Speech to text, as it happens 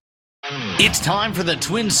It's time for the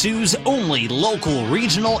Twin Sault's only local,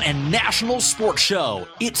 regional, and national sports show.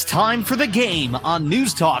 It's time for The Game on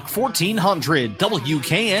News Talk 1400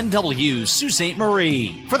 WKNW Sault Ste.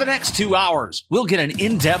 Marie. For the next 2 hours, we'll get an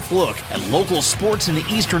in-depth look at local sports in the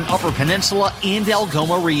Eastern Upper Peninsula and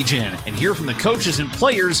Algoma region and hear from the coaches and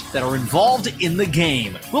players that are involved in the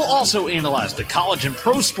game. We'll also analyze the college and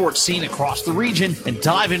pro sports scene across the region and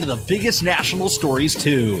dive into the biggest national stories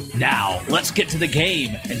too. Now, let's get to the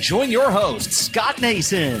game and join your host, Scott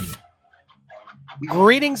Nason.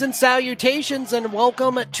 Greetings and salutations and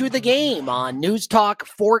welcome to The Game on News Talk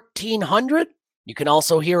 1400. You can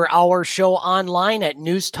also hear our show online at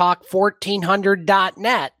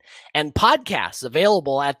newstalk1400.net and podcasts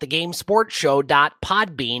available at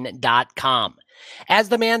thegamesportshow.podbean.com. As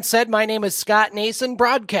the man said, my name is Scott Nason,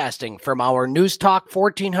 broadcasting from our News Talk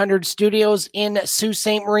 1400 studios in Sault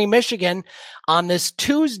Ste. Marie, Michigan on this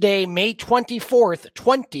Tuesday, May 24th,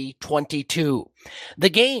 2022. The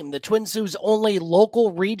Game, the Twin Sault's only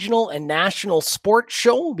local, regional, and national sports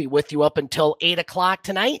show, will be with you up until 8 o'clock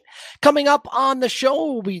tonight. Coming up on the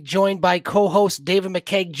show, we'll be joined by co-host David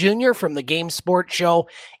McKeag Jr. from the Game Sports Show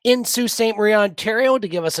in Sault Ste. Marie, Ontario, to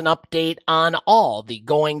give us an update on all the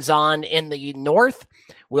goings-on in the North.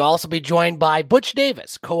 We'll also be joined by Butch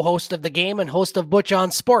Davis, co-host of The Game and host of Butch on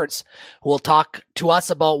Sports, who will talk to us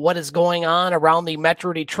about what is going on around the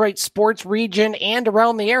Metro Detroit sports region and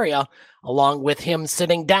around the area, along with him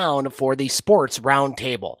sitting down for the Sports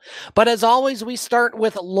Roundtable. But as always, we start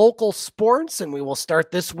with local sports, and we will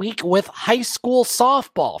start this week with high school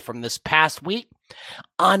softball from this past week.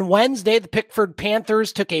 On Wednesday, the Pickford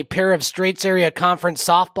Panthers took a pair of Straits Area Conference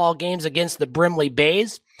softball games against the Brimley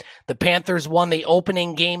Bays. The Panthers won the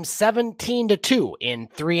opening game 17-2 in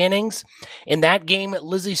 3 innings. In that game,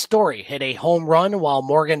 Lizzie Story hit a home run while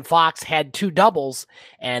Morgan Fox had 2 doubles,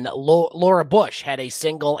 and Laura Bush had a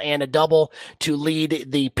single and a double to lead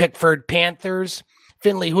the Pickford Panthers.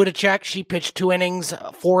 Finley Hudacek, she pitched 2 innings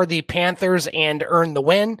for the Panthers and earned the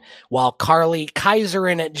win, while Carly Kaiser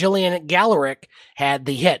and Jillian Gallerick had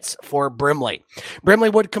the hits for Brimley. Brimley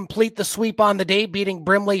would complete the sweep on the day, beating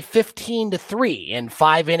Brimley 15-3 in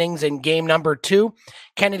 5 innings in game number 2.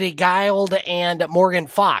 Kennedy Guild and Morgan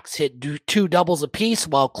Fox hit 2 doubles apiece,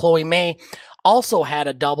 while Chloe May also had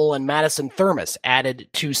a double, and Madison Thermos added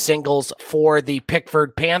 2 singles for the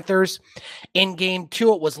Pickford Panthers. In game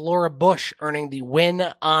 2, it was Laura Bush earning the win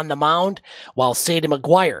on the mound, while Sadie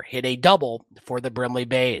McGuire hit a double for the Brimley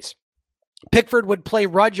Bays. Pickford would play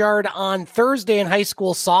Rudyard on Thursday in high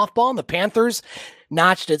school softball, and the Panthers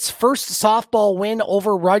notched its first softball win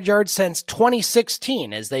over Rudyard since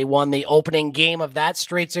 2016 as they won the opening game of that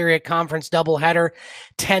Straits Area Conference doubleheader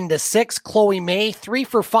 10-6. Chloe May 3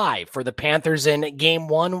 for 5 for the Panthers in game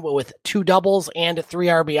 1 with 2 doubles and 3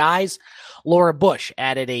 RBIs. Laura Bush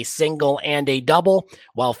added a single and a double,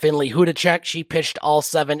 while Finley Hudacek, she pitched all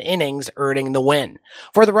 7 innings, earning the win.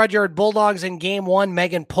 For the Rudyard Bulldogs in game 1,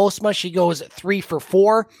 Megan Postma, she goes 3 for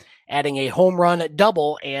 4. Adding a home run,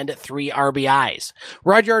 double, and 3 RBIs.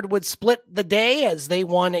 Rudyard would split the day as they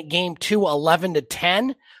won game 2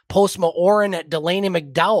 11-10. Postma Orrin, Delaney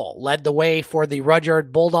McDowell led the way for the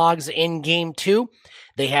Rudyard Bulldogs in game 2.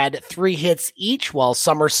 They had 3 hits each, while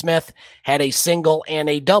Summer Smith had a single and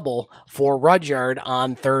a double for Rudyard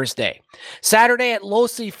on Thursday. Saturday at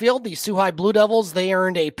Losi Field, the Soo High Blue Devils, they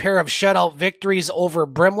earned a pair of shutout victories over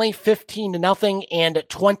Brimley, 15-0 and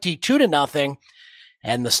 22-0.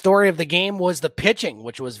 And the story of the game was the pitching,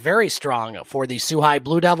 which was very strong for the Soo High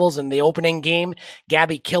Blue Devils. In the opening game,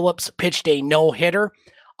 Gabby Killips pitched a no-hitter.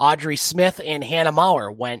 Audrey Smith and Hannah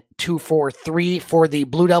Maurer went 2 for 3 for the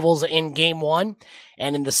Blue Devils in game 1.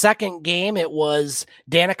 And in the second game, it was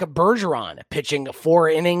Danica Bergeron pitching 4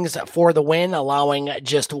 innings for the win, allowing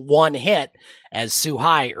just 1 hit as Soo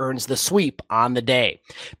High earns the sweep on the day.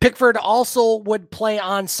 Pickford also would play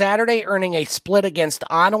on Saturday, earning a split against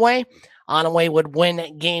Onaway. Onaway would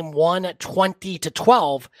win game 1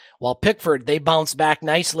 20-12, while Pickford, they bounced back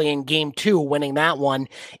nicely in game 2, winning that one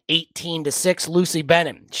 18-6. Lucy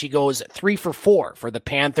Bennett, she goes 3 for 4 for the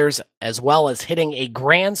Panthers, as well as hitting a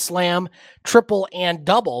grand slam, triple, and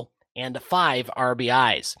double, and 5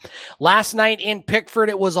 RBIs. Last night in Pickford,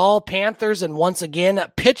 it was all Panthers, and once again,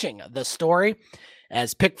 pitching the story,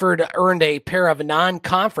 as Pickford earned a pair of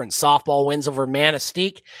non-conference softball wins over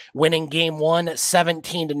Manistee, winning game 1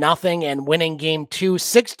 17-0 and winning game 2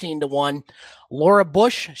 16-1. Laura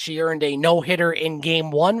Bush, she earned a no-hitter in game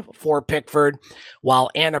 1 for Pickford, while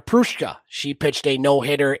Anna Prushka, she pitched a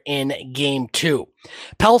no-hitter in game 2.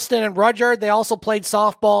 Pellston and Rudyard, they also played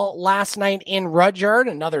softball last night in Rudyard,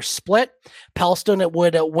 another split. Pellston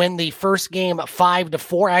would win the first game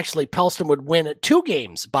 5-4. Actually, Pellston would win 2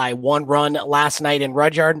 games by 1 run last night in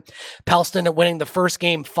Rudyard. Pellston winning the first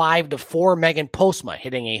game 5-4. Megan Postma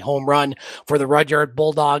hitting a home run for the Rudyard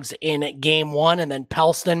Bulldogs in game 1. And then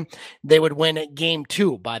Pellston, they would win game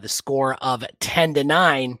 2 by the score of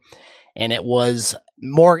 10-9. And it was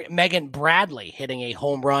Megan Bradley hitting a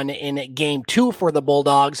home run in game 2 for the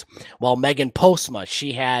Bulldogs, while Megan Postma,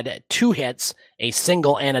 she had 2 hits, a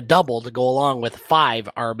single and a double to go along with 5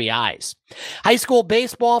 RBIs. High school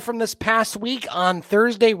baseball from this past week on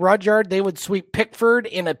Thursday, Rudyard, they would sweep Pickford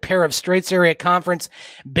in a pair of Straits Area Conference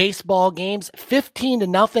baseball games,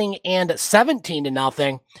 15-0 and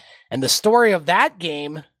 17-0. And the story of that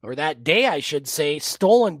game, or that day, I should say,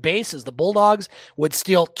 stolen bases. The Bulldogs would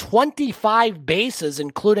steal 25 bases,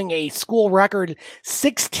 including a school record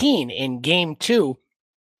 16 in game 2.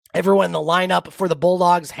 Everyone in the lineup for the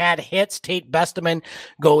Bulldogs had hits. Tate Besteman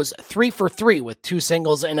goes 3 for 3 with 2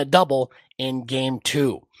 singles and a double in game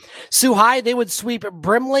 2. Sioux High, they would sweep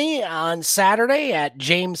Brimley on Saturday at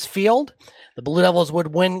James Field. The Blue Devils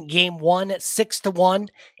would win game 1 6-1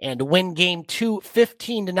 and win game 2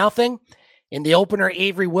 15-0. In the opener,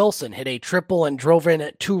 Avery Wilson hit a triple and drove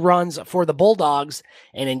in 2 runs for the Bulldogs.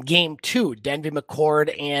 And in game 2, Denby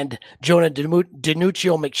McCord and Jonah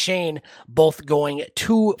DiNuccio McShane both going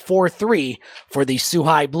 2 for 3 for the Sioux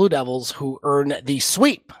High Blue Devils, who earn the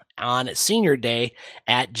sweep on senior day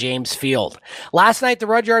at James Field. Last night, the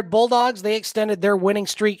Rudyard Bulldogs, they extended their winning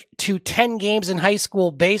streak to 10 games in high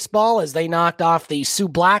school baseball as they knocked off the Sioux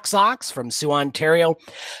Black Sox from Sioux, Ontario,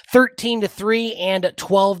 13-3 and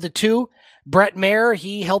 12-2. Brett Mayer,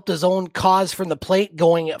 he helped his own cause from the plate,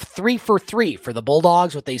 going 3 for 3 for the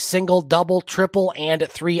Bulldogs with a single, double, triple, and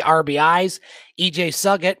 3 RBIs. EJ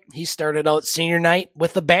Suggett, he started out senior night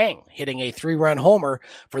with a bang, hitting a 3-run homer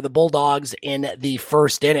for the Bulldogs in the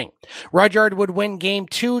first inning. Rudyard would win game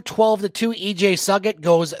 2, 12-2. EJ Suggett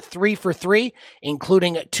goes 3 for 3,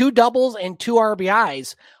 including 2 doubles and 2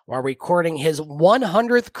 RBIs, while recording his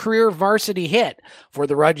 100th career varsity hit for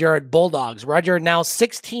the Rudyard Bulldogs. Rudyard now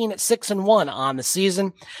 16-6-1 on the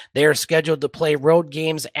season. They are scheduled to play road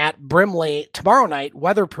games at Brimley tomorrow night,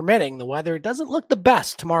 weather permitting. The weather doesn't look the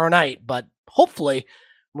best tomorrow night, but hopefully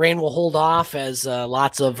rain will hold off as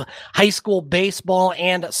lots of high school baseball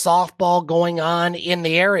and softball going on in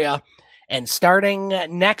the area. And starting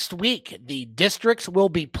next week, the districts will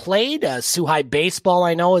be played. Sioux High baseball,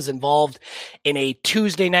 I know, is involved in a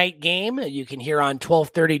Tuesday night game. You can hear on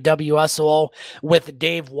 1230 WSOO with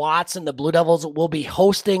Dave Watson. The Blue Devils will be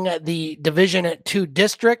hosting the Division II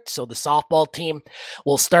district. So the softball team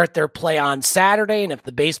will start their play on Saturday. And if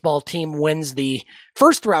the baseball team wins the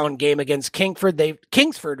first round game against Kingsford,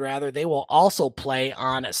 they will also play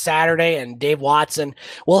on Saturday. And Dave Watson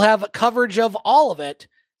will have coverage of all of it.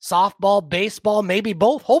 Softball, baseball, maybe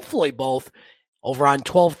both, hopefully both, over on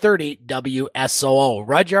 1230 WSOO.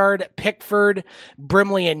 Rudyard, Pickford,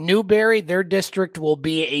 Brimley, and Newberry, their district will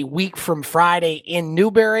be a week from Friday in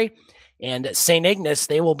Newberry. And St. Ignace,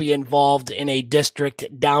 they will be involved in a district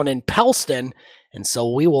down in Pellston. And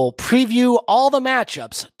so we will preview all the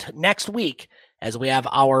matchups next week as we have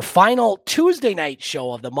our final Tuesday night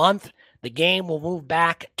show of the month. The game will move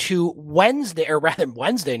back to Wednesday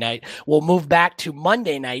night. We'll move back to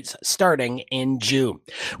Monday nights starting in June.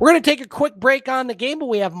 We're going to take a quick break on the game, but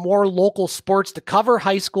we have more local sports to cover,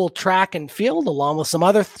 high school track and field, along with some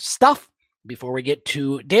other stuff before we get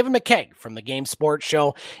to David McKeag from the Game Sports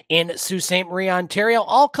Show in Sault Ste. Marie, Ontario,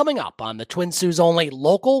 all coming up on the Twin Sault's only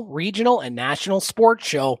local, regional, and national sports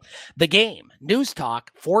show, The Game, News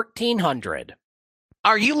Talk 1400.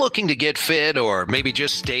 Are you looking to get fit or maybe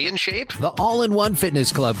just stay in shape? The All-in-One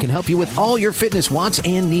Fitness Club can help you with all your fitness wants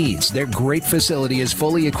and needs. Their great facility is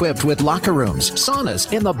fully equipped with locker rooms,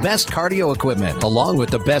 saunas, and the best cardio equipment, along with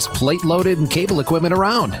the best plate-loaded and cable equipment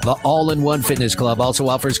around. The All-in-One Fitness Club also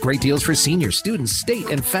offers great deals for seniors, students, state,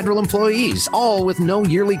 and federal employees, all with no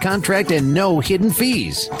yearly contract and no hidden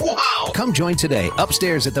fees. Wow! Come join today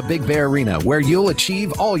upstairs at the Big Bear Arena, where you'll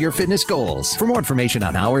achieve all your fitness goals. For more information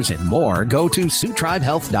on hours and more, go to SuitTribeHealth.com.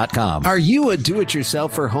 Are you a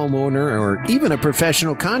do-it-yourselfer homeowner or even a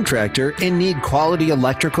professional contractor and need quality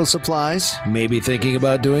electrical supplies? Maybe thinking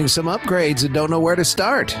about doing some upgrades and don't know where to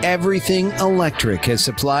start? Everything Electric has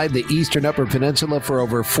supplied the Eastern Upper Peninsula for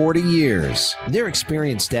over 40 years. Their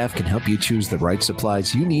experienced staff can help you choose the right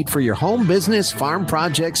supplies you need for your home business, farm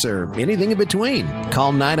projects, or anything in between.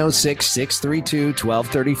 Call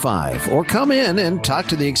 906-632-1235 or come in and talk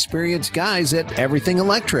to the experienced guys at Everything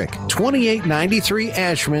Electric, 2893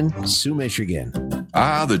 Ashman, Sioux, Michigan.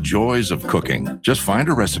 Ah, the joys of cooking. Just find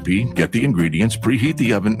a recipe, get the ingredients, preheat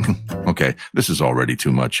the oven. Okay, this is already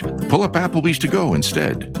too much. Pull up Applebee's to go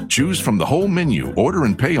instead. Choose from the whole menu, order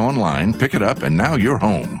and pay online, pick it up, and now you're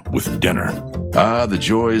home with dinner. Ah, the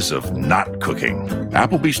joys of not cooking.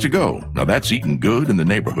 Applebee's to go. Now that's eating good in the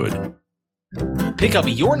neighborhood. Pick up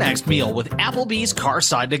your next meal with Applebee's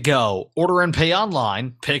Carside to Go. Order and pay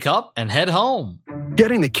online, pick up, and head home.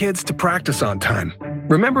 Getting the kids to practice on time.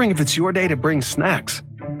 Remembering if it's your day to bring snacks.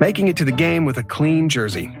 Making it to the game with a clean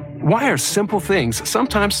jersey. Why are simple things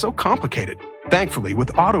sometimes so complicated? Thankfully,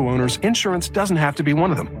 with Auto Owners, insurance doesn't have to be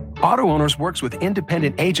one of them. Auto Owners works with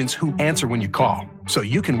independent agents who answer when you call, so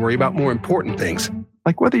you can worry about more important things,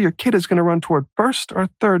 like whether your kid is going to run toward first or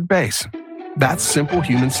third base. That's simple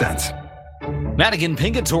human sense. Madigan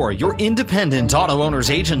Pingator, your independent auto owners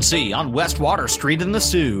agency on West Water Street in the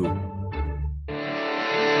Sioux.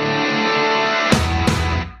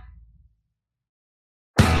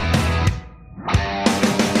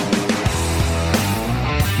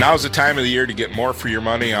 Now's the time of the year to get more for your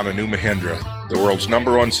money on a new Mahindra, the world's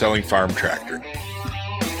 #1 selling farm tractor.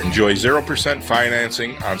 Enjoy 0%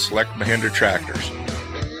 financing on select Mahindra tractors.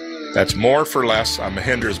 That's more for less on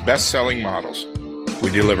Mahindra's best-selling models. We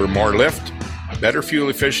deliver more lift, better fuel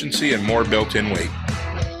efficiency, and more built-in weight.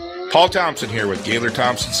 Paul Thompson here with Gaylor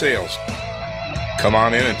Thompson Sales. Come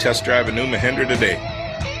on in and test drive a new Mahindra today.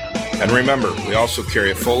 And remember, we also carry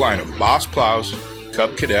a full line of Boss plows,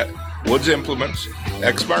 Cub Cadet, Woods implements,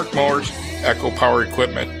 X-Mark mowers, Echo Power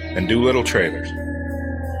equipment, and Doolittle trailers.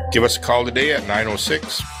 Give us a call today at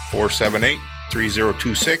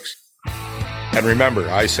 906-478-3026. And remember,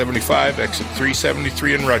 I-75, exit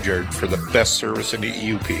 373 in Rudyard for the best service in the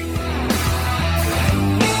EUP.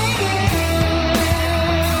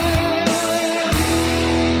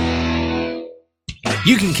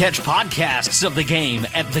 You can catch podcasts of the game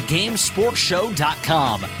at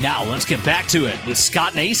thegamesportshow.com. Now let's get back to it with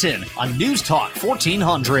Scott Nason on News Talk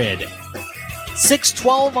 1400.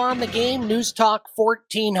 6:12 on the game, News Talk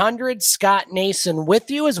 1400. Scott Nason with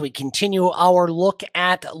you as we continue our look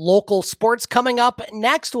at local sports. Coming up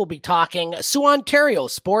next, we'll be talking Sioux Ontario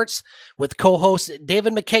sports with co-host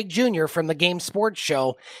David McKeag Jr. from the Game Sports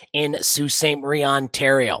Show in Sault Ste. Marie,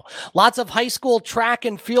 Ontario. Lots of high school track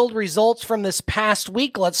and field results from this past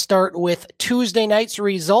week. Let's start with Tuesday night's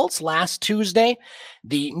results. Last Tuesday,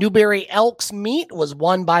 the Newberry Elks meet was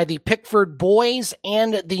won by the Pickford boys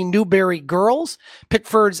and the Newberry girls.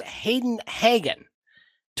 Pickford's Hayden Hagen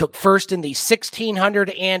took first in the 1600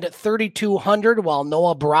 and 3200, while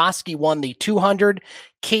Noah Borowski won the 200.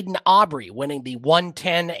 Caden Aubry winning the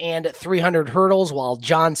 110 and 300 hurdles, while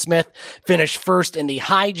John Smith finished first in the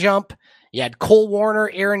high jump. You had Cole Warner,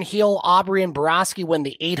 Aaron Heel, Aubry, and Borowski win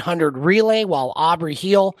the 800 relay, while Aubry,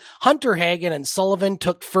 Heel, Hunter Hagen, and Sullivan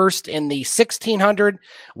took first in the 1600,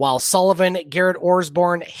 while Sullivan, Garrett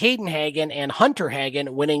Orsborn, Hayden Hagen, and Hunter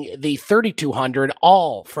Hagen winning the 3200,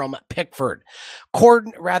 all from Pickford.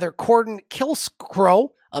 Corden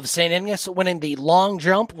Kilscrow of St. Ignace winning the long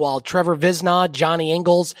jump, while Trevor Visnaw, Johnny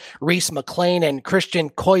Ingalls, Reese McLean, and Christian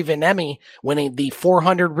Koivinemi winning the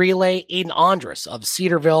 400 relay. Aiden Andrus of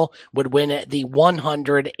Cedarville would win the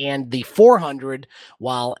 100 and the 400,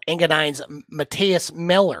 while Engadine's Mateus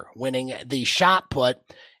Miller winning the shot put.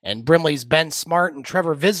 And Brimley's Ben Smart and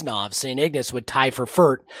Trevor Visnaw of St. Ignace would tie for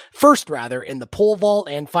first in the pole vault.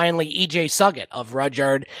 And finally, E.J. Suggett of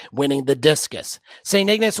Rudyard winning the discus. St.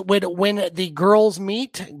 Ignace would win the girls'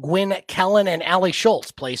 meet. Gwyn Kellen and Allie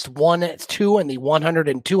Schultz placed 1, 2 in the 100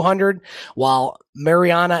 and 200, while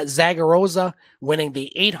Mariana Zagarosa winning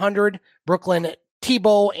the 800. Brooklyn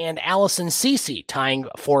Tebow and Allison Cece tying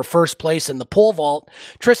for first place in the pole vault.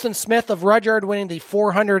 Tristan Smith of Rudyard winning the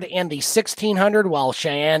 400 and the 1600, while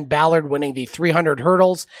Cheyenne Ballard winning the 300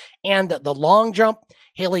 hurdles and the long jump.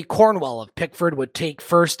 Haley Cornwell of Pickford would take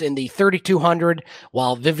first in the 3200,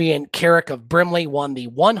 while Vivian Carrick of Brimley won the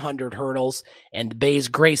 100 hurdles, and Bay's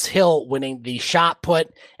Grace Hill winning the shot put,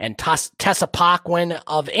 and Tessa Paquin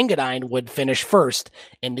of Engadine would finish first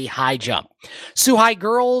in the high jump. Sioux High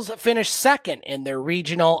girls finished second in their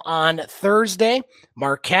regional on Thursday.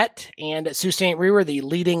 Marquette and Sault Ste. Marie were the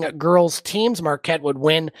leading girls teams. Marquette would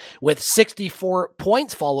win with 64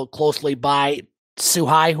 points, followed closely by Sioux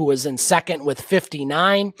High, who was in second with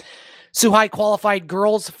 59. Sioux High qualified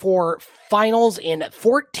girls for finals in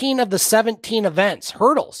 14 of the 17 events.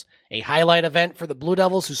 Hurdles, a highlight event for the Blue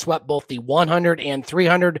Devils, who swept both the 100 and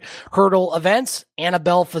 300 hurdle events.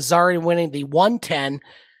 Annabelle Fazzari winning the 110.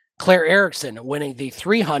 Claire Erickson winning the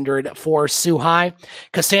 300 for Sioux High.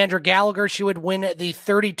 Cassandra Gallagher, she would win the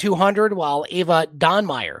 3200, while Ava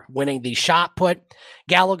Donmeyer winning the shot put.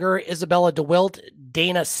 Gallagher, Isabella DeWilt,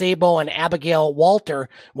 Dana Sabo, and Abigail Walter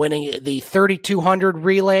winning the 3200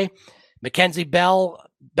 relay. Mackenzie Bell,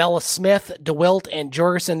 Bella Smith, DeWilt, and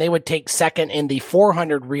Jorgensen, they would take second in the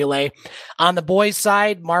 400 relay. On the boys'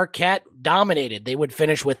 side, Marquette dominated. They would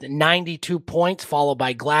finish with 92 points, followed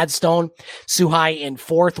by Gladstone. Sioux High in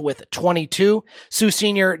fourth with 22. Sioux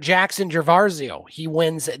senior Jackson Gervarzio, he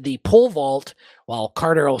wins the pole vault, while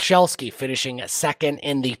Carter Olszewski finishing second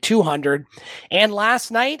in the 200. And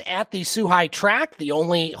last night at the Sioux High track, the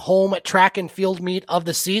only home track and field meet of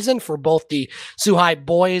the season for both the Sioux High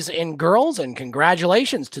boys and girls, and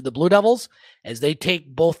congratulations to the Blue Devils as they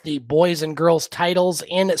take both the boys and girls titles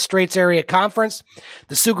in Straits Area Conference.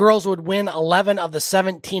 The Sioux girls would win 11 of the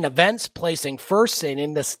 17 events, placing first, and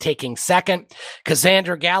in this taking second.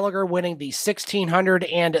 Cassandra Gallagher winning the 1600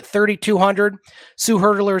 and 3200. Sioux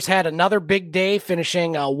hurdlers had another big day,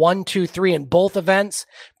 finishing 1, 2, 3 in both events.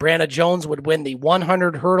 Brianna Jones would win the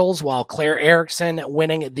 100 hurdles, while Claire Erickson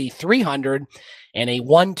winning the 300. And a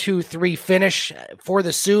 1, 2, 3 finish for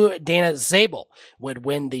the Sioux. Dana Zabel would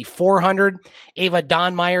win the 400. Ava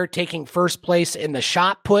Donmeyer taking first place in the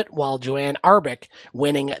shot put, while Joanne Arbick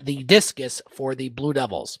winning the discus for the Blue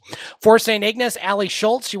Devils. For St. Ignace, Allie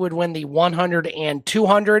Schultz, she would win the 100 and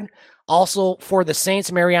 200. Also for the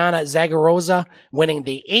Saints, Mariana Zagarosa winning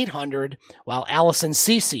the 800, while Allison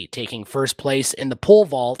Cece taking first place in the pole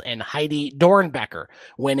vault, and Heidi Dornbecker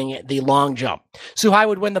winning the long jump. Sioux High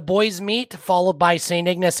would win the boys' meet, followed by St.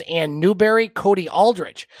 Ignace and Newberry. Cody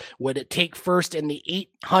Aldrich would take first in the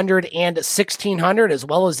 800 and 1600, as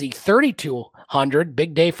well as the 3200.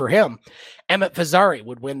 Big day for him. Emmett Fazzari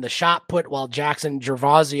would win the shot put, while Jackson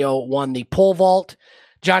Gervasio won the pole vault.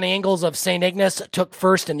 Johnny Ingles of St. Ignace took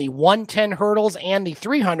first in the 110 hurdles and the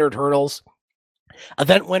 300 hurdles.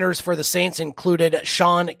 Event winners for the Saints included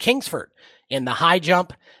Sean Kingsford in the high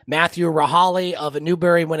jump, Matthew Rahali of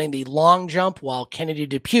Newberry winning the long jump, while Kennedy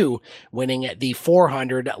Depew winning the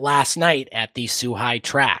 400 last night at the Sioux High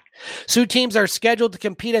track. Sioux teams are scheduled to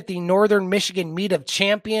compete at the Northern Michigan Meet of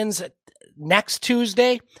Champions next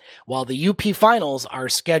Tuesday, while the UP finals are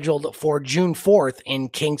scheduled for June 4th in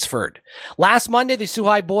Kingsford. Last Monday, the Sioux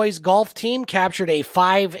High boys golf team captured a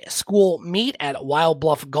 5-school meet at Wild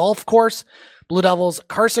Bluff Golf Course. Blue Devils'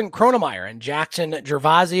 Carson Kronemeyer and Jackson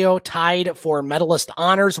Gervasio tied for medalist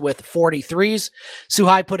honors with 43s. Sioux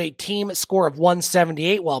High put a team score of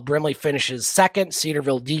 178, while Brimley finishes second.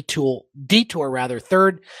 Cedarville Detour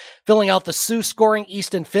third. Filling out the Sioux scoring,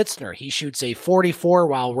 Easton Fitzner, he shoots a 44,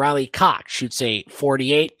 while Riley Cox shoots a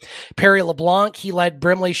 48. Perry LeBlanc, he led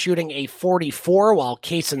Brimley shooting a 44, while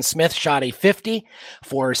Kaysen Smith shot a 50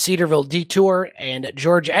 for Cedarville Detour, and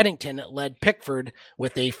George Eddington led Pickford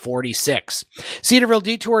with a 46. Cedarville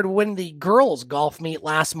Detour would win the girls' golf meet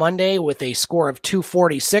last Monday with a score of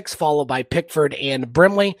 246, followed by Pickford and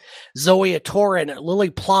Brimley. Zoe Attore and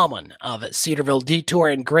Lily Plowman of Cedarville Detour,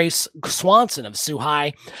 and Grace Swanson of Sioux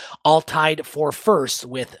High all tied for first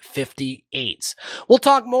with 58s. We'll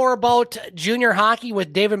talk more about junior hockey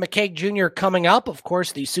with David McCaig Jr. coming up. Of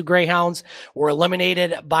course, the Sioux Greyhounds were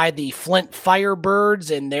eliminated by the Flint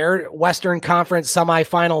Firebirds in their Western Conference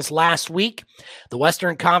semifinals last week. The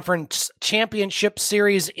Western Conference Championship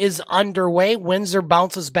Series is underway. Windsor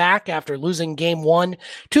bounces back after losing Game 1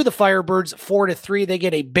 to the Firebirds 4-3. They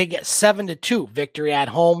get a big 7-2 victory at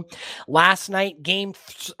home. Last night, Game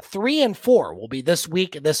 3 and 4 will be this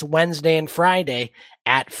week, this Wednesday and Friday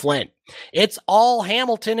at Flint. It's all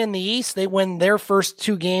Hamilton in the East. They win their first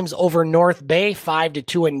 2 games over North Bay,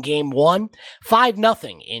 5-2 in Game 1,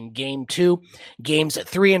 5-0 in Game 2. Games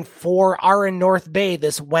 3 and 4 are in North Bay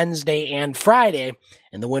this Wednesday and Friday,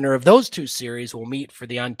 and the winner of those 2 series will meet for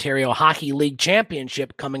the Ontario Hockey League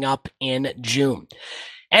Championship coming up in June.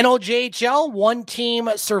 NOJHL, one team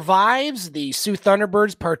survives, the Sioux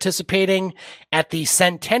Thunderbirds participating at the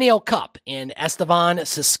Centennial Cup in Estevan,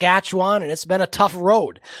 Saskatchewan, and it's been a tough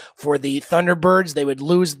road for the Thunderbirds. They would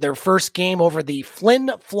lose their first game over the Flin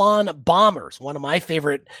Flon Bombers, one of my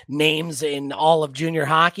favorite names in all of junior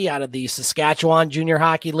hockey out of the Saskatchewan Junior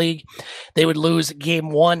Hockey League. They would lose game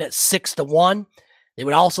 1 at 6-1. They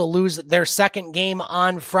would also lose their second game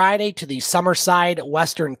on Friday to the Summerside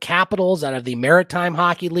Western Capitals out of the Maritime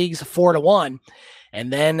Hockey Leagues 4-1.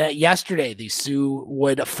 And then yesterday, the Sioux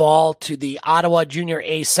would fall to the Ottawa Junior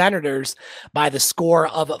A Senators by the score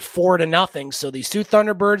of 4-0. So the Sioux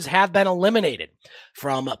Thunderbirds have been eliminated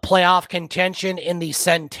from playoff contention in the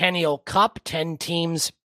Centennial Cup. 10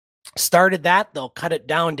 teams started that. They'll cut it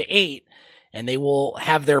down to 8. and they will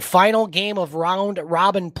have their final game of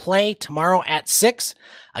round-robin play tomorrow at 6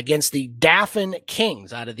 against the Dauphin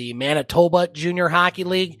Kings out of the Manitoba Junior Hockey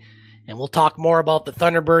League. And we'll talk more about the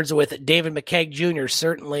Thunderbirds with David McKeag Jr.,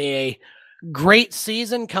 certainly a great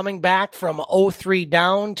season coming back from 0-3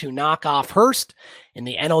 down to knock off Hearst in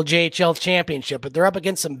the NLJHL Championship. But they're up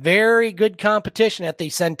against some very good competition at the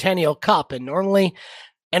Centennial Cup, and normally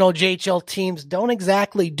NLJHL teams don't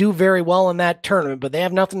exactly do very well in that tournament, but they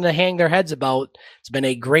have nothing to hang their heads about. It's been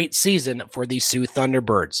a great season for the Sioux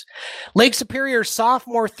Thunderbirds. Lake Superior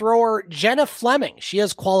sophomore thrower Jenna Fleming. She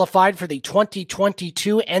has qualified for the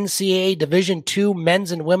 2022 NCAA Division II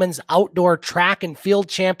Men's and Women's Outdoor Track and Field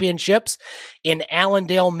Championships in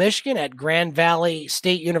Allendale, Michigan at Grand Valley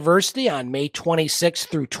State University on May 26th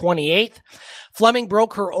through 28th. Fleming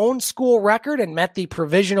broke her own school record and met the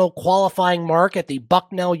provisional qualifying mark at the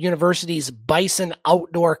Bucknell University's Bison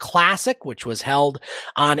Outdoor Classic, which was held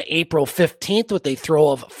on April 15th with a throw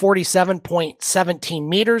of 47.17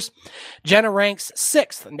 meters. Jenna ranks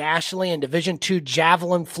 6th nationally in Division II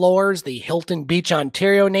javelin throwers. The Hilton Beach,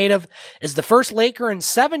 Ontario native is the first Laker in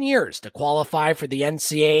 7 years to qualify for the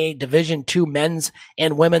NCAA Division II Men's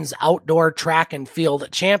and Women's Outdoor Track and Field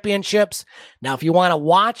Championships. Now, if you want to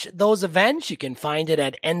watch those events, you can find it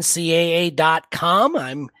at ncaa.com.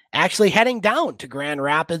 I'm actually heading down to Grand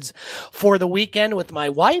Rapids for the weekend with my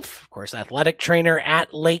wife, of course, athletic trainer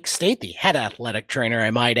at Lake State, the head athletic trainer,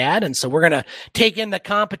 I might add. And so we're going to take in the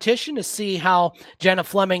competition to see how Jenna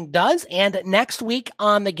Fleming does. And next week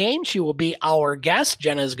on the game, she will be our guest.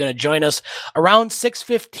 Jenna is going to join us around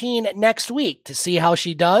 6:15 next week to see how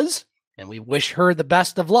she does. And we wish her the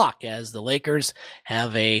best of luck as the Lakers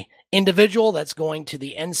have a individual that's going to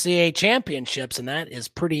the NCAA championships, and that is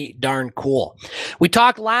pretty darn cool. We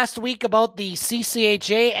talked last week about the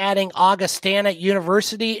CCHA adding Augustana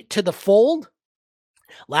University to the fold.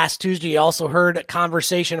 Last Tuesday, you also heard a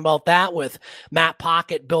conversation about that with Matt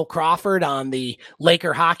Pocket, Bill Crawford on the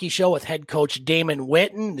Laker Hockey Show with head coach Damon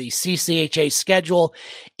Witten. The CCHA schedule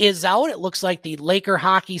is out. It looks like the Laker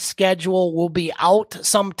hockey schedule will be out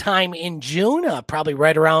sometime in June, probably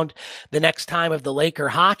right around the next time of the Laker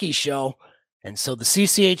Hockey Show. And so the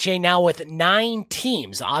CCHA now with 9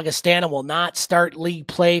 teams. Augustana will not start league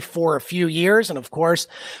play for a few years. And of course,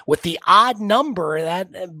 with the odd number,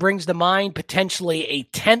 that brings to mind potentially a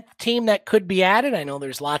 10th team that could be added. I know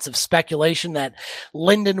there's lots of speculation that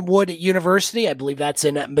Lindenwood University, I believe that's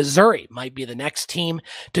in Missouri, might be the next team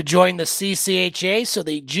to join the CCHA. So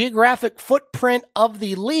the geographic footprint of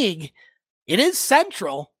the league, it is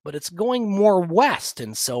central, but it's going more west.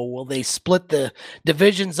 And so will they split the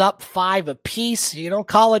divisions up 5 apiece? You know,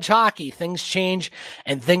 college hockey, things change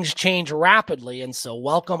and things change rapidly. And so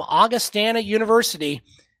welcome Augustana University,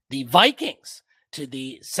 the Vikings, to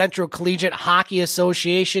the Central Collegiate Hockey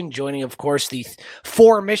Association, joining, of course, the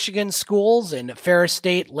 4 Michigan schools in Ferris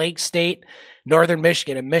State, Lake State, Northern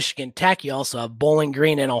Michigan, and Michigan Tech. You also have Bowling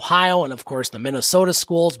Green in Ohio, and of course the Minnesota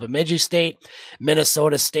schools, Bemidji State,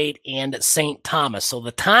 Minnesota State, and St. Thomas. So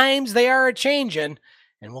the times, they are a-changing,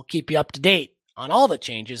 and we'll keep you up to date on all the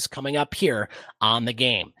changes coming up here on the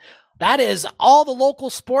game. That is all the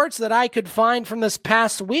local sports that I could find from this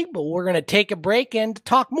past week, but we're going to take a break and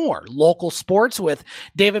talk more local sports with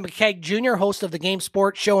David McKeag Jr., host of the Game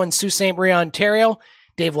Sports Show in Sault Ste. Marie, Ontario.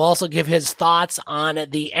 Dave will also give his thoughts on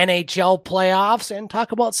the NHL playoffs and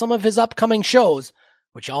talk about some of his upcoming shows,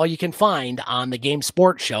 which all you can find on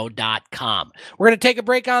thegamesportshow.com. We're going to take a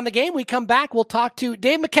break on the game. We come back, we'll talk to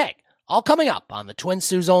Dave McKeag, all coming up on the Twin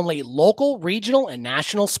Sault's only local, regional, and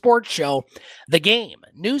national sports show, The Game,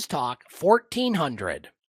 News Talk 1400.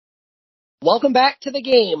 Welcome back to the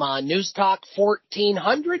game on News Talk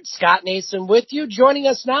 1400. Scott Nason with you. Joining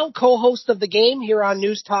us now, co-host of the game here on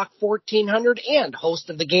News Talk 1400 and host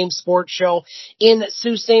of the Game Sports Show in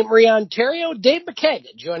Sault Ste. Marie, Ontario, Dave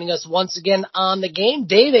McKeag, joining us once again on the game.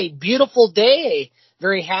 Dave, a beautiful day, a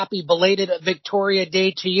very happy belated Victoria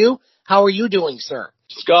Day to you. How are you doing, sir?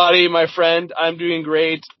 Scotty, my friend, I'm doing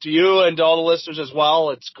great. To you and to all the listeners as well,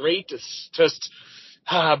 it's great to just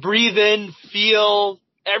breathe in, feel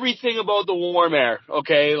everything about the warm air,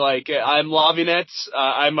 okay? Like, I'm loving it.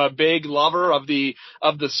 I'm a big lover of the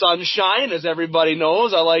sunshine, as everybody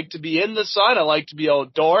knows. I like to be in the sun. I like to be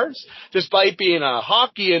outdoors. Despite being a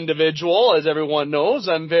hockey individual, as everyone knows,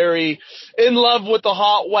 I'm very in love with the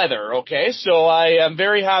hot weather, okay? So I am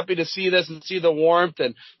very happy to see this and see the warmth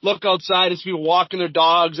and look outside and see people walking their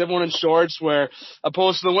dogs, everyone in shorts, where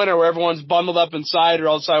opposed to the winter where everyone's bundled up inside or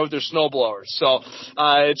outside with their snowblowers. So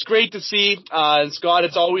it's great to see. And Scott,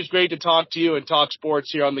 it's always great to talk to you and talk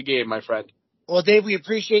sports here on the game, my friend. Well, Dave, we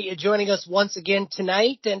appreciate you joining us once again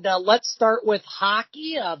tonight. And let's start with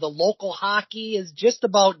hockey. The local hockey is just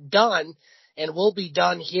about done and will be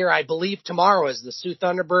done here, I believe, tomorrow, as the Sioux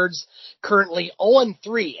Thunderbirds currently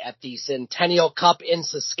 0-3 at the Centennial Cup in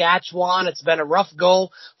Saskatchewan. It's been a rough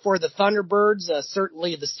go for the Thunderbirds.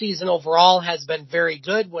 Certainly the season overall has been very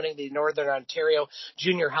good, winning the Northern Ontario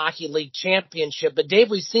Junior Hockey League Championship. But Dave,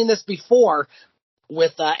 we've seen this before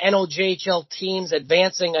with NOJHL teams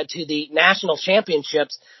advancing to the national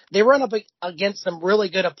championships. They run up against some really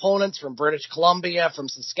good opponents from British Columbia, from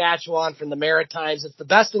Saskatchewan, from the Maritimes. It's the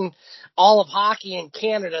best in all of hockey in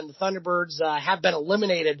Canada, and the Thunderbirds have been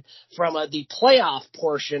eliminated from the playoff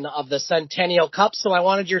portion of the Centennial Cup. So I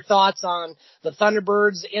wanted your thoughts on the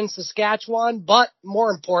Thunderbirds in Saskatchewan, but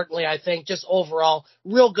more importantly, I think just overall,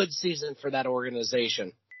 real good season for that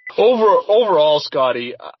organization. Overall,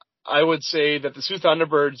 Scotty, I would say that the Sioux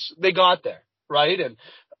Thunderbirds, they got there, right? And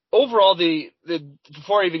overall,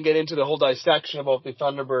 before I even get into the whole dissection about the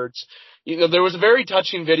Thunderbirds, there was a very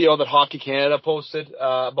touching video that Hockey Canada posted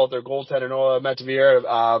about their goaltender, Noah Metavier,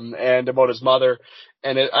 and about his mother.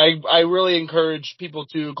 And I really encourage people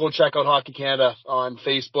to go check out Hockey Canada on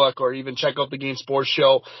Facebook, or even check out the Game Sports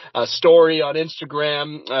Show story on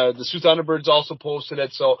Instagram. The Sioux Thunderbirds also posted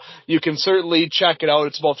it, so you can certainly check it out.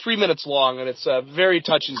 It's about 3 minutes long, and it's a very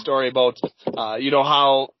touching story about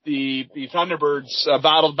how the Thunderbirds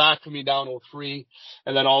battled back from being down 0-3,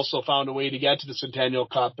 and then also found a way to get to the Centennial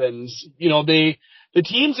Cup. And the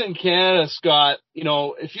teams in Canada, Scott,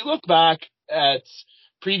 if you look back at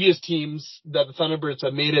previous teams that the Thunderbirds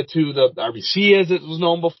have made it to, the RBC as it was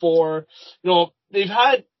known before, they've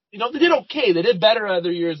had, they did okay. They did better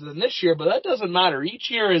other years than this year, but that doesn't matter.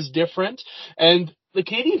 Each year is different, and the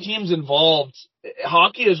Canadian teams involved,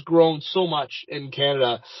 hockey has grown so much in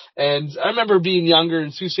Canada. And I remember being younger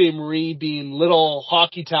and Sault Ste. Marie being little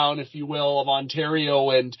hockey town, if you will, of Ontario,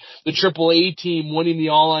 and the AAA team winning the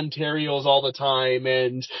All-Ontarios all the time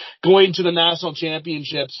and going to the national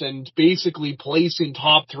championships and basically placing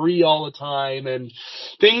top 3 all the time. And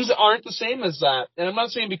things aren't the same as that. And I'm not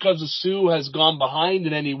saying because the Sioux has gone behind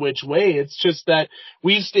in any which way. It's just that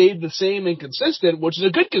we've stayed the same and consistent, which is a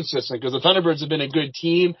good consistent, because the Thunderbirds have been a good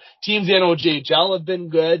team. Teams in NOJHL have been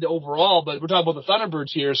good overall, but we're talking about the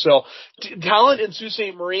Thunderbirds here. So talent in Sault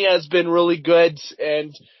Ste. Marie has been really good.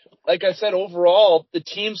 And like I said, overall, the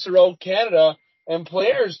teams throughout Canada and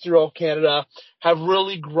players throughout Canada have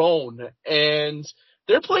really grown. And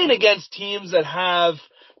they're playing against teams that have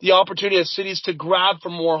the opportunity as cities to grab for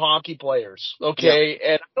more hockey players. Okay.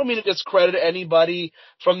 Yeah. And I don't mean to discredit anybody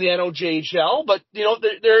from the NOJHL, but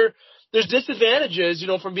there's disadvantages,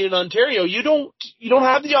 from being in Ontario. You don't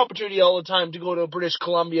have the opportunity all the time to go to British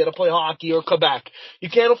Columbia to play hockey, or Quebec. You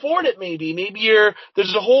can't afford it. Maybe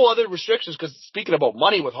there's a whole other restrictions, because speaking about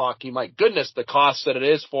money with hockey, my goodness, the cost that it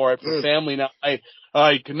is for it for family now.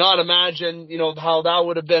 I could not imagine, how that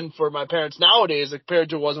would have been for my parents nowadays compared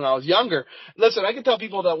to it was when I was younger. Listen, I can tell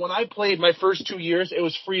people that when I played my first 2 years, it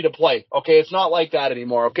was free to play. Okay. It's not like that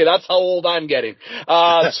anymore. Okay. That's how old I'm getting.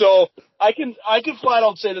 So I can flat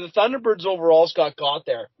out say that the Thunderbirds overall, Scott, got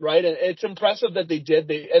there, right? And it's impressive that they did.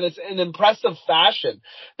 And it's an impressive fashion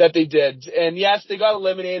that they did. And yes, they got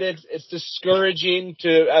eliminated. It's discouraging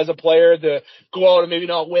as a player to go out and maybe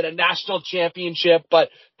not win a national championship, but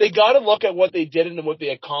they got to look at what they did and what they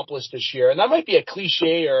accomplished this year. And that might be a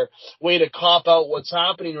cliche or way to cop out what's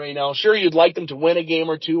happening right now. Sure, you'd like them to win a game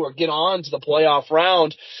or two or get on to the playoff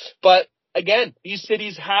round, but again, these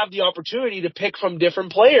cities have the opportunity to pick from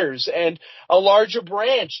different players and a larger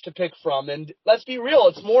branch to pick from. And let's be real,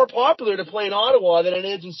 it's more popular to play in Ottawa than it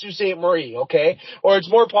is in Sault Ste. Marie, okay? Or it's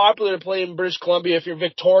more popular to play in British Columbia if you're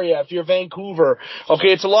Victoria, if you're Vancouver,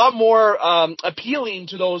 okay? It's a lot more appealing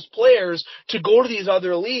to those players to go to these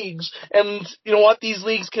other leagues. And you know what? These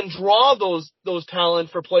leagues can draw those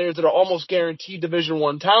talent for players that are almost guaranteed Division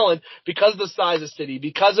I talent because of the size of the city,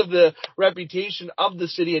 because of the reputation of the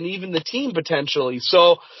city, and even the team potentially.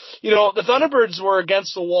 So, the Thunderbirds were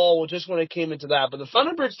against the wall just when it came into that. But the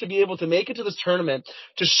Thunderbirds, to be able to make it to this tournament,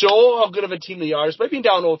 to show how good of a team they are, despite being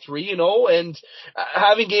down 0-3, and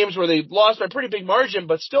having games where they lost by a pretty big margin,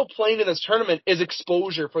 but still playing in this tournament is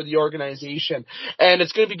exposure for the organization. And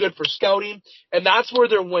it's going to be good for scouting. And that's where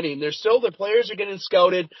they're winning. The players are getting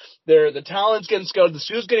scouted. The talent's getting scouted. The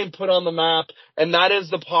Sioux's getting put on the map. And that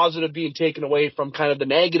is the positive being taken away from kind of the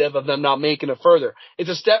negative of them not making it further. It's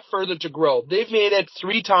a step further to grow. They've made it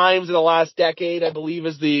 3 times in the last decade, I believe,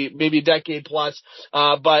 maybe a decade plus.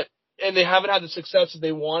 And they haven't had the success that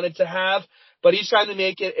they wanted to have. but he's trying to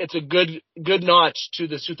make it's a good notch to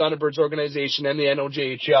the Sioux Thunderbirds organization and the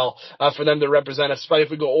NOJHL for them to represent us. Despite if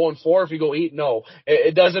we go 0-4, if we go 8-0,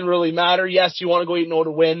 it doesn't really matter. Yes, you want to go 8-0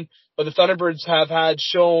 to win, but the Thunderbirds have had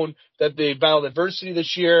shown that they battled adversity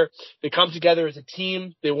this year. They come together as a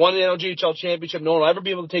team. They won the NOJHL championship. No one will ever be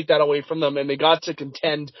able to take that away from them, and they got to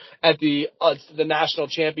contend at the national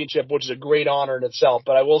championship, which is a great honor in itself.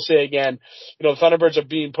 But I will say again, the Thunderbirds are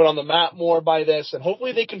being put on the map more by this, and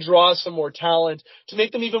hopefully they can draw some more talent to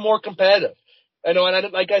make them even more competitive. I know,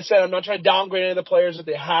 and like I said, I'm not trying to downgrade any of the players that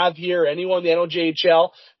they have here, anyone in the NOJHL,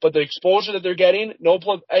 but the exposure that they're getting,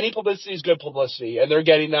 any publicity is good publicity, and they're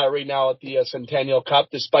getting that right now at the Centennial Cup,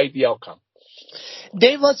 despite the outcome.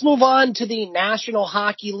 Dave, let's move on to the National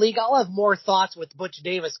Hockey League. I'll have more thoughts with Butch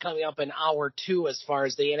Davis coming up in hour 2 as far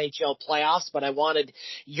as the NHL playoffs, but I wanted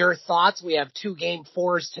your thoughts. We have 2 Game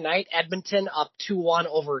 4s tonight. Edmonton up 2-1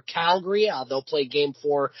 over Calgary. They'll play Game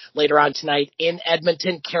 4 later on tonight in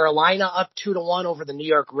Edmonton. Carolina up 2-1 over the New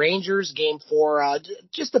York Rangers. Game 4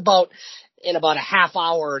 just about in about a half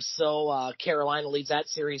hour or so. Carolina leads that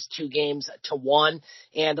series 2-1.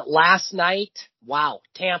 And last night, wow,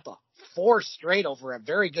 Tampa 4 straight over a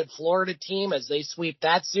very good Florida team as they sweep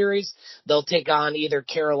that series. They'll take on either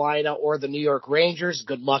Carolina or the New York Rangers.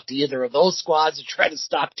 Good luck to either of those squads to try to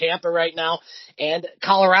stop Tampa right now. And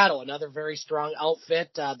Colorado, another very strong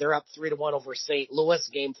outfit. They're up 3-1 over St. Louis.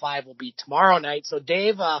 Game 5 will be tomorrow night. So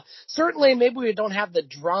Dave, certainly maybe we don't have the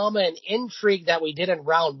drama and intrigue that we did in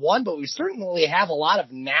round 1, but we certainly have a lot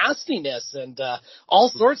of nastiness and all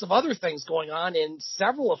sorts of other things going on in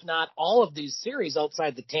several, if not all of these series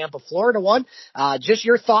outside the Tampa, Florida one. Just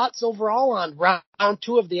your thoughts overall on round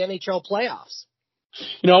 2 of the NHL playoffs.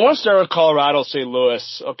 I want to start with Colorado, St.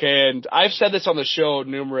 Louis, okay? And I've said this on the show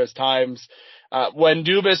numerous times. When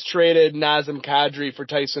Dubas traded Nazem Kadri for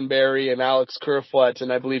Tyson Barrie and Alex Kerfoot,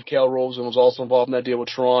 and I believe Cale Rosen was also involved in that deal with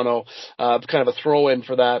Toronto, kind of a throw-in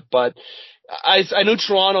for that. But I knew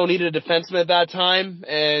Toronto needed a defenseman at that time,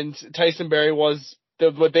 and Tyson Barrie was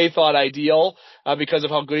what they thought ideal because of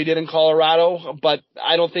how good he did in Colorado, but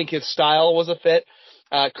I don't think his style was a fit.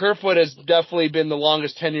 Kerfoot has definitely been the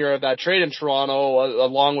longest tenure of that trade in Toronto,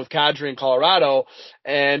 along with Kadri in Colorado,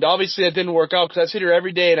 and obviously that didn't work out because I sit here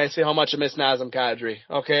every day and I say how much I miss Nazem Kadri.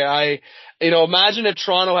 Okay, imagine if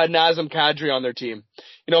Toronto had Nazem Kadri on their team.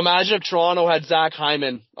 Imagine if Toronto had Zach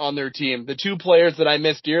Hyman on their team. The 2 players that I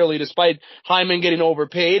miss dearly, despite Hyman getting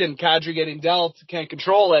overpaid and Kadri getting dealt, can't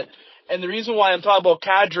control it. And the reason why I'm talking about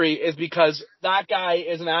Kadri is because that guy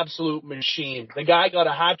is an absolute machine. The guy got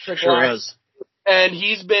a hat trick. Sure is. And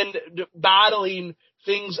he's been battling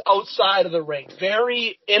things outside of the ring.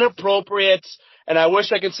 Very inappropriate, and I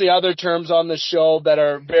wish I could say other terms on the show that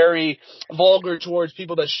are very vulgar towards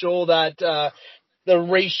people that show that the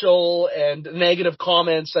racial and negative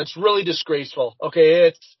comments. That's really disgraceful.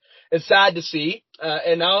 Okay, it's sad to see.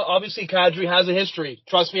 And now, obviously, Kadri has a history.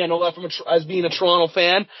 Trust me, I know that as being a Toronto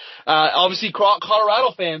fan. Obviously,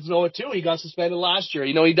 Colorado fans know it too. He got suspended last year.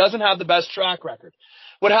 He doesn't have the best track record.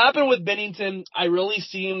 What happened with Binnington, I really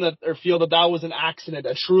feel that was an accident.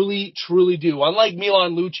 I truly, truly do. Unlike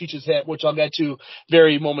Milan Lucic's hit, which I'll get to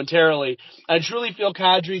very momentarily, I truly feel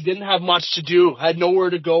Kadri didn't have much to do, had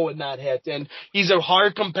nowhere to go in that hit. And he's a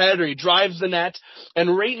hard competitor. He drives the net.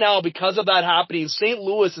 And right now, because of that happening, St.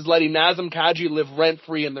 Louis is letting Nazem Kadri live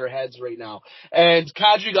rent-free in their heads right now. And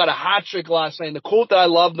Kadri got a hat trick last night. And the quote that I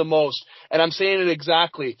love the most, and I'm saying it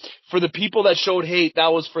exactly, for the people that showed hate,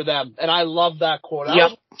 that was for them. And I love that quote. Yep.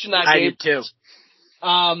 I did too.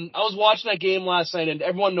 I was watching that game last night, and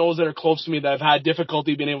everyone knows that are close to me that I've had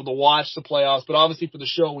difficulty being able to watch the playoffs, but obviously for the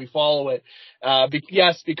show we follow it.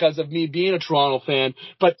 Yes, because of me being a Toronto fan,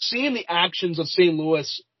 but seeing the actions of St.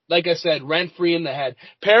 Louis, like I said, rent-free in the head.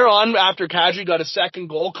 Perron, after Kadri got a second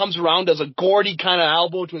goal, comes around, does a Gordy kind of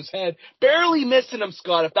elbow to his head, barely missing him,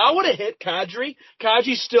 Scott. If that would have hit Kadri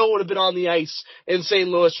still would have been on the ice in St.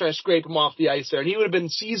 Louis trying to scrape him off the ice there, and he would have been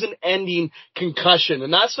season-ending concussion,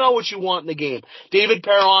 and that's not what you want in the game. David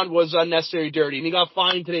Perron was unnecessary dirty, and he got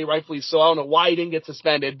fined today, rightfully so. I don't know why he didn't get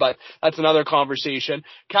suspended, but that's another conversation.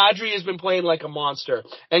 Kadri has been playing like a monster,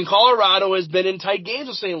 and Colorado has been in tight games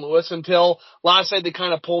with St. Louis until last night they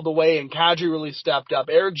kind of pulled away, and Kadri really stepped up.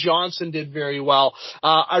 Eric Johnson did very well.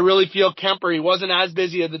 I really feel Kemper, he wasn't as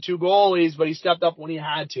busy as the 2 goalies, but he stepped up when he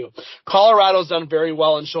had to. Colorado's done very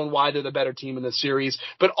well and shown why they're the better team in this series.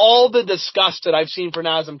 But all the disgust that I've seen for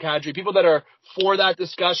Nazem Kadri, people that are for that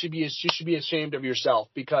disgust, you should be ashamed of yourself,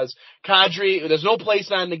 because Kadri, there's no place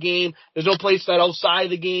for that in the game. There's no place for that outside of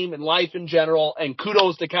the game and life in general. And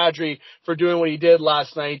kudos to Kadri for doing what he did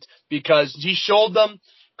last night, because he showed them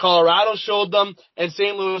Colorado showed them, and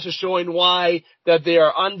St. Louis is showing why that they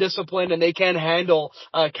are undisciplined and they can't handle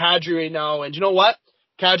Kadri right now. And you know what?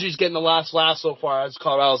 Kadri's getting the last laugh so far as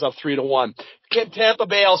Colorado's up 3-1. Tampa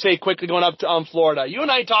Bay, I'll say quickly, going up to Florida. You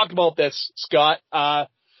and I talked about this, Scott.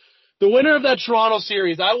 The winner of that Toronto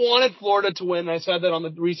series, I wanted Florida to win. I said that on the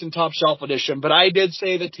recent Top Shelf edition, but I did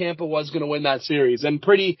say that Tampa was going to win that series, and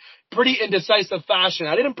pretty indecisive fashion.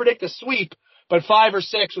 I didn't predict a sweep, but 5 or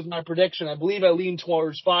 6 was my prediction. I believe I leaned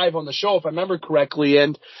towards 5 on the show, if I remember correctly.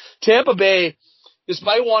 And Tampa Bay,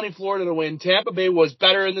 despite wanting Florida to win, Tampa Bay was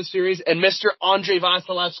better in the series, and Mr. Andrei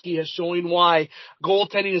Vasilevsky has shown why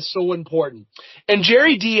goaltending is so important. And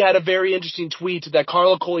Jerry D had a very interesting tweet that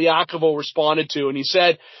Carlo Koliakovo responded to, and he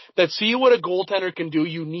said that see what a goaltender can do,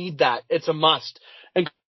 you need that. It's a must. And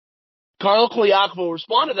Carlo Koliakovo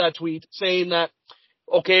responded to that tweet saying that,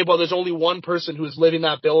 okay, well, there's only one person who is living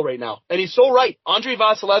that bill right now. And he's so right. Andrei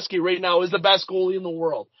Vasilevsky right now is the best goalie in the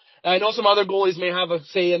world. And I know some other goalies may have a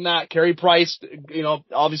say in that. Carey Price,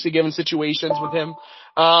 obviously given situations with him.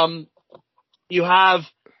 You have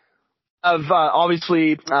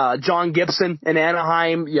obviously John Gibson in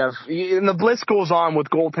Anaheim. And the list goes on with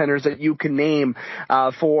goaltenders that you can name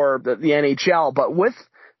for the NHL. But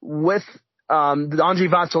with Andrei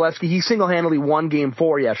Vasilevsky, he single-handedly won Game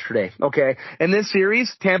 4 yesterday, okay? In this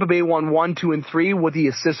series, Tampa Bay won 1, 2, and 3 with the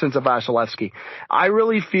assistance of Vasilevsky. I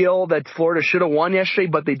really feel that Florida should have won yesterday,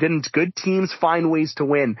 but they didn't. Good teams find ways to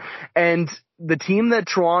win. And the team that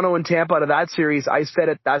Toronto and Tampa out of that series, I said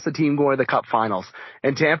it, that's the team going to the Cup Finals.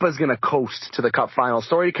 And Tampa's going to coast to the Cup Finals.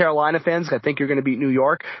 Sorry to Carolina fans, I think you're going to beat New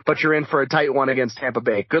York, but you're in for a tight one against Tampa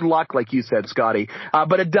Bay. Good luck, like you said, Scotty.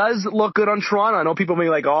 But it does look good on Toronto. I know people may be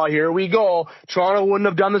like, oh, here we go. Toronto wouldn't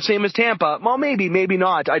have done the same as Tampa. Well, maybe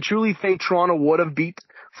not. I truly think Toronto would have beat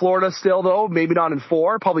Florida still, though, maybe not in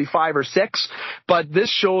 4, probably 5 or 6. But this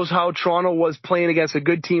shows how Toronto was playing against a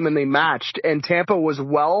good team and they matched. And Tampa was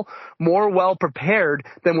more well prepared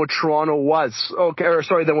than what Toronto was.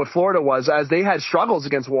 Than what Florida was, as they had struggles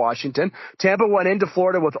against Washington. Tampa went into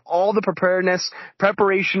Florida with all the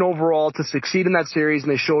preparation overall to succeed in that series,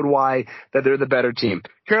 and they showed why that they're the better team.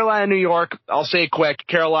 Carolina, New York, I'll say quick,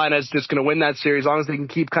 Carolina is just going to win that series as long as they can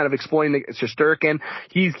keep kind of exploiting Shesterkin.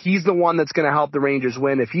 He's the one that's going to help the Rangers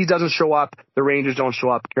win. If he doesn't show up, the Rangers don't show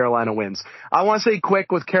up, Carolina wins. I want to say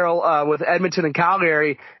quick with Edmonton and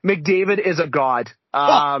Calgary, McDavid is a god.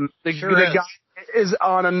 The guy is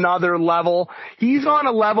on another level. He's on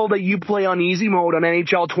a level that you play on easy mode on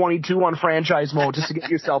NHL 22 on franchise mode just to get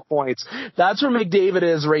yourself points. That's where McDavid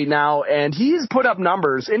is right now, and he's put up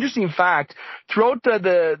numbers. Interesting fact, throughout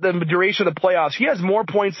the duration of the playoffs, he has more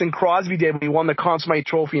points than Crosby did when he won the Conn Smythe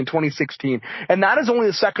Trophy in 2016, and that is only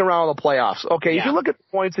the second round of the playoffs. Okay, If you look at the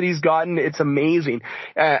points that he's gotten, it's amazing.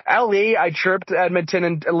 LA, I chirped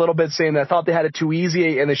Edmonton a little bit saying that I thought they had it too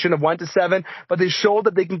easy and they shouldn't have went to 7, but they showed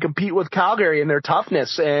that they can compete with Calgary and their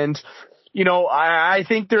toughness. And, I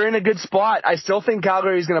think they're in a good spot. I still think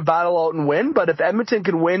Calgary is going to battle out and win, but if Edmonton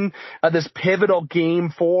can win this pivotal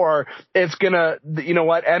Game 4, it's going to,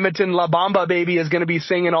 Edmonton La Bamba baby is going to be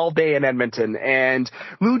singing all day in Edmonton. And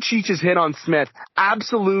Lucic's hit on Smith,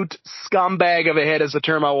 absolute scumbag of a hit is the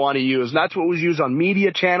term I want to use. And that's what was used on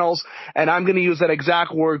media channels, and I'm going to use that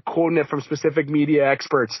exact word, quoting it from specific media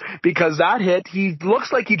experts, because that hit, he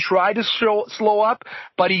looks like he tried to slow up,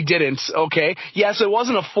 but he didn't, okay? Yes, it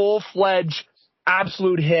wasn't a full-fledged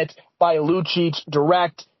absolute hit by Lucic,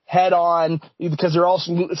 direct, head on, because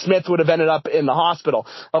Smith would have ended up in the hospital.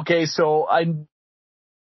 Okay, so I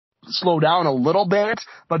slow down a little bit,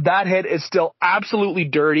 but that hit is still absolutely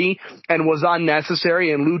dirty and was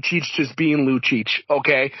unnecessary, and Lucic just being Lucic,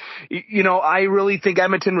 okay? I really think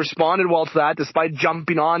Edmonton responded well to that, despite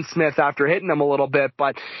jumping on Smith after hitting him a little bit,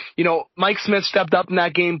 but, Mike Smith stepped up in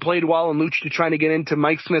that game, played well, and Lucic trying to get into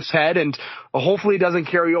Mike Smith's head, and hopefully it doesn't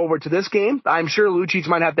carry over to this game. I'm sure Lucic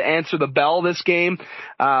might have to answer the bell this game.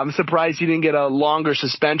 I'm surprised he didn't get a longer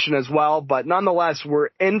suspension as well, but nonetheless, we're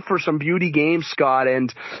in for some beauty games, Scott,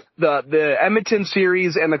 and the Edmonton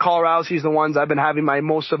series and the Colorado series, the ones I've been having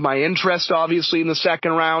most of my interest, obviously, in the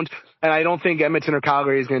second round. And I don't think Edmonton or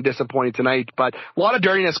Calgary is going to disappoint tonight. But a lot of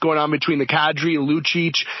dirtiness going on between the Kadri,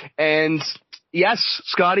 Lucic, and yes,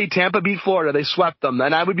 Scotty, Tampa beat Florida. They swept them.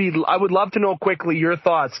 And I would love to know quickly your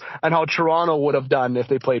thoughts on how Toronto would have done if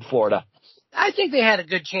they played Florida. I think they had a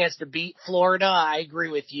good chance to beat Florida. I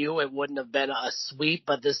agree with you. It wouldn't have been a sweep,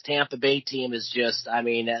 but this Tampa Bay team is just, I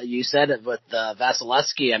mean, you said it with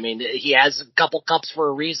Vasilevsky. I mean, he has a couple cups for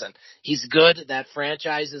a reason. He's good. That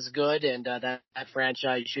franchise is good, and that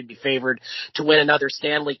franchise should be favored to win another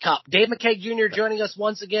Stanley Cup. Dave McKay Jr. joining us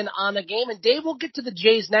once again on the game. And Dave, we'll get to the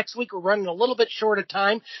Jays next week. We're running a little bit short of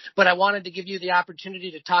time, but I wanted to give you the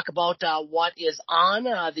opportunity to talk about what is on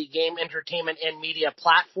the Game Entertainment and Media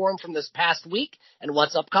platform from this past week and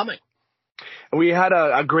what's upcoming. We had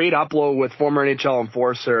a great upload with former NHL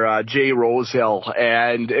enforcer Jay Rosehill,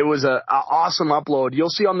 and it was an awesome upload. You'll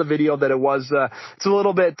see on the video that it was it's a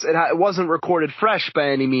little bit, it wasn't recorded fresh by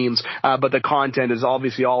any means, but the content is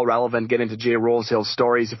obviously all relevant. Get into Jay Rosehill's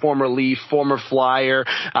story. He's a former Leaf, former Flyer.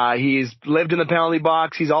 He's lived in the penalty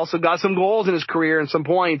box. He's also got some goals in his career and some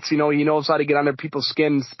points. You know, he knows how to get under people's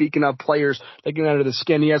skin. Speaking of players getting under the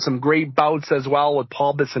skin, he had some great bouts as well with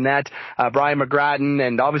Paul Bissonnette, Brian McGrattan,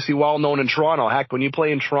 and obviously well known in Toronto. Heck, when you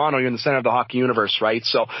play in Toronto, you're in the center of the hockey universe, right?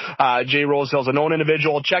 So Jay Rosehill's a known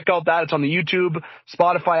individual. Check out that. It's on the YouTube,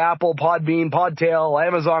 Spotify, Apple, Podbean, Podtail,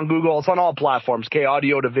 Amazon, Google. It's on all platforms,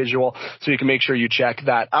 audio to visual, so you can make sure you check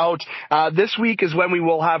that out. This week is when we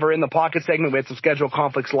will have our In the Pocket segment. We had some schedule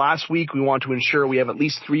conflicts last week. We want to ensure we have at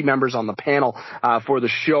least 3 members on the panel for the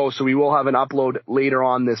show, so we will have an upload later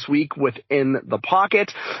on this week with In the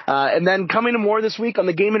Pocket. And then coming to more this week on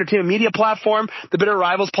the Game Entertainment Media platform, the Bitter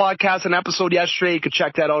Rivals podcast, an episode yesterday. You could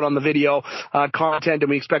check that out on the video content, and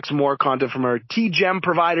we expect some more content from our T-Gem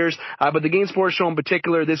providers. But the Game Sports Show in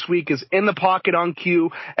particular this week is In the Pocket on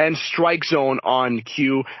Q and Strike Zone on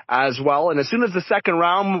Q as well. And as soon as the second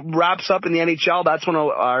round wraps up in the NHL, that's when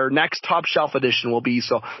our next Top Shelf edition will be.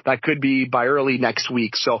 So that could be by early next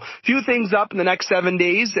week. So a few things up in the next 7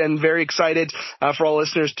 days, and very excited for all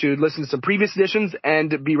listeners to listen to some previous editions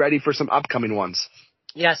and be ready for some upcoming ones.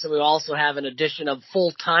 Yes, and we also have an edition of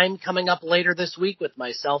Full Time coming up later this week with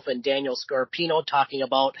myself and Daniel Scarpino talking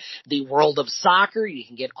about the world of soccer. You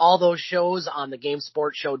can get all those shows on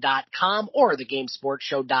thegamesportshow.com or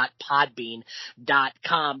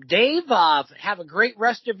thegamesportshow.podbean.com. Dave, have a great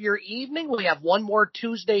rest of your evening. We have one more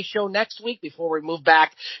Tuesday show next week before we move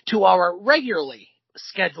back to our regularly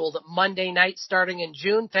scheduled Monday night starting in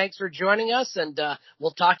June. Thanks for joining us, and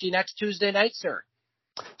we'll talk to you next Tuesday night, sir.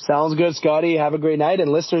 Sounds good, Scotty. Have a great night.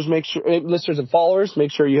 And listeners and followers,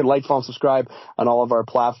 make sure you hit like, follow, and subscribe on all of our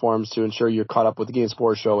platforms to ensure you're caught up with the Game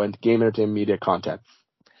Sports Show and Game Entertainment Media content.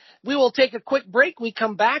 We will take a quick break. We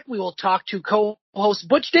come back. We will talk to co-host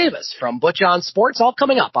Butch Davis from Butch on Sports, all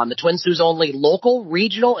coming up on the Twin Sault's only local,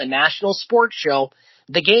 regional, and national sports show,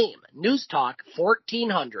 The Game, News Talk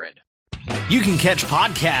 1400. You can catch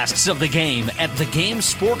podcasts of the game at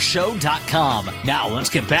thegamesportshow.com. Now let's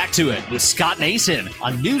get back to it with Scott Nason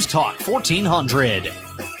on News Talk 1400.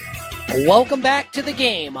 Welcome back to the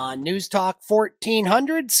game on News Talk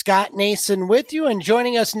 1400. Scott Nason with you, and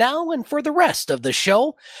joining us now and for the rest of the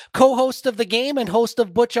show, co-host of the game and host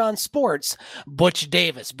of Butch on Sports, Butch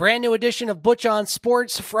Davis. Brand new edition of Butch on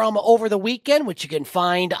Sports from over the weekend, which you can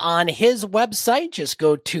find on his website. Just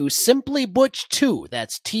go to Simply Butch 2.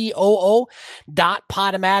 That's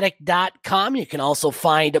TOO.podomatic.com. You can also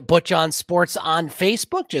find Butch on Sports on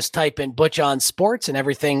Facebook. Just type in Butch on Sports and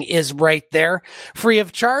everything is right there, free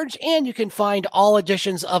of charge. And you can find all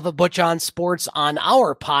editions of a Butch on Sports on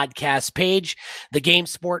our podcast page,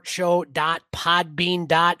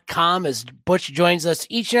 thegamesportshow.podbean.com, as Butch joins us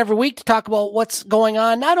each and every week to talk about what's going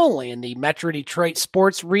on, not only in the Metro Detroit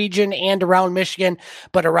sports region and around Michigan,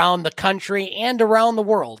 but around the country and around the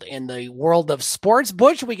world in the world of sports.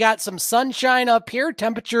 Butch, we got some sunshine up here.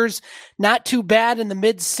 Temperatures not too bad in the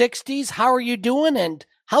mid-60s. How are you doing, and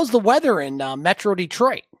how's the weather in Metro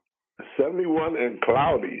Detroit? 71 and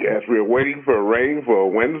cloudy as we're waiting for rain for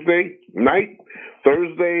Wednesday night,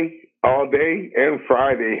 Thursday all day, and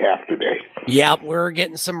Friday half the day. Yep, we're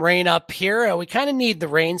getting some rain up here. We kind of need the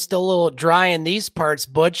rain. Still a little dry in these parts,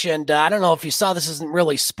 Butch. And I don't know if you saw, this isn't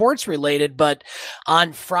really sports related, but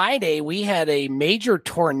on Friday we had a major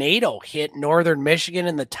tornado hit northern Michigan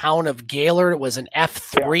in the town of Gaylord. It was an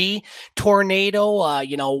F3 tornado.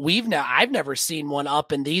 I've never seen one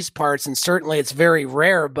up in these parts, and certainly it's very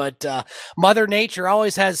rare. But Mother Nature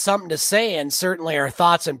always has something to say, and certainly our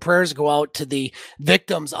thoughts and prayers go out to the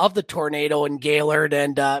victims of the tornado in Gaylord.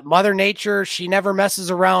 And Mother Nature, she never messes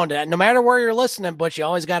around. No matter where you're listening, but you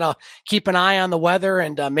always got to keep an eye on the weather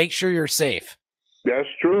and make sure you're safe. That's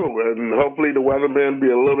true. And hopefully the weathermen be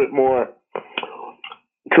a little bit more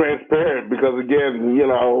transparent, because, again,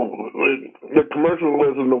 the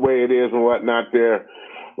commercialism, the way it is and whatnot there,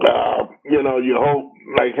 You hope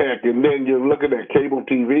like heck, and then you're looking at cable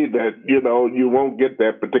TV that, you won't get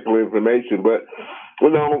that particular information. But,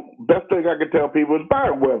 best thing I can tell people is buy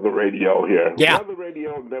weather radio here. Yeah. Weather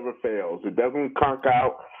radio never fails. It doesn't conk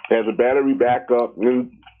out, has a battery backup.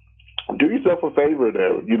 And do yourself a favor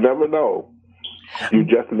there. You never know. You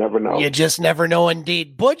just never know. You just never know,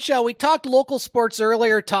 indeed. Butch, we talked local sports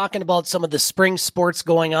earlier, talking about some of the spring sports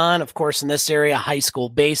going on. Of course, in this area, high school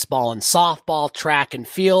baseball and softball, track and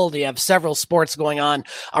field. You have several sports going on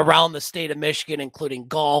around the state of Michigan, including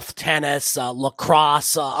golf, tennis,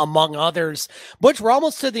 lacrosse, among others. Butch, we're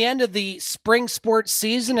almost to the end of the spring sports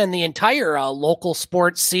season and the entire local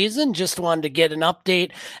sports season. Just wanted to get an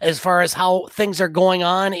update as far as how things are going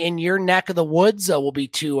on in your neck of the woods. We'll be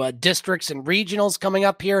to districts and regionals coming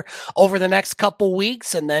up here over the next couple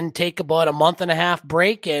weeks, and then take about a month and a half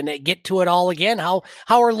break and get to it all again. How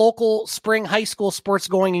are local spring high school sports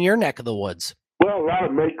going in your neck of the woods? Well, a lot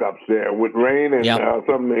of makeups there with rain and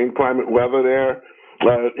some inclement weather there.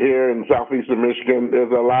 Here in southeastern Michigan,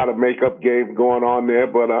 there's a lot of makeup games going on there,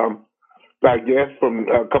 but I guess from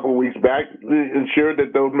a couple of weeks back, ensured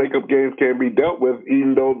that those makeup games can be dealt with,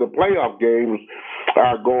 even though the playoff games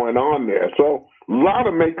are going on there. So a lot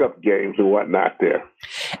of makeup games and whatnot there.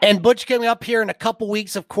 And Butch, coming up here in a couple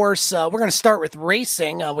weeks, of course, we're going to start with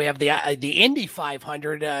racing. We have the Indy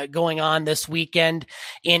 500 going on this weekend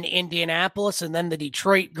in Indianapolis, and then the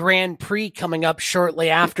Detroit Grand Prix coming up shortly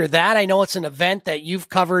after that. I know it's an event that you've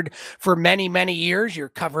covered for many, many years. You're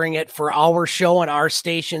covering it for our show and our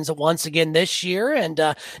stations once again this year, and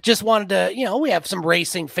just wanted to, we have some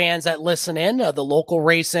racing fans that listen in. The local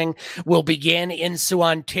racing will begin in Sioux,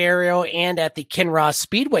 Ontario, and at the Kinross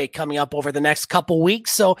Speedway coming up over the next couple weeks.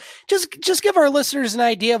 So just give our listeners an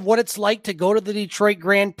idea of what it's like to go to the Detroit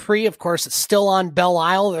Grand Prix. Of course, it's still on Belle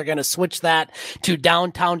Isle. They're going to switch that to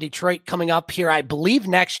downtown Detroit coming up here, I believe,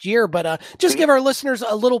 next year. But just give our listeners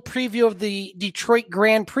a little preview of the Detroit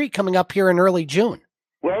Grand Prix coming up here in early June.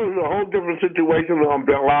 Well, it's a whole different situation on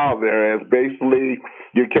Belle Isle there, as basically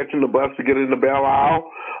you're catching the bus to get into Belle Isle.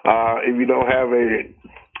 If you don't have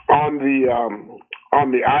on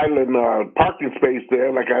the island parking space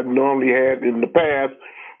there like I normally had in the past,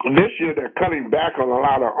 this year they're cutting back on a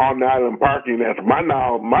lot of on-island parking. As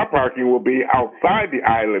my parking will be outside the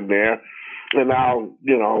island there, and I'll,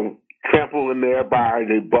 trample in there by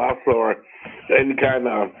the bus or any kind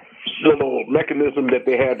of little mechanism that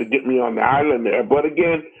they had to get me on the island there. But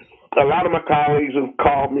again, a lot of my colleagues have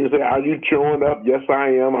called me and said, "Are you showing up?" Yes, I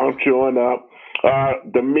am. I'm showing up.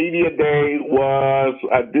 The media day was,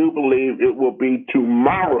 I do believe it will be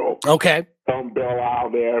tomorrow. Okay. On Belle Isle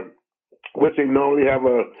there, which they normally have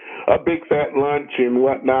a big fat lunch and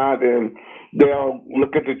whatnot, and they'll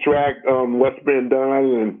look at the track, what's been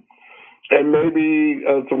done, and maybe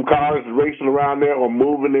some cars racing around there or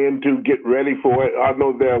moving in to get ready for it. I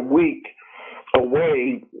know they're a week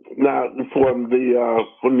away now from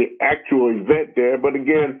the actual event there, but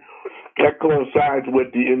again, that coincides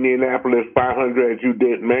with the Indianapolis 500, as you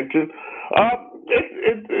did mention.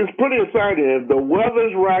 It's pretty exciting. If the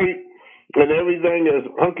weather's right and everything is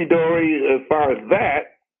hunky-dory as far as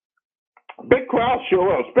that, big crowds show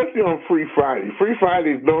up, especially on Free Friday. Free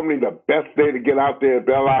Friday is normally the best day to get out there at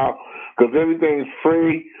Belle Isle because everything's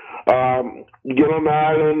free. You get on the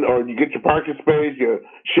island or you get your parking space, you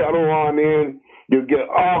shuttle on in, you get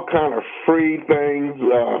all kind of free things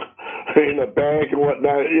in a bag and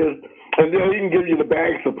whatnot. And then he can give you the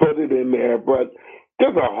bags to put it in there. But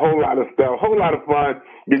there's a whole lot of stuff, whole lot of fun.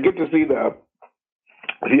 You get to see the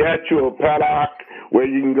actual paddock where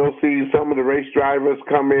you can go see some of the race drivers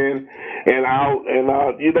come in and out.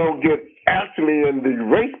 And you don't get actually in the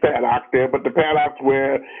race paddock there, but the paddocks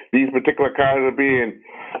where these particular cars are being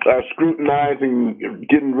scrutinized and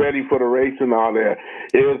getting ready for the race and all that.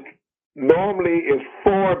 Normally it's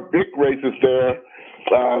 4 big races there.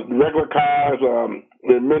 Regular cars,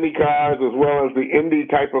 the mini cars, as well as the Indy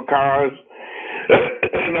type of cars,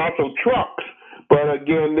 and also trucks. But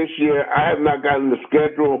again, this year I have not gotten the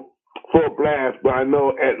schedule full blast, but I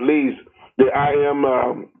know at least the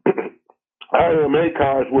IMA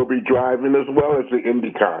cars will be driving as well as the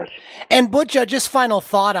Indy cars. And Butch, just final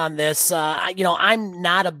thought on this. I'm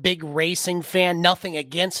not a big racing fan, nothing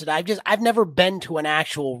against it. I've never been to an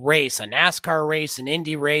actual race, a NASCAR race, an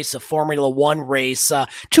Indy race, a Formula One race.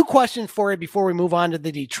 2 questions for you before we move on to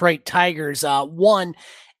the Detroit Tigers. One,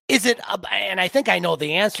 Is it, and I think I know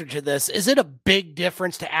the answer to this, is it a big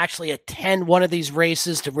difference to actually attend one of these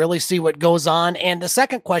races to really see what goes on? And the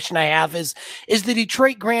second question I have is the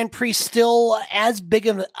Detroit Grand Prix still as big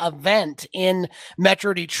of an event in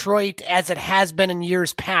Metro Detroit as it has been in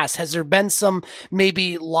years past? Has there been some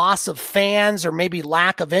maybe loss of fans or maybe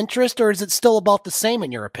lack of interest, or is it still about the same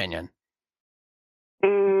in your opinion?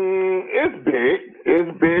 It's big.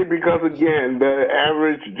 It's big because, again, the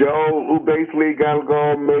average Joe who basically got to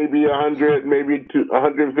go maybe 100, maybe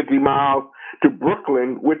 150 miles to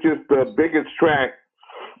Brooklyn, which is the biggest track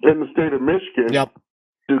in the state of Michigan,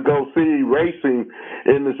 to go see racing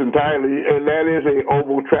in this entirely, and that is a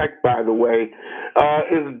oval track, by the way,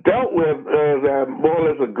 is dealt with as more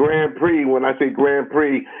or less a Grand Prix. When I say Grand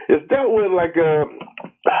Prix, it's dealt with like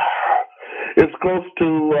it's close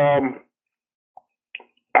to,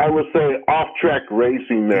 I would say, off-track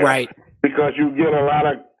racing there. Right. Because you get a lot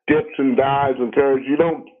of dips and dives and turns. You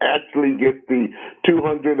don't actually get the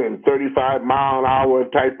 235-mile-an-hour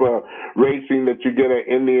type of racing that you get at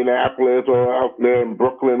Indianapolis or out there in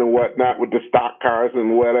Brooklyn and whatnot with the stock cars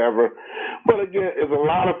and whatever. But again, it's a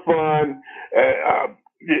lot of fun.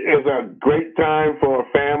 It's a great time for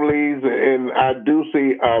families, and I do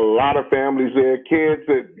see a lot of families there, kids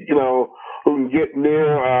that, who can get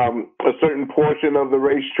near a certain portion of the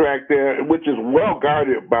racetrack there, which is well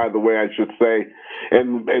guarded, by the way, I should say,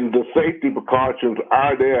 and the safety precautions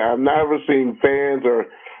are there. I've never seen fans or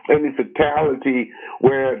any fatality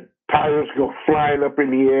where tires go flying up in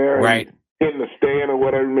the air, right, in the stand or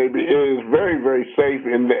whatever it may be. It is very, very safe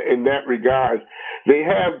in that regard. They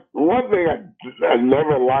have one thing I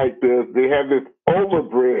never liked is they have this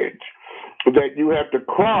overbridge that you have to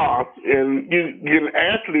cross, and you can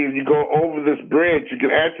actually, if you go over this bridge, you can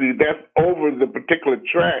actually, that's over the particular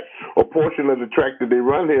track or portion of the track that they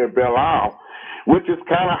run here at Belle Isle, which is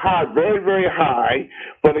kind of high, very, very high.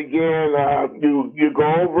 But again, you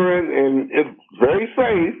go over it, and it's very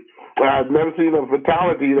safe. I've never seen a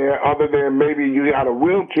fatality there other than maybe you got a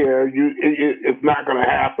wheelchair. It's not going to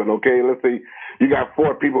happen, okay? Let's say you got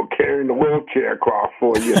 4 people carrying the wheelchair across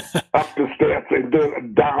for you up the steps and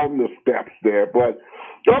then down the steps there. But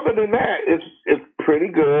other than that, it's pretty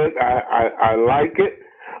good. I like it.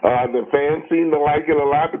 The fans seem to like it a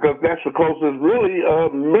lot because that's the closest really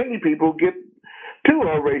many people get to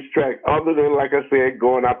a racetrack other than, like I said,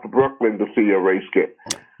 going out to Brooklyn to see a race kit.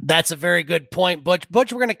 That's a very good point, Butch.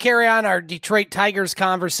 Butch, we're going to carry on our Detroit Tigers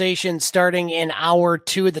conversation starting in hour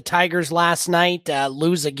 2. The Tigers last night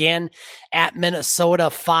lose again at Minnesota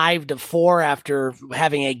 5-4 after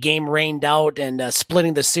having a game rained out and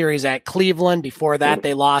splitting the series at Cleveland. Before that,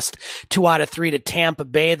 they lost 2 out of 3 to Tampa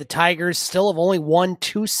Bay. The Tigers still have only won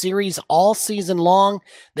 2 series all season long.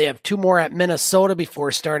 They have 2 more at Minnesota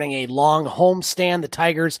before starting a long homestand. The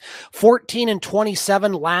Tigers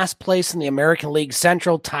 14-27, last place in the American League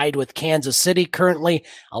Central, tied with Kansas City, currently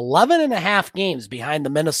 11.5 games behind the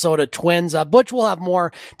Minnesota Twins. Butch will have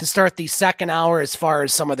more to start the second hour as far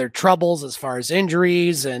as some of their troubles, as far as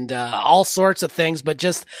injuries and all sorts of things. But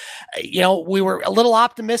just, we were a little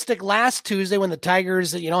optimistic last Tuesday when the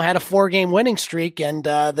Tigers, had a 4-game winning streak. And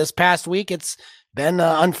this past week, it's been,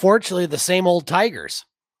 unfortunately, the same old Tigers.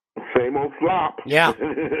 Same old flop. Yeah.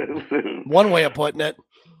 One way of putting it.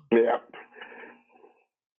 Yeah.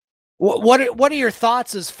 What are your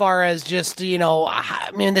thoughts as far as just,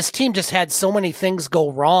 this team just had so many things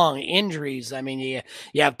go wrong, injuries. I mean, you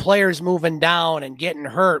have players moving down and getting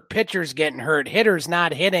hurt, pitchers getting hurt, hitters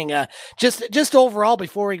not hitting. Just overall,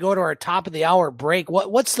 before we go to our top of the hour break,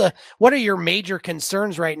 what are your major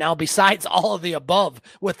concerns right now besides all of the above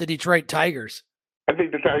with the Detroit Tigers? I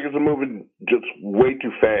think the Tigers are moving just way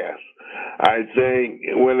too fast. I think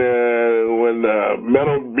when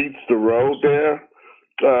metal beats the road there,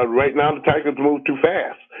 right now the Tigers move too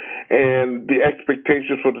fast. And the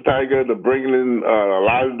expectations for the Tigers are bringing in a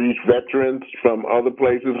lot of these veterans from other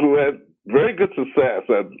places who had very good success.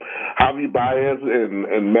 Javi Baez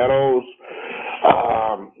and Meadows,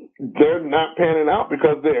 they're not panning out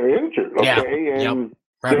because they're injured, okay? Yeah. And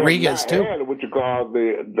Rodriguez, too. What you call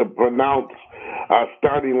the pronounced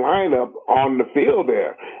starting lineup on the field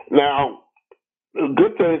there. Now,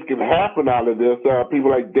 good things can happen out of this. People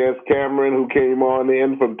like Des Cameron, who came on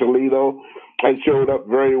in from Toledo and showed up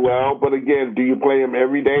very well. But again, do you play him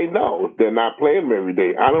every day? No, they're not playing him every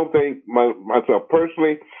day. I don't think, myself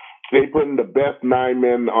personally, they putting the best 9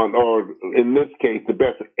 men on, or in this case, the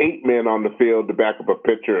best 8 men on the field to back up a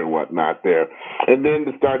pitcher and whatnot there. And then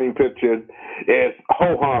the starting pitcher is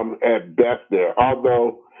ho-hum at best there.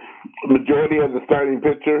 Although majority of the starting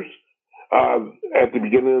pitchers at the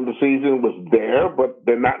beginning of the season was there, but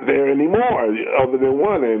they're not there anymore, other than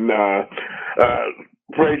one. And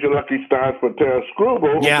Frazier Lucky Stars for Terra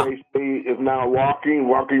Scrubble, who Yeah. basically is now walking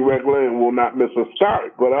regular and will not miss a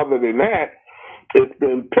start. But other than that, it's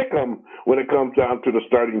been pick'em when it comes down to the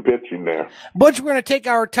starting pitching there. Butch, we're going to take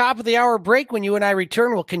our top of the hour break. When you and I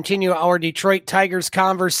return, we'll continue our Detroit Tigers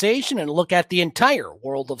conversation and look at the entire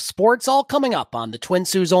world of sports, all coming up on the Twin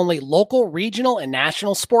Sault's only local, regional, and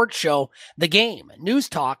national sports show, The Game, News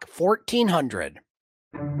Talk 1400.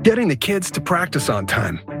 Getting the kids to practice on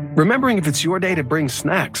time. Remembering if it's your day to bring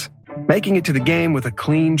snacks. Making it to the game with a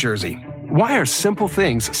clean jersey. Why are simple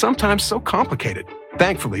things sometimes so complicated?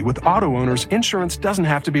 Thankfully, with auto owners, insurance doesn't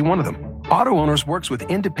have to be one of them. Auto Owners works with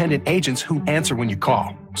independent agents who answer when you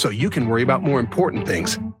call, so you can worry about more important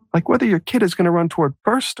things, like whether your kid is going to run toward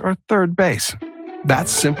first or third base. That's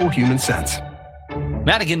simple human sense.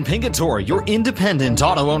 Madigan Pingator, your independent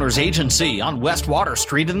auto owners agency on West Water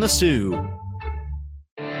Street in the Sioux.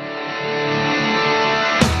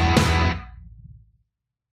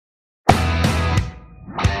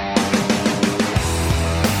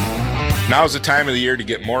 Now's the time of the year to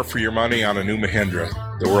get more for your money on a new Mahindra,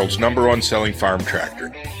 the world's #1 selling farm tractor.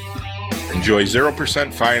 Enjoy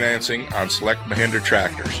 0% financing on select Mahindra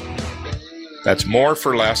tractors. That's more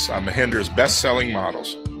for less on Mahindra's best-selling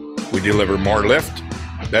models. We deliver more lift,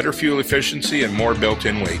 better fuel efficiency, and more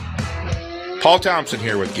built-in weight. Paul Thompson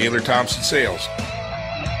here with Gaylor Thompson Sales.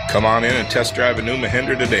 Come on in and test drive a new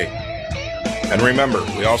Mahindra today. And remember,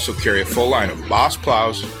 we also carry a full line of Boss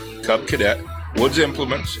plows, Cub Cadet, Woods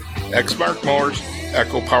implements, X-Mark mowers,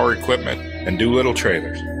 Echo Power equipment, and Doolittle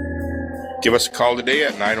trailers. Give us a call today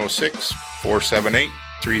at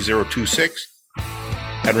 906-478-3026.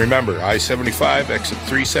 And remember, I-75, exit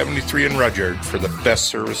 373 in Rudyard for the best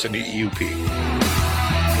service in the EUP.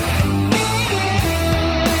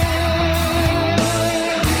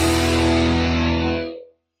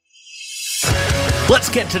 Let's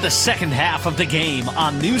get to the second half of the game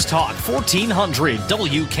on News Talk 1400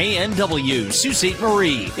 WKNW, Sault Ste.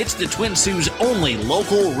 Marie. It's the Twin Sault's only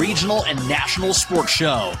local, regional, and national sports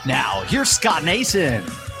show. Now, here's Scott Nason.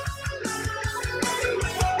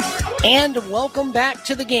 And welcome back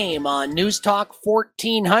to the game on News Talk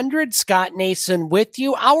 1400. Scott Nason with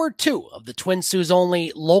you. Hour 2 of the Twin Sault's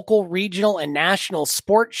only local, regional, and national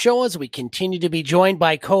sports show as we continue to be joined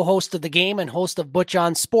by co-host of the game and host of Butch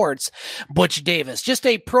on Sports, Butch Davis. Just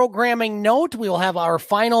a programming note, we will have our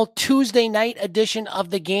final Tuesday night edition of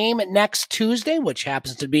the game next Tuesday, which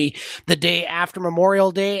happens to be the day after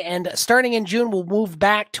Memorial Day. And starting in June, we'll move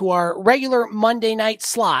back to our regular Monday night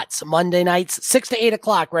slots. Monday nights, 6 to 8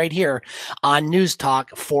 o'clock right here on News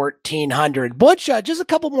Talk 1400. Butch, just a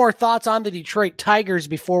couple more thoughts on the Detroit Tigers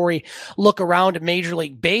before we look around at Major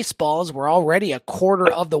League Baseball, as we're already a quarter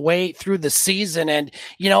of the way through the season. And,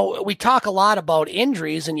 you know, we talk a lot about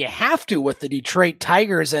injuries, and you have to with the Detroit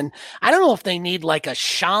Tigers. And I don't know if they need like a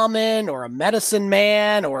shaman or a medicine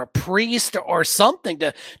man or a priest or something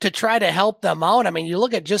to try to help them out. I mean, you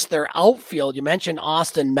look at just their outfield. You mentioned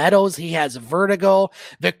Austin Meadows. He has vertigo.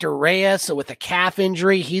 Victor Reyes with a calf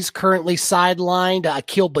injury. He's currently sidelined.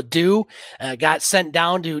 Akil Baddoo got sent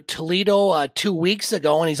down to Toledo 2 weeks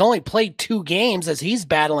ago, and he's only played 2 games as he's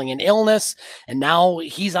battling an illness, and now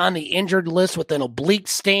he's on the injured list with an oblique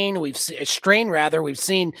strain. We've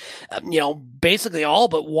seen, basically all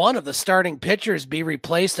but one of the starting pitchers be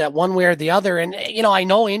replaced at one way or the other. And, I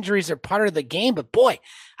know injuries are part of the game, but boy,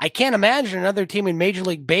 I can't imagine another team in Major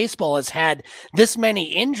League Baseball has had this many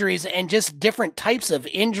injuries and just different types of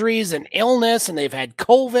injuries and illness, and they've had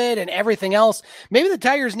COVID and everything else. Maybe the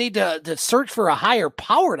Tigers need to search for a higher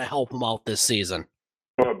power to help them out this season.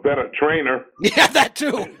 A better trainer. Yeah, that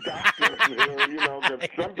too.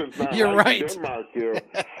 Something's not You're right. In Denmark here,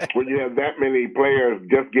 when you have that many players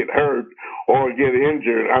just get hurt or get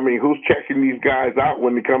injured. I mean, who's checking these guys out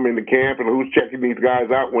when they come into camp, and who's checking these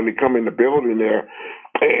guys out when they come in the building there?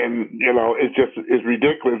 And, it's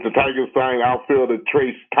ridiculous. The Tigers signed outfielder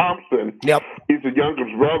Trace Thompson. Yep. He's the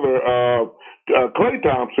youngest brother of Clay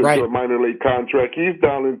Thompson, right, to a minor league contract. He's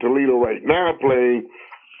down in Toledo right now playing.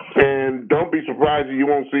 And don't be surprised if you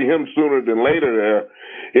won't see him sooner than later there,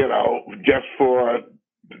 just for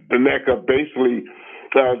the neck of basically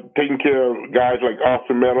taking care of guys like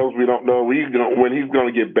Austin Meadows. We don't know when he's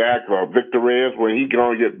going to get back, or Victor Reyes, when he's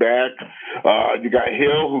going to get back. You got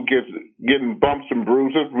Hill, who getting bumps and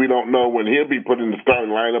bruises. We don't know when he'll be put in the starting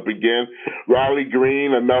lineup again. Riley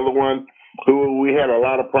Green, another one who we had a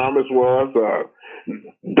lot of promise was.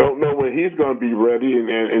 Don't know when he's going to be ready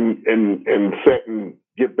and set and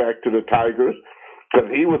get back to the Tigers, because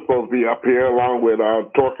he was supposed to be up here along with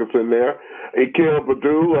Torkelson there. Akil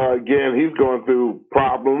Baddoo, again, he's going through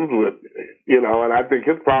problems with, And I think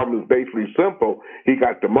his problem is basically simple. He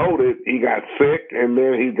got demoted, he got sick, and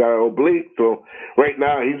then he got oblique. So right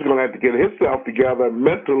now he's going to have to get himself together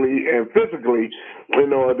mentally and physically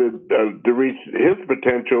in order to reach his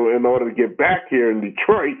potential in order to get back here in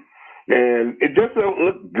Detroit. And it just don't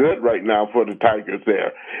look good right now for the Tigers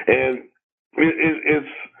there. And it's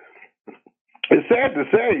sad to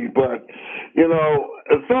say, but,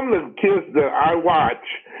 some of the kids that I watch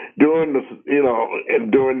during the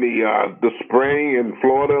spring in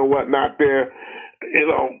Florida and whatnot there,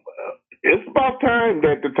 it's about time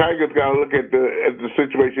that the Tigers got to look at the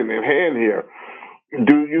situation at hand here.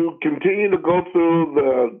 Do you continue to go through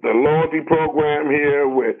the loyalty program here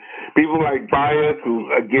with people like Baez, who,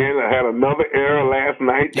 again, had another error last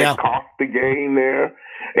night that cost the game there,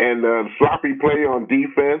 and sloppy play on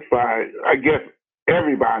defense by, I guess,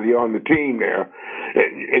 everybody on the team there,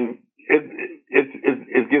 and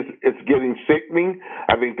it's getting sickening.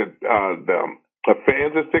 I think that the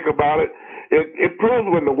fans are sick about it. It proves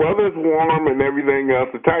when the weather's warm and everything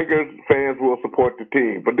else, the Tigers fans will support the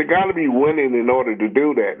team, but they got to be winning in order to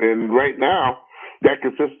do that. And right now, that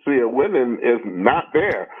consistency of winning is not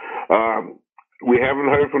there. We haven't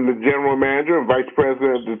heard from the general manager and vice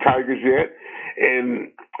president of the Tigers yet,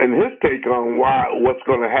 and his take on what's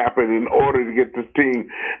going to happen in order to get this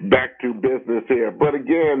team back to business here. But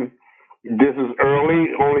again, this is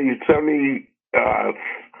early, only 70.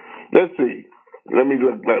 Let's see. Let me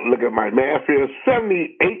look at my math here.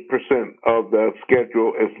 78% of the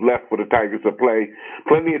schedule is left for the Tigers to play.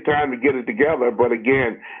 Plenty of time to get it together, but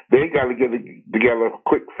again, they got to get it together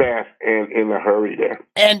quick, fast, and in a hurry there.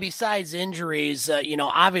 And besides injuries,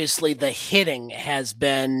 obviously the hitting has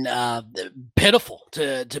been pitiful,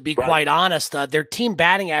 to be quite honest. Their team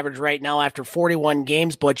batting average right now after 41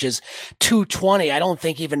 games, Butch, is .220. I don't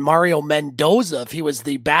think even Mario Mendoza, if he was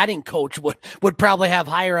the batting coach, would probably have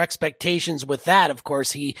higher expectations with that. Of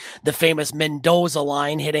course, the famous Mendoza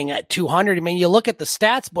line hitting at 200. I mean, you look at the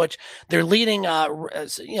stats, Butch, they're leading,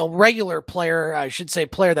 regular player, I should say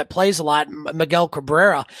player that plays a lot, Miguel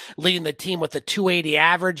Cabrera, leading the team with a 280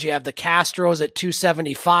 average. You have the Castros at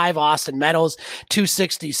 275, Austin Meadows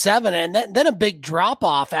 267, and then a big drop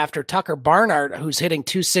off after Tucker Barnhart, who's hitting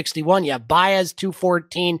 261. You have Baez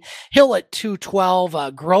 214, Hill at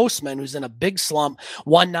 212, Grossman, who's in a big slump,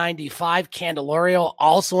 195, Candelario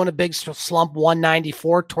also in a big slump,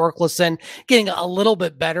 194, Torkelson getting a little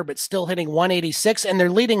bit better, but still hitting 186, and their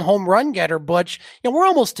leading home run getter, Butch, we're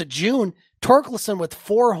almost to June, Torkelson with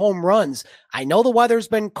 4 home runs. I know the weather's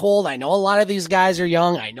been cold. I know a lot of these guys are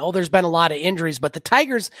young. I know there's been a lot of injuries, but the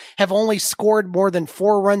Tigers have only scored more than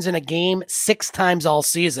 4 runs in a game 6 times all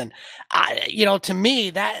season. To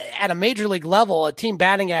me, that at a major league level, a team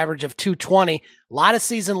batting average of 220, a lot of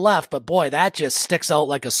season left, but boy, that just sticks out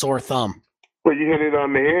like a sore thumb. Well, you hit it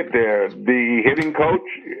on the head there. The hitting coach,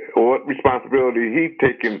 what responsibility he's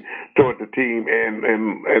taking toward the team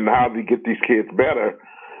and how to get these kids better,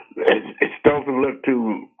 it doesn't look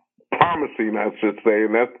too promising, I should say,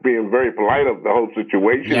 and that's being very polite of the whole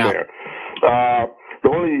situation there. The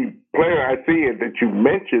only player I see that you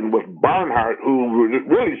mentioned was Barnhart, who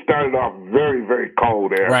really started off very, very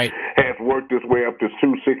cold there. Right. Has worked his way up to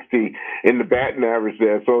 260 in the batting average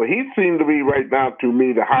there. So he seemed to be right now, to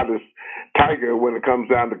me, the hottest Tiger when it comes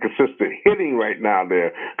down to consistent hitting right now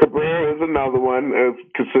there. Cabrera is another one that's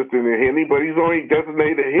consistent in hitting, but he's only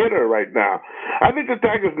designated hitter right now. I think the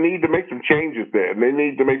Tigers need to make some changes there. They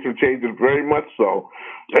need to make some changes very much so.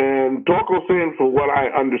 And Torkelson, for what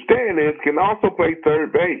I understand, can also play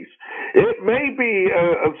third base. It may be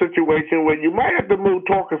a situation where you might have to move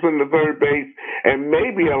Torkelson to third base and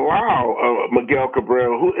maybe allow Miguel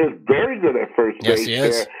Cabrera, who is very good at first base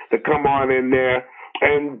there, to come on in there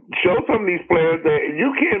and show some of these players that you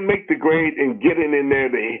can't make the grade and get in there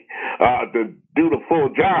to do the full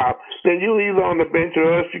job, then you either on the bench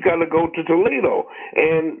or else you got to go to Toledo.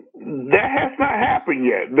 And that has not happened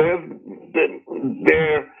yet.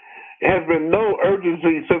 There has been no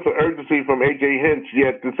sense of urgency from A.J. Hinch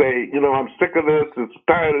yet to say, I'm sick of this, I'm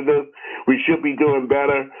tired of this, we should be doing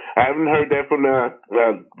better. I haven't heard that from the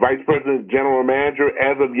Vice President, General Manager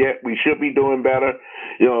as of yet. We should be doing better.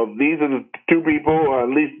 These are the two people, or at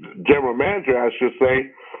least General Manager, I should say,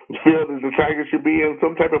 feel that the Tigers should be in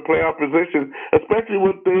some type of playoff position, especially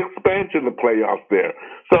with the expansion of playoffs there.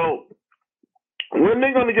 So, when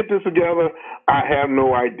they're going to get this together, I have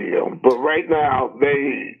no idea. But right now,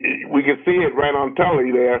 we can see it right on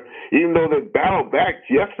telly there. Even though they battled back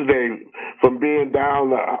yesterday from being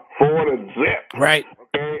down 4-0, right?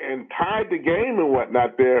 Okay, and tied the game and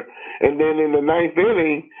whatnot there. And then in the 9th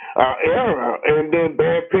inning, error, and then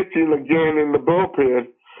bad pitching again in the bullpen.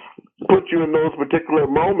 put you in those particular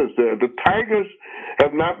moments there. The Tigers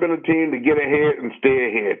have not been a team to get ahead and stay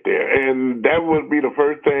ahead there, and that would be the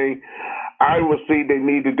first thing I would see they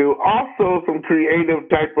need to do. Also, some creative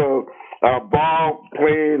type of ball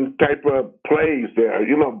playing type of plays there.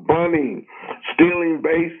 You know, bunting, stealing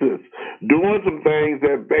bases, doing some things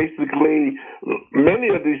that basically many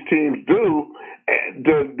of these teams do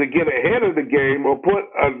to get ahead of the game or put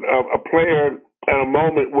a player at a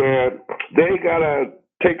moment where they gotta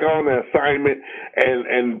take on the assignment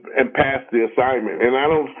and pass the assignment. And I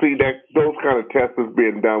don't see those kind of tests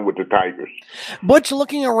being done with the Tigers. Butch,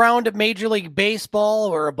 looking around at Major League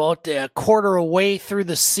Baseball, we're about a quarter away through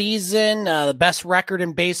the season. The best record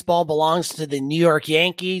in baseball belongs to the New York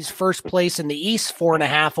Yankees. First place in the East,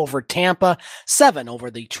 4.5 over Tampa, 7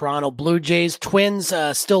 over the Toronto Blue Jays. Twins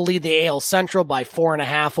still lead the AL Central by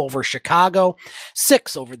 4.5 over Chicago,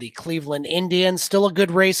 6 over the Cleveland Indians. Still a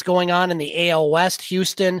good race going on in the AL West.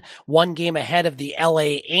 Houston, 1 game ahead of the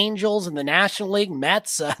LA Angels. In the National League,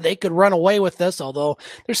 Mets, they could run away with this, although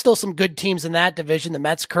there's still some good teams in that division. The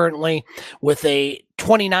Mets currently with a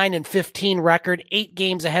 29-15 record, 8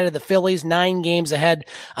 games ahead of the Phillies, 9 games ahead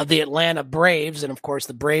of the Atlanta Braves. And of course,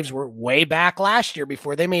 the Braves were way back last year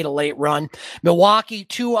before they made a late run. Milwaukee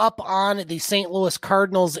 2 up on the St. Louis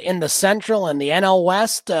Cardinals in the Central, and the NL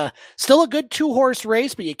West. Still a good 2-horse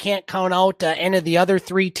race, but you can't count out any of the other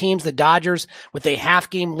 3 teams. The Dodgers with a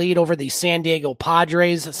half-game lead over the San Diego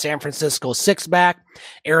Padres, San Francisco 6 back,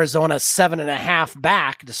 Arizona 7.5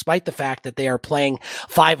 back, despite the fact that they are playing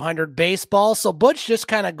 500 baseball. So Butch, just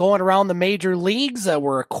kind of going around the major leagues.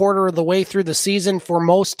 We're a quarter of the way through the season for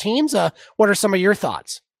most teams. What are some of your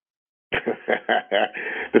thoughts?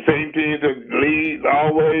 The same teams that lead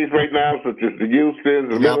always right now, such as the Houstons,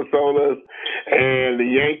 the Minnesotas, and the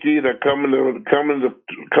Yankees are coming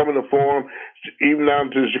to form, even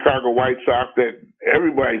down to the Chicago White Sox that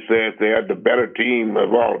everybody says they are the better team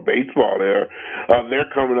of all baseball there. They're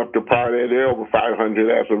coming up to par there. They're over 500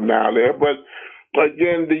 as of now there. But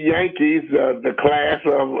again, the Yankees, the class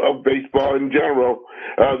of baseball in general,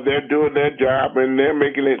 they're doing their job and they're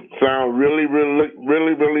making it sound really, really,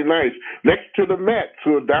 really, really nice. Next to the Mets,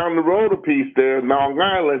 who are down the road a piece there in Long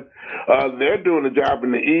Island, they're doing the job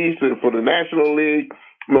in the East and for the National League.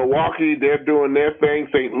 Milwaukee, they're doing their thing.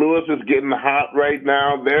 St. Louis is getting hot right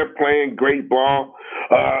now. They're playing great ball.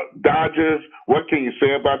 Dodgers, what can you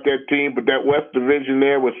say about that team? But that West Division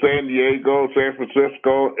there with San Diego, San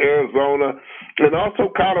Francisco, Arizona, and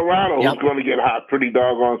also Colorado, who's going to get hot pretty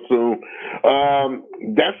doggone soon.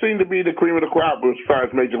 That seemed to be the cream of the crop as far as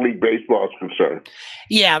Major League Baseball is concerned.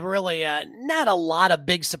 Yeah, really not a lot of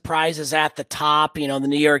big surprises at the top. You know, the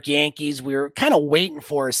New York Yankees, we were kind of waiting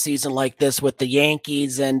for a season like this with the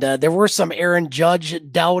Yankees, and there were some Aaron Judge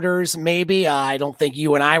doubters, maybe. I don't think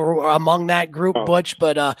you and I were among that group, Butch,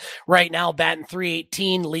 but right now, batting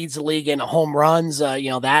 .318, leads the league in home runs.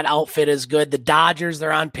 That outfit is good. The Dodgers,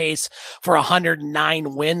 they're on pace for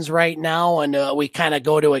 109 wins right now, and we kind of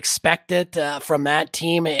go to expect it from that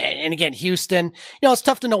team. And again, Houston, it's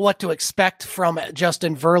tough to know what to expect from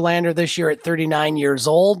Justin Verlander this year at 39 years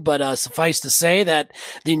old, but suffice to say that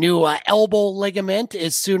the new elbow ligament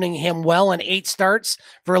is suiting him well. In 8 starts,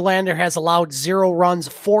 Verlander has allowed 0 runs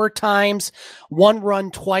 4 times, 1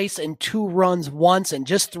 run twice, and 2 runs once, and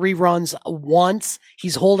just 3 runs once.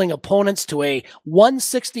 He's holding opponents to a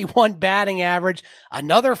 161 batting average.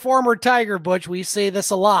 Another former Tiger, Butch, we say this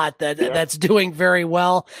a lot, that's doing very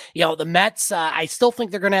well. The Mets, I still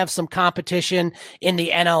think they're going to have some competition in the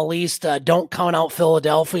NL East. Don't count out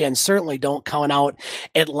Philadelphia, and certainly don't count out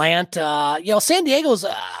Atlanta. San Diego's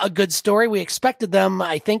a good story. We expected them,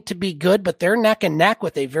 I think, to be good, but they're neck and neck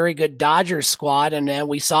with a very good Dodgers squad, and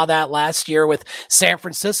we saw that last year with San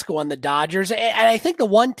Francisco and the Dodgers. And I think the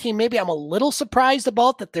one team maybe I'm a little surprised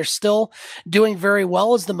about that they're still doing very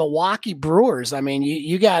well is the Milwaukee Brewers. I mean,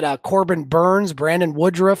 you got Corbin Burns, Brandon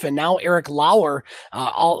Woodruff, and now Eric Lauer,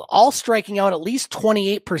 all striking out at least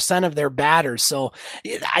 28% of their batters. So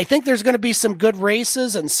I think there's going to be some good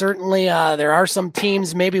races, and certainly there are some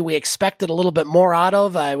teams maybe we expected a little bit more out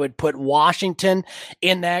of. I would put Washington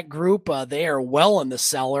in that group. They are well in the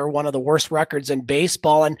cellar, one of the worst records in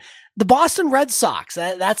baseball. And the Boston Red Sox,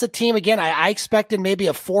 that's a team, again, I expected maybe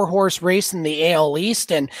a 4-horse race in the AL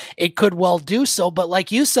East, and it could well do so. But like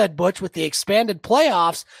you said, Butch, with the expanded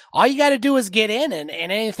playoffs, all you got to do is get in, and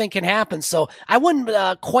anything can happen. So I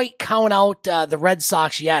wouldn't quite count out the Red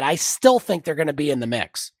Sox yet. I still think they're going to be in the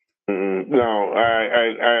mix. No,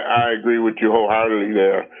 I agree with you wholeheartedly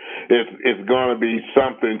there. It's going to be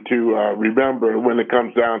something to remember when it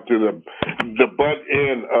comes down to the butt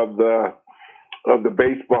end of of the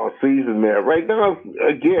baseball season there. Right now,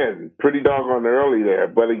 again, pretty doggone early there,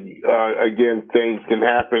 but again, things can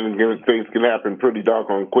happen. Things can happen pretty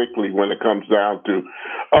doggone quickly when it comes down to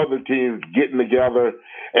other teams getting together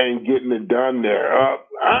and getting it done there.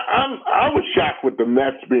 I was shocked with the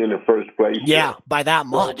Mets being in first place. Yeah, by that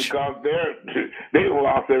much. Because they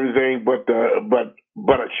lost everything but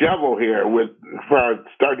a shovel here with as far as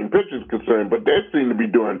starting pitchers concerned. But they seem to be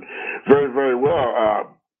doing very, very well.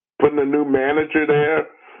 Putting a new manager there,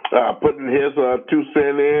 putting his 2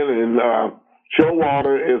 cents in, and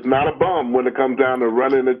Showalter is not a bum when it comes down to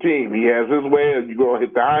running a team. He has his way, and you go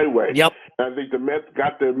hit the highway. Yep. I think the Mets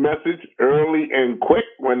got their message early and quick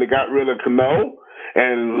when they got rid of Cano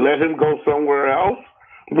and let him go somewhere else.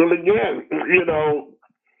 But again, you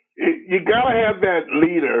got to have that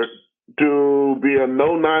leader to be a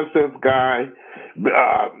no-nonsense guy,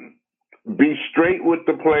 be straight with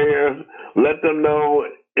the players, let them know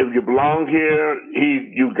if you belong here,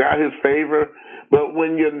 you got his favor. But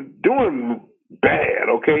when you're doing bad,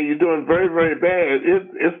 okay, you're doing very, very bad,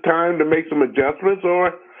 it's time to make some adjustments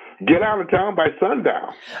or get out of town by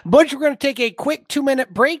sundown. Butch, we're going to take a quick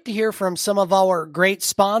 2-minute break to hear from some of our great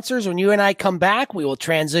sponsors. When you and I come back, we will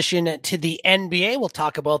transition to the NBA. We'll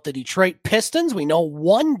talk about the Detroit Pistons. We know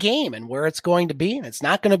one game and where it's going to be, and it's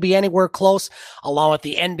not going to be anywhere close, along with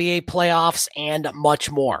the NBA playoffs and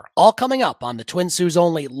much more. All coming up on the Twin Sault's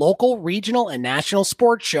only local, regional, and national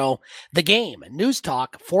sports show, The Game, News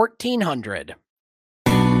Talk 1400.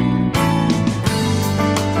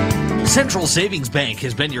 Central Savings Bank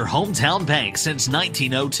has been your hometown bank since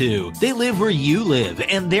 1902. They live where you live,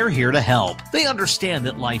 and they're here to help. They understand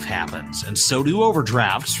that life happens, and so do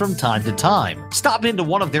overdrafts from time to time. Stop into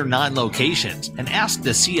one of their 9 locations and ask the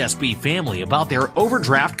CSB family about their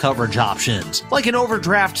overdraft coverage options, like an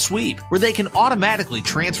overdraft sweep, where they can automatically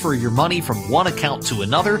transfer your money from one account to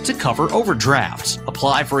another to cover overdrafts.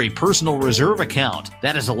 Apply for a personal reserve account.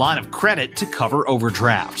 That is a line of credit to cover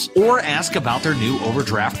overdrafts. Or ask about their new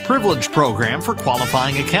overdraft privilege program for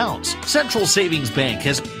qualifying accounts. Central Savings Bank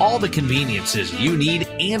has all the conveniences you need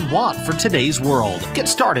and want for today's world. Get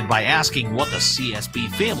started by asking what the CSB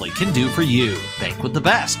family can do for you. Bank with the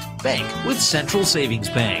best. Bank with Central Savings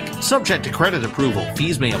Bank. Subject to credit approval.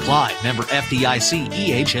 Fees may apply. Member FDIC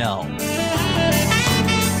EHL.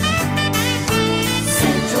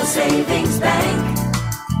 Central Savings Bank.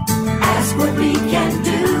 Ask what we can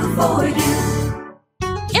do for you.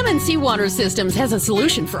 MNC Water Systems has a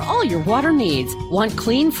solution for all your water needs. Want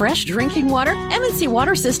clean, fresh drinking water? MNC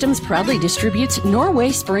Water Systems proudly distributes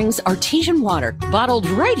Norway Springs artesian water, bottled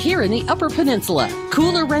right here in the Upper Peninsula.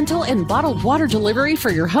 Cooler rental and bottled water delivery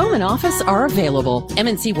for your home and office are available.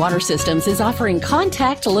 MNC Water Systems is offering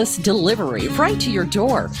contactless delivery right to your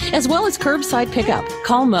door, as well as curbside pickup.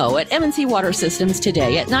 Call Mo at MNC Water Systems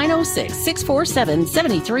today at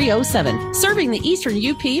 906-647-7307, serving the Eastern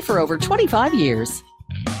UP for over 25 years.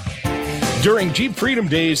 During Jeep Freedom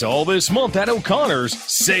Days all this month at O'Connor's,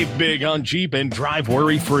 save big on Jeep and drive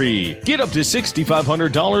worry-free. Get up to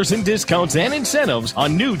 $6,500 in discounts and incentives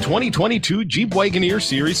on new 2022 Jeep Wagoneer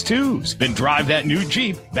Series 2s. Then drive that new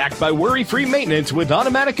Jeep backed by worry-free maintenance with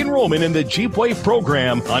automatic enrollment in the Jeep Wave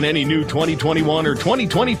program on any new 2021 or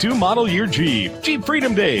 2022 model year Jeep. Jeep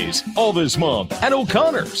Freedom Days all this month at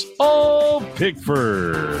O'Connor's of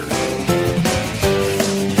Pickford.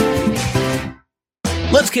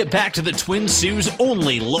 Let's get back to the Twin Sault's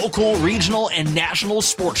only local, regional, and national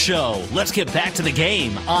sports show. Let's get back to the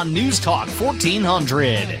game on News Talk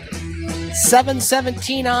 1400.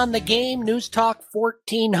 7:17 on the game, News Talk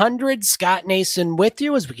 1400. Scott Nason with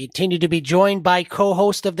you as we continue to be joined by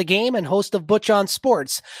co-host of the game and host of Butch on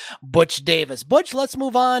Sports, Butch Davis. Butch, let's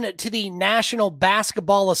move on to the National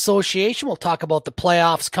Basketball Association. We'll talk about the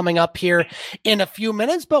playoffs coming up here in a few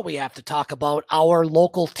minutes, but we have to talk about our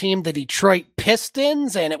local team, the Detroit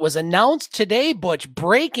Pistons. And it was announced today, Butch,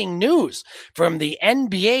 breaking news from the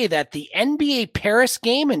NBA that the NBA Paris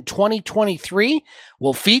game in 2023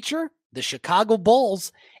 will feature the Chicago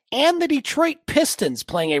Bulls and the Detroit Pistons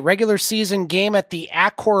playing a regular season game at the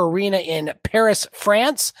Accor Arena in Paris,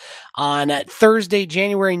 France on Thursday,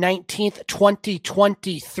 January 19th,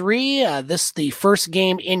 2023. This is the first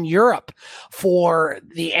game in Europe for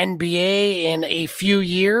the NBA in a few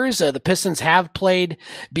years. The Pistons have played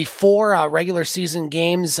before regular season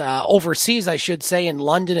games overseas, I should say, in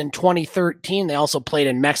London in 2013. They also played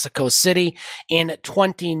in Mexico City in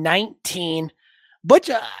 2019.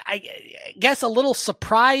 Butch, I guess a little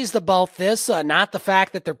surprised about this, not the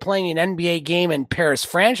fact that they're playing an NBA game in Paris,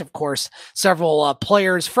 France. Of course, several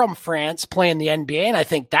players from France playing the NBA, and I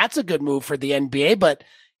think that's a good move for the NBA. But,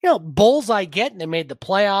 Bulls I get, and they made the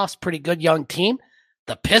playoffs, pretty good young team.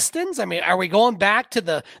 The Pistons? I mean, are we going back to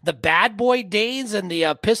the bad boy days and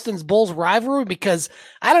the Pistons-Bulls rivalry? Because,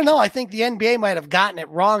 I don't know, I think the NBA might have gotten it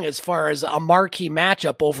wrong as far as a marquee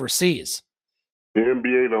matchup overseas. The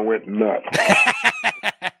NBA done went nuts.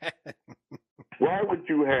 Why would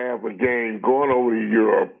you have a game going over to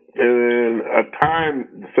Europe in a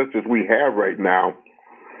time such as we have right now,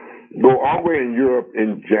 go all the way in Europe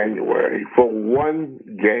in January for one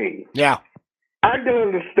game? Yeah. I can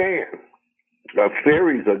understand a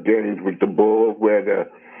series of games with the Bulls where it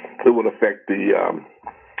would affect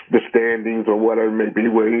the standings or whatever it may be,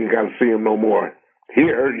 where you ain't got to see them no more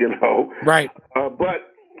here, Right. But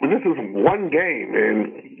this is one game,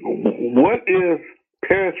 and what is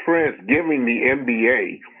Paris, France giving the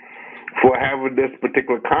NBA for having this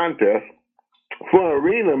particular contest for an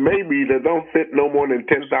arena maybe that don't fit no more than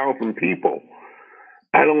 10,000 people?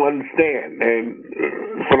 I don't understand. And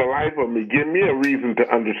for the life of me, give me a reason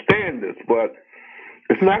to understand this, but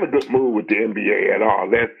it's not a good move with the NBA at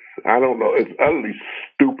all. I don't know, it's utterly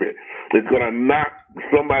stupid. It's going to knock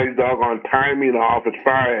somebody's doggone timing off as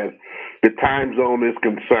far as the time zone is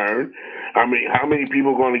concerned. I mean, how many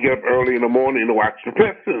people are going to get up early in the morning to watch the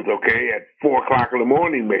Pistons, okay, at 4 o'clock in the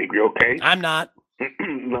morning maybe, okay? I'm not.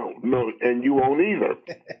 No, and you won't either.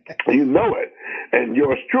 You know it. And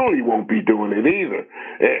yours truly won't be doing it either.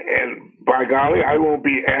 And by golly, I won't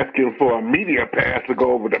be asking for a media pass to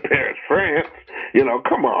go over to Paris, France.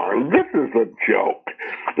 Come on. This is a joke.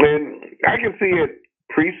 And I can see it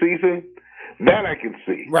preseason. That I can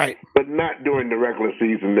see. Right. But not during the regular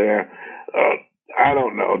season there. I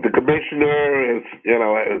don't know. The commissioner is,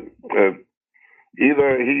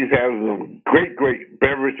 either he's having some great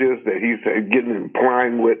beverages that he's getting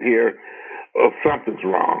implying with here, or something's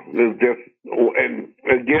wrong. There's and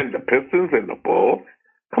again, the Pistons and the Bulls.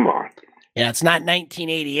 Come on. Yeah, it's not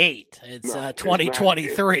 1988. It's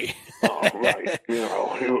 2023. Right.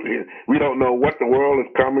 We don't know what the world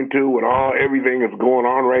is coming to with everything that's going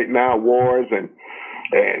on right now, wars and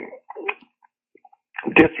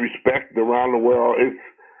disrespect around the world.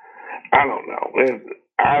 I don't know.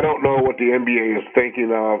 I don't know what the NBA is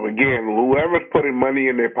thinking of. Again, whoever's putting money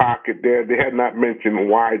in their pocket there, they have not mentioned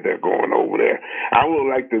why they're going over there. I would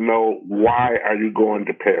like to know, why are you going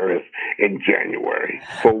to Paris in January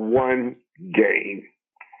for one game?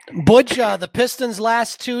 Butch, the Pistons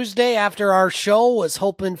last Tuesday after our show was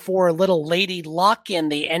hoping for a little Lady Luck in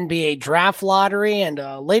the NBA draft lottery, and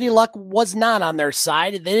Lady Luck was not on their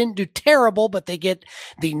side. They didn't do terrible, but they get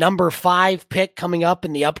the number 5 pick coming up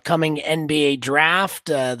in the upcoming NBA draft.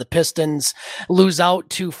 The Pistons lose out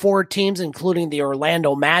to 4 teams, including the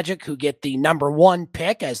Orlando Magic, who get the number 1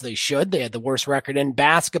 pick, as they should. They had the worst record in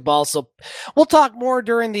basketball. So we'll talk more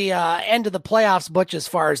during the end of the playoffs, Butch, as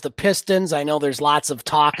far as the Pistons. I know there's lots of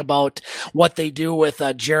talk about what they do with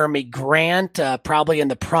Jeremy Grant, probably in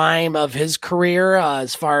the prime of his career,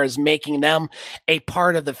 as far as making them a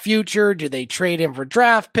part of the future. Do they trade him for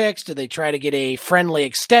draft picks? Do they try to get a friendly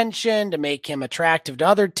extension to make him attractive to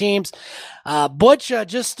other teams? Butch,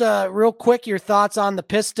 just real quick, your thoughts on the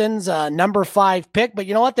Pistons, number 5 pick. But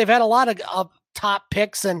you know what? They've had a lot of top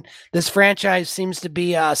picks, and this franchise seems to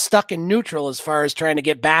be stuck in neutral as far as trying to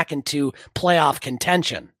get back into playoff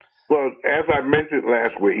contention. Well, as I mentioned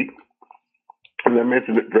last week, and I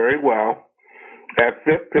mentioned it very well, that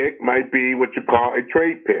 5th pick might be what you call a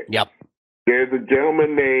trade pick. Yep. There's a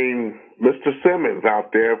gentleman named Mr. Simmons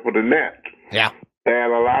out there for the Nets. Yeah.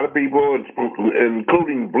 And a lot of people,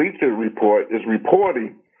 including Bleacher Report, is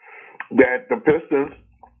reporting that the Pistons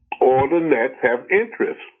or the Nets have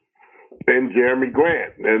interest in Jeremy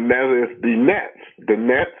Grant. And that is the Nets. The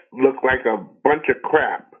Nets look like a bunch of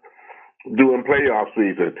crap during playoff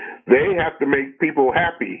season. They have to make people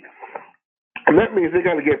happy. And that means they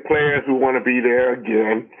got to get players who want to be there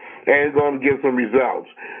again and going to get some results.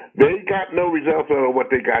 They got no results out of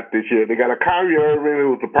what they got this year. They got a Kyrie Irving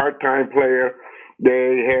who was a part-time player.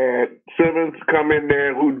 They had Simmons come in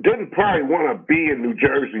there who didn't probably want to be in New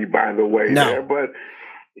Jersey, by the way, there, but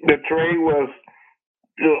the trade was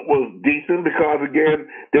decent because, again,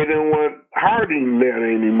 they didn't want Harding there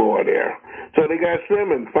anymore there. So they got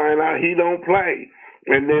Simmons, find out he don't play,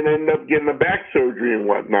 and then end up getting a back surgery and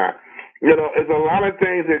whatnot. It's a lot of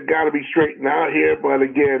things that got to be straightened out here, but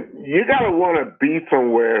again, you got to want to be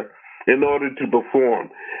somewhere in order to perform.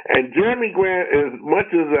 And Jeremy Grant, as much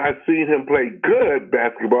as I've seen him play good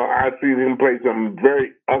basketball, I've seen him play some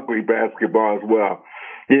very ugly basketball as well.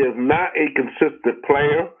 He is not a consistent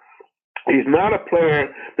player. He's not a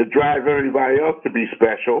player that drives everybody else to be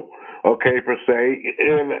special, okay, per se.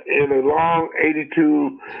 In a long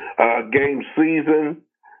 82 game season,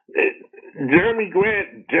 Jeremy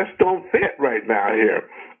Grant just don't fit right now here.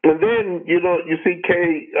 And then, you see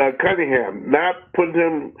Cunningham, not putting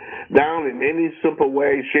him down in any simple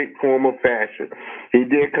way, shape, form, or fashion. He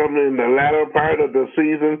did come in the latter part of the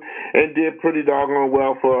season and did pretty doggone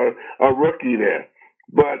well for a rookie there.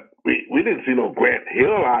 But we didn't see no Grant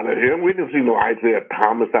Hill out of him. We didn't see no Isaiah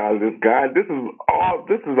Thomas out of this guy. This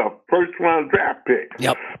is a first-round draft pick.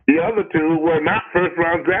 Yep. The other two were not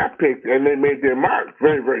first-round draft picks, and they made their mark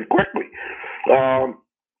very, very quickly.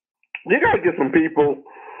 You got to get some people,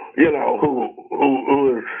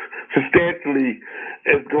 who is substantially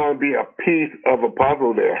is going to be a piece of a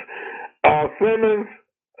puzzle there. Simmons,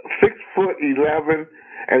 6'11",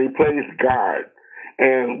 and he plays guard.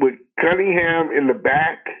 And with Cunningham in the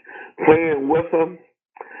back playing with him,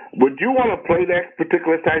 would you want to play that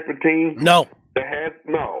particular type of team? No.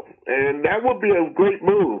 No. And that would be a great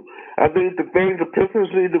move. I think the thing the Pistons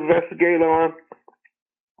need to investigate on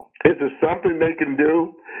is there something they can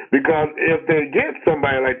do? Because if they get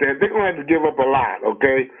somebody like that, they're going to have to give up a lot,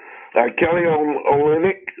 okay? Kelly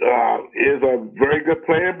Olynyk is a very good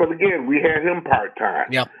player, but again, we had him part-time.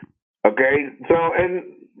 Yep. Okay? So, and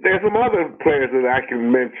there's some other players that I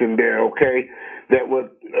can mention there, okay, that would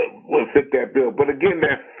fit that bill. But again,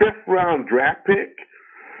 that fifth-round draft pick,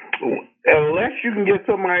 unless you can get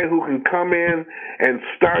somebody who can come in and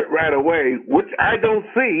start right away, which I don't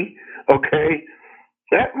see, okay,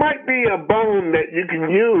 that might be a bone that you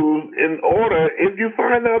can use in order, if you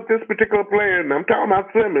find out this particular player, and I'm talking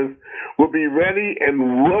about Simmons, will be ready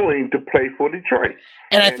and willing to play for Detroit.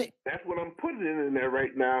 And I think that's what I'm putting in there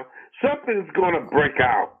right now. Something's going to break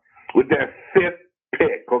out with that fifth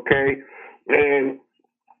pick, okay? And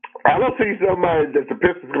I don't see somebody that the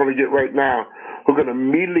Pistons going to get right now who's going to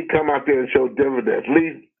immediately come out there and show dividends. At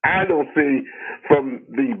least I don't see from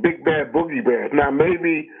the big bad boogie bears. Now,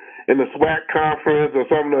 maybe in the SWAC conference or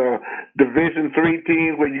some of the Division III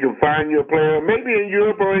teams where you can find your player, maybe in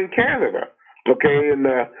Europe or in Canada, okay, in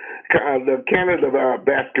the Canada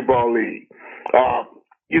Basketball League.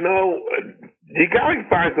 You got to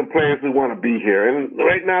find some players who want to be here. And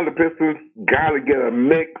right now the Pistons got to get a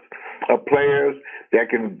mix of players that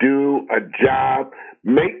can do a job,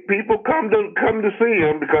 make people come to see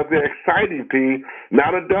them because they're an exciting team,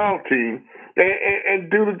 not a dull team,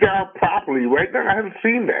 and do the job properly. Right now, I haven't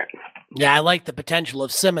seen that. Yeah, I like the potential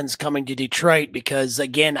of Simmons coming to Detroit because,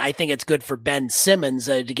 again, I think it's good for Ben Simmons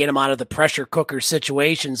to get him out of the pressure cooker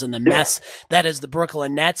situations and the mess that is the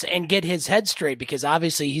Brooklyn Nets and get his head straight because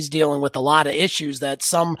obviously he's dealing with a lot of issues that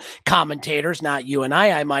some commentators, not you and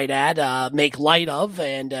I might add, make light of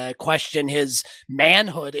and question his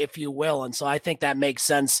manhood, if you will. And so I think that makes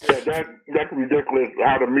sense. Yeah, that's ridiculous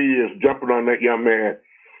out of me is jumping on that young man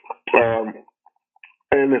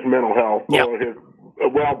and his mental health or his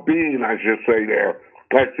well-being, I should say there.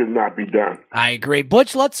 That should not be done. I agree.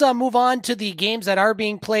 Butch, let's move on to the games that are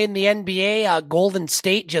being played in the NBA. Golden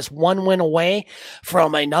State just one win away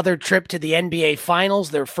from another trip to the NBA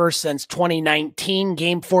Finals, their first since 2019.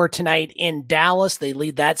 Game 4 tonight in Dallas. They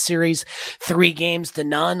lead that series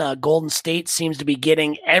 3-0. Golden State seems to be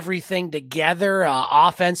getting everything together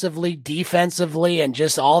offensively, defensively, and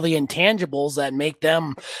just all the intangibles that make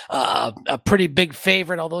them a pretty big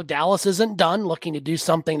favorite, although Dallas isn't done, looking to do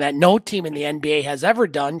something that no team in the NBA has ever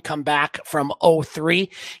done, come back from 0-3.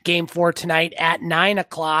 Game 4 tonight at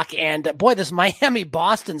 9:00. And boy, this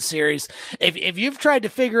Miami-Boston series, if you've tried to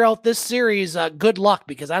figure out this series, good luck,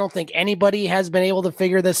 because I don't think anybody has been able to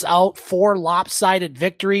figure this out. 4 lopsided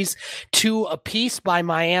victories, 2 apiece by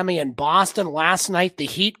Miami and Boston. Last night, the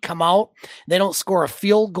Heat come out. They don't score a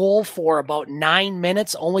field goal for about 9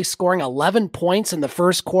 minutes, only scoring 11 points in the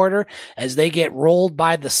first quarter as they get rolled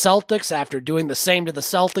by the Celtics after doing the same to the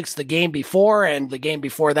Celtics the game before and the game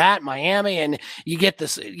before that, Miami, and you get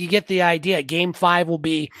the idea. Game 5 will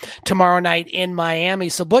be tomorrow night in Miami.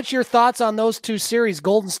 So, Butch, your thoughts on those 2 series?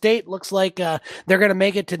 Golden State looks like they're going to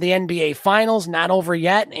make it to the NBA Finals, not over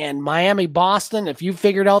yet, and Miami, Boston, if you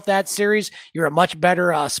figured out that series, you're a much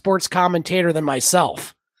better sports commentator than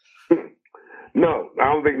myself. No, I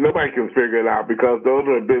don't think nobody can figure it out because those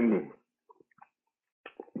have been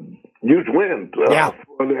huge wins for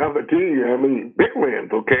the other team. I mean, big wins,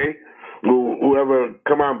 okay? Whoever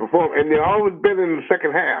come out and perform. And they've always been in the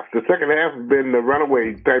second half. The second half has been the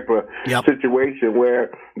runaway type of situation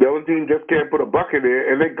where the other team just can't put a bucket in,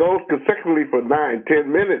 and it goes consecutively for 9-10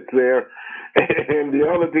 minutes there, and the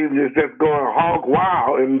other team is just going hog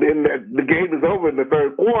wild, and then the game is over in the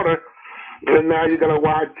third quarter, and now you're going to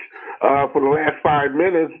watch for the last 5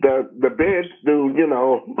 minutes the bench do,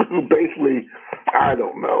 basically, I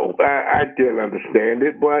don't know. I can't understand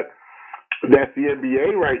it, but that's the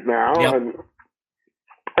NBA right now. Yep. And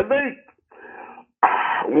I think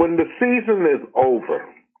when the season is over,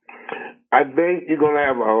 I think you're going to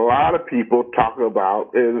have a lot of people talking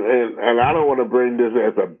about, and I don't want to bring this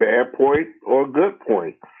as a bad point or a good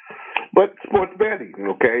point, but sports betting,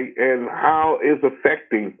 okay, and how it's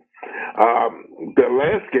affecting the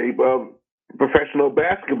landscape of professional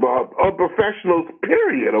basketball or professionals,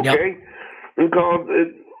 period, okay? Yep. Because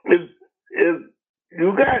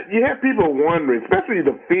you have people wondering, especially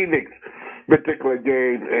the Phoenix particular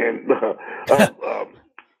game, and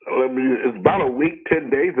it's about a week, 10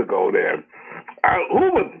 days ago there.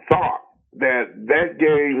 Who would have thought that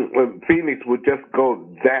game with Phoenix would just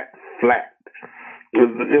go that flat?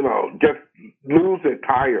 You know, just lose their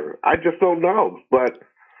tire. I just don't know. But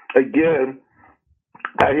again,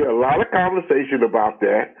 I hear a lot of conversation about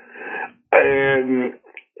that, and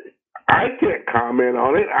I can't comment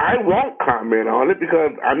on it. I won't comment on it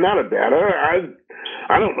because I'm not a bettor.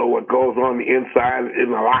 I don't know what goes on the inside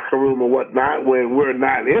in the locker room or whatnot when we're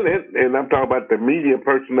not in it, and I'm talking about the media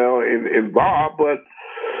personnel involved. But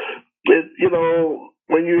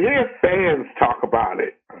when you hear fans talk about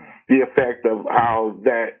it, the effect of how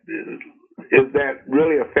that is that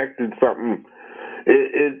really affecting something,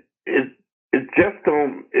 it just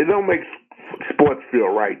don't make sports feel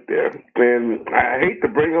right there. And I hate to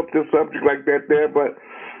bring up this subject like that there, but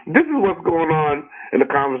this is what's going on, and the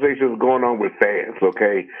conversation is going on with fans,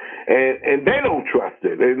 okay? And they don't trust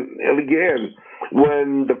it. And again,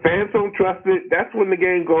 when the fans don't trust it, that's when the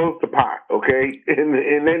game goes to pot, okay?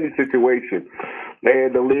 In any situation.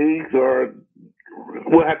 And the leagues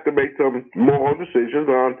will have to make some moral decisions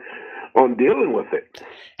on dealing with it.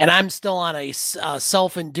 And I'm still on a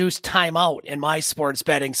self-induced timeout in my sports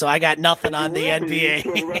betting, so I got nothing on the NBA.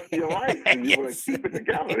 For the rest of your life, and you want to keep it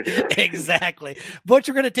together here. Exactly. Butch,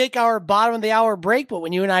 we're going to take our bottom of the hour break, but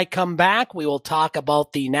when you and I come back, we will talk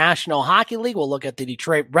about the National Hockey League. We'll look at the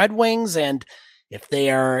Detroit Red Wings and if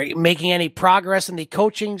they are making any progress in the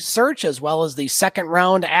coaching search, as well as the second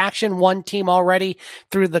round action. One team already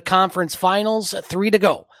through the conference finals, 3 to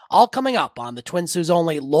go. All coming up on the Twin Sault's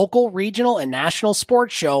only local, regional, and national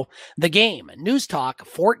sports show, The Game, News Talk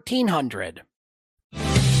 1400.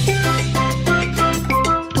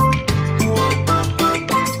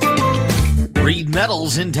 Reed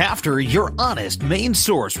Metals in Tafter, your honest main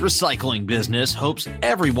source recycling business, hopes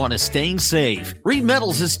everyone is staying safe. Reed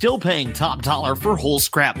Metals is still paying top dollar for whole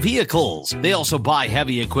scrap vehicles. They also buy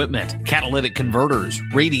heavy equipment, catalytic converters,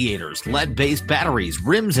 radiators, lead-based batteries,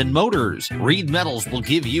 rims, and motors. Reed Metals will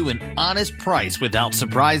give you an honest price without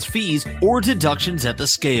surprise fees or deductions at the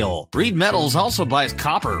scale. Reed Metals also buys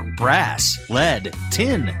copper, brass, lead,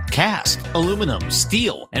 tin, cast, aluminum,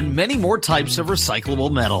 steel, and many more types of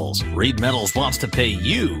recyclable metals. Reed Metals wants to pay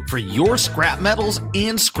you for your scrap metals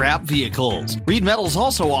and scrap vehicles. Reed Metals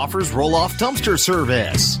also offers roll-off dumpster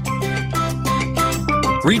service.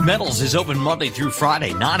 Reed Metals is open Monday through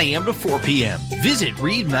Friday, 9 a.m. to 4 p.m. Visit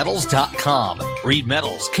reedmetals.com. Reed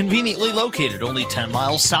Metals, conveniently located only 10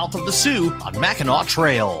 miles south of the Sioux on Mackinac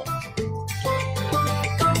Trail.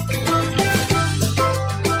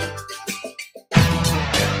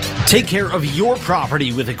 Take care of your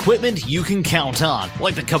property with equipment you can count on,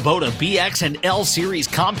 like the Kubota BX and L Series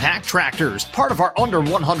compact tractors, part of our under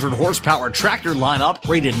 100 horsepower tractor lineup,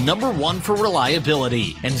 rated #1 for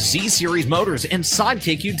reliability, and Z Series motors and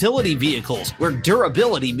Sidekick utility vehicles, where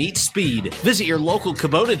durability meets speed. Visit your local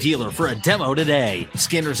Kubota dealer for a demo today.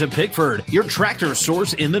 Skinners of Pickford, your tractor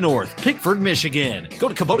source in the north, Pickford, Michigan. Go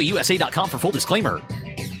to KubotaUSA.com for full disclaimer.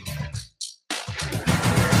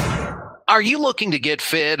 Are you looking to get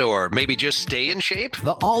fit or maybe just stay in shape?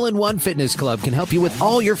 The All-in-One Fitness Club can help you with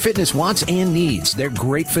all your fitness wants and needs. Their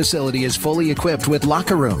great facility is fully equipped with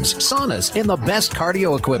locker rooms, saunas, and the best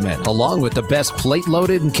cardio equipment, along with the best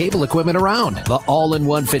plate-loaded and cable equipment around. The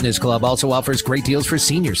All-in-One Fitness Club also offers great deals for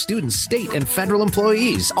seniors, students, state, and federal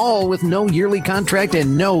employees, all with no yearly contract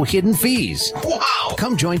and no hidden fees. Wow!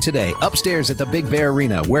 Come join today upstairs at the Big Bear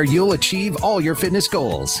Arena, where you'll achieve all your fitness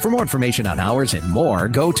goals. For more information on hours and more,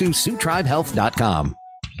 go to SueTribeHealth.com.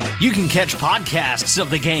 You can catch podcasts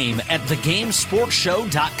of The Game at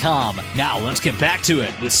thegamesportshow.com. Now let's get back to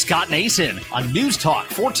it with Scott Nason on News Talk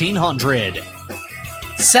 1400.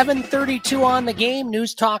 7:32 on The Game,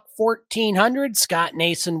 News Talk 1400. Scott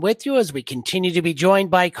Nason with you as we continue to be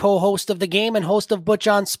joined by co-host of The Game and host of Butch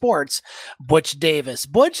on Sports, Butch Davis.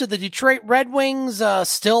 Butch, the Detroit Red Wings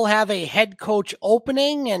still have a head coach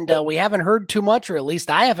opening, and we haven't heard too much, or at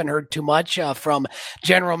least I haven't heard too much from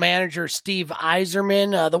general manager Steve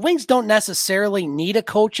Yzerman. The Wings don't necessarily need a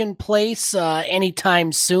coach in place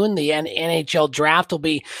anytime soon. The NHL draft will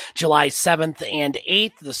be July 7th and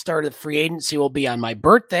 8th. The start of free agency will be on my birthday.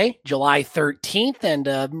 birthday, July 13th, and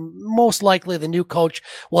most likely the new coach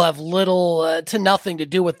will have little to nothing to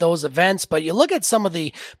do with those events. But you look at some of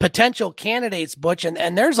the potential candidates, Butch,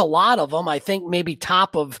 and there's a lot of them. I think maybe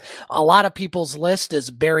top of a lot of people's list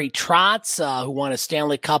is Barry Trotz, who won a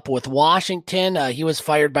Stanley Cup with Washington. He was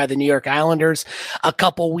fired by the New York Islanders a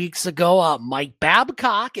couple weeks ago. Mike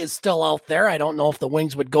Babcock is still out there. I don't know if the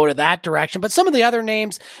Wings would go to that direction, but some of the other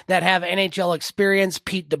names that have NHL experience,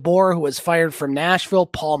 Pete DeBoer, who was fired from Nashville,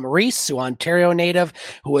 Paul Maurice, who Ontario native,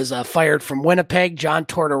 who was fired from Winnipeg, John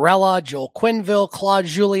Tortorella, Joel Quenneville, Claude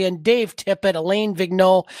Julien, Dave Tippett, Elaine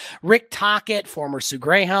Vigneault, Rick Tocchet, former Sioux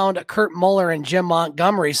Greyhound, Kurt Muller, and Jim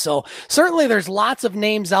Montgomery. So certainly there's lots of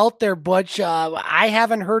names out there, Butch. I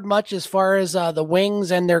haven't heard much as far as the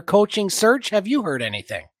Wings and their coaching search. Have you heard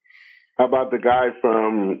anything? How about the guy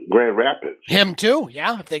from Grand Rapids? Him too,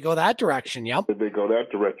 yeah, if they go that direction, yep. If they go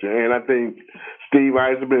that direction. And I think Steve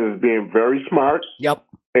Yzerman is being very smart. Yep.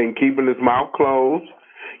 And keeping his mouth closed,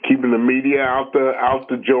 keeping the media out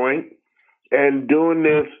the joint, and doing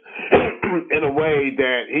this in a way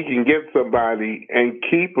that he can get somebody and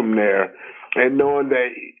keep them there, and knowing that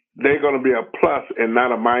they're going to be a plus and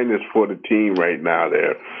not a minus for the team right now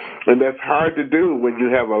there. And that's hard to do when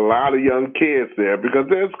you have a lot of young kids there, because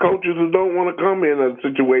there's coaches who don't want to come in a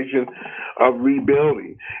situation of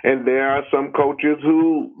rebuilding. And there are some coaches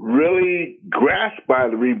who really grasp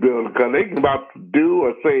by the rebuilding because they can about do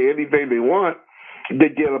or say anything they want to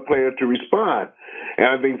get a player to respond. And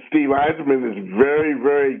I think Steve Yzerman is very,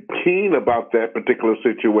 very keen about that particular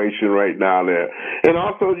situation right now there. And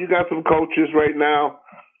also you got some coaches right now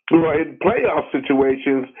who are in playoff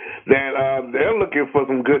situations that they're looking for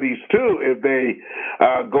some goodies too if they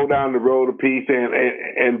go down the road a piece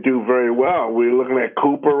and do very well. We're looking at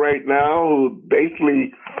Cooper right now, who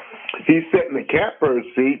basically he's setting the catbird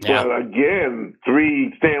seat. Yeah. But again,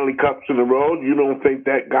 3 Stanley Cups in a row. You don't think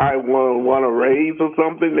that guy want a raise or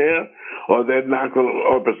something there, or they're not going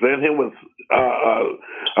to present him with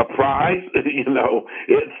a prize? You know,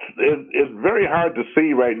 it's very hard to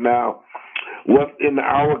see right now what's in the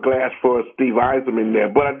hourglass for Steve Yzerman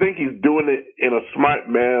there. But I think he's doing it in a smart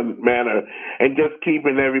manner and just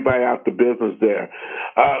keeping everybody out the business there.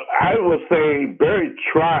 I would say Barry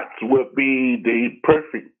Trotz would be the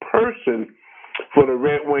perfect person for the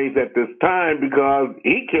Red Wings at this time because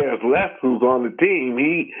he cares less who's on the team.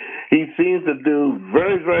 He seems to do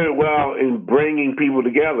very, very well in bringing people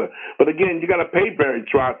together. But again, you got to pay Barry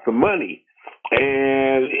Trotz some money.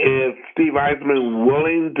 And is Steve Yzerman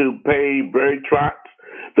willing to pay Barry Trotz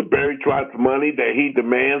the Barry Trotz money that he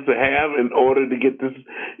demands to have in order to get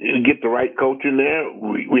the right coach in there?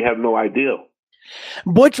 We have no idea.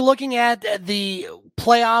 Butch, looking at the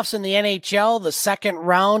playoffs in the NHL, the second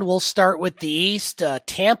round, we'll start with the East.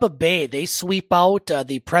 Tampa Bay, they sweep out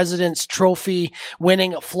the President's Trophy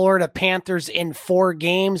winning Florida Panthers in 4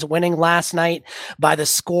 games, winning last night by the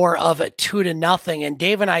score of 2-0. And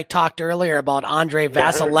Dave and I talked earlier about Andrei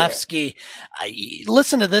Vasilevsky.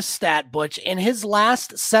 Listen to this stat, Butch. In his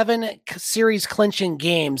last 7 series clinching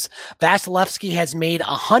games, Vasilevsky has made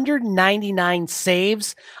 199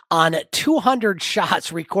 saves on 200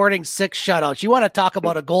 shots, recording 6 shutouts. You want to talk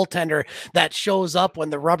about a goaltender that shows up when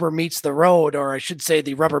the rubber meets the road, or I should say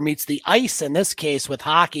the rubber meets the ice in this case with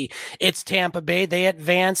hockey. It's Tampa Bay. They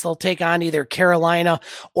advance. They'll take on either Carolina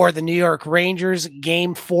or the New York Rangers.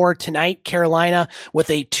 Game 4 tonight, Carolina with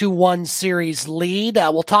a 2-1 series lead.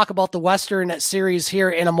 We'll talk about the Western Series here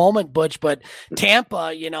in a moment, Butch, but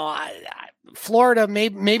Tampa, you know, Florida,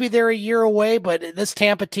 maybe they're a year away, but this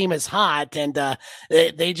Tampa team is hot, and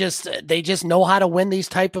they just know how to win these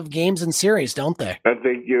type of games and series, don't they? I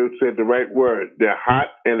think you said the right word. They're hot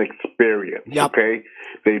and experienced. Yep. Okay,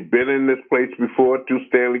 they've been in this place before, 2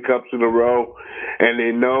 Stanley Cups in a row, and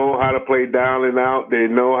they know how to play down and out. They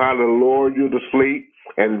know how to lure you to sleep.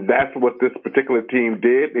 And that's what this particular team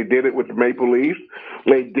did. They did it with the Maple Leafs.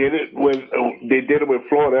 They did it with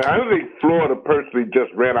Florida. I don't think Florida personally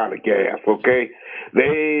just ran out of gas. Okay,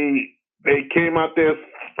 they came out there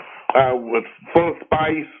with full of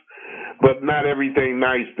spice, but not everything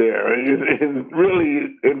nice there. And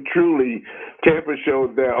really and truly, Tampa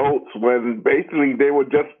showed their oats when basically they were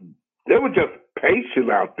just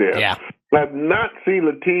patient out there. Yeah, I've not seen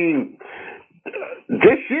a team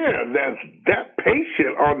this year that's that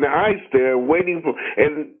patient on the ice there waiting for.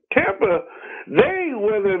 And Tampa, they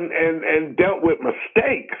went and dealt with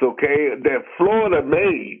mistakes, okay, that Florida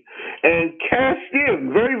made and cashed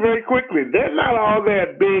in very, very quickly. They're not all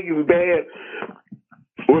that big and bad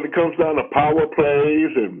when it comes down to power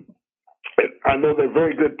plays and I know they're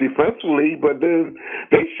very good defensively, but then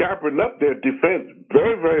they sharpened up their defense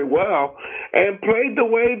very, very well and played the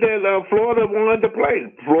way that Florida wanted to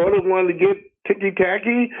play. Florida wanted to get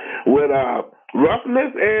ticky-tacky with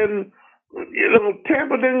roughness, and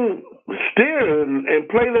Tampa didn't steer and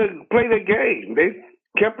play the game. They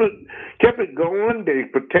kept it going. They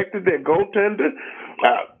protected their goaltender.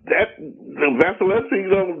 Vasilevsky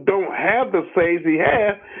don't have the saves he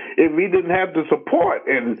had if he didn't have the support.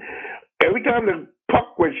 And every time the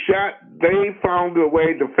puck was shot, they found a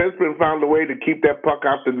way. Defensemen found a way to keep that puck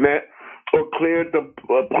out the net or cleared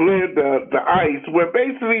the ice. Where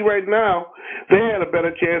basically right now they had a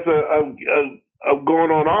better chance of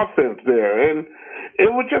going on offense there, and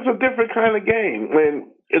it was just a different kind of game. And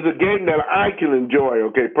it's a game that I can enjoy,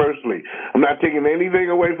 okay, personally. I'm not taking anything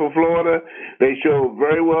away from Florida. They showed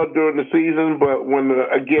very well during the season, but when the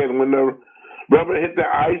rubber hit the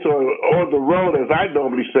ice or the road, as I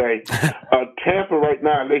normally say, Tampa right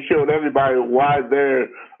now, they showed everybody why they're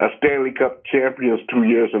a Stanley Cup champions 2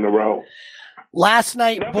 years in a row. Last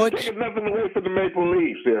night, Butch. Taking nothing away from the Maple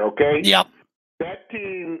Leafs here, okay? Yep. That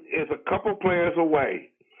team is a couple players away.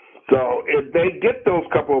 So if they get those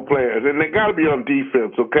couple of players, and they got to be on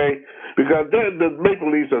defense, okay? Because the Maple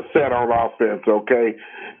Leafs are set on offense, okay?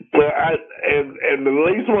 But and the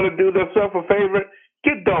Leafs want to do themselves a favor,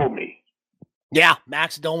 get Domi. Yeah,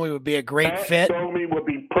 Max Domi would be a great fit. Domi would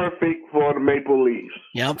be perfect for the Maple Leafs.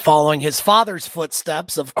 Yeah, following his father's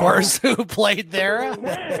footsteps, of course, who played there.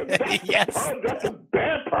 Yes. That's a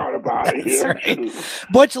bad part about it. That's right.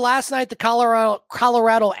 Butch, last night the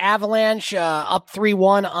Colorado Avalanche up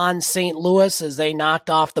 3-1 on St. Louis as they knocked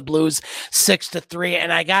off the Blues 6-3.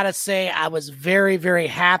 And I got to say, I was very, very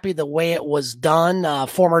happy the way it was done.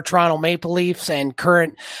 Former Toronto Maple Leafs and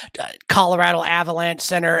current Colorado Avalanche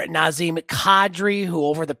center Nazem Kadri, who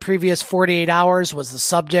over the previous 48 hours was the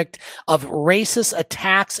subject of racist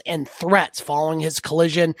attacks and threats following his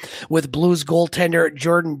collision with Blues goaltender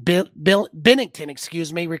Jordan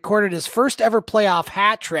Binnington, recorded his first ever playoff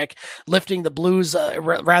hat trick, lifting the Blues,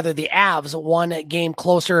 the Avs, one game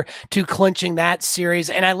closer to clinching that series.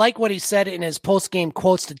 And I like what he said in his post-game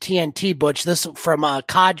quotes to TNT, Butch. This from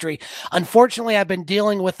Kadri. Unfortunately, I've been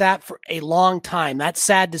dealing with that for a long time. That's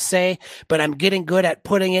sad to say, but I'm getting good at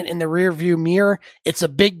putting it in the rearview mirror. It's a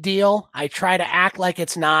big deal. I try to act like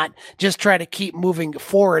it's not, just try to keep moving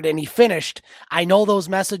forward. And he finished, I know those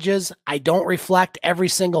messages. I don't reflect every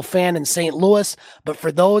single fan in St. Louis, but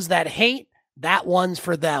for those that hate, that one's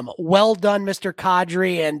for them. Well done, Mr.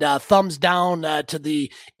 Kadri, and thumbs down to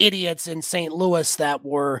the idiots in St. Louis that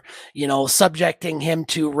were, subjecting him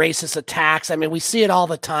to racist attacks. I mean, we see it all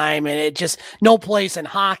the time, and it just no place in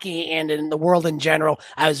hockey and in the world in general.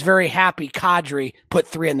 I was very happy Kadri put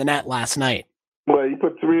 3 in the net last night. Well, he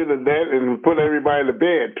put 3 in the net and put everybody to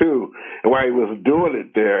bed, too, while he was doing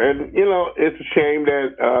it there. And, it's a shame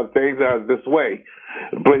that things are this way.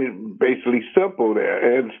 Basically simple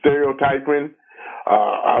there. And stereotyping,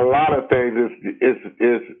 a lot of things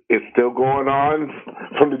is still going on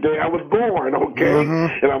from the day I was born, okay?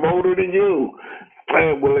 Mm-hmm. And I'm older than you.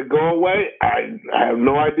 And will it go away? I have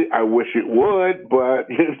no idea. I wish it would, but,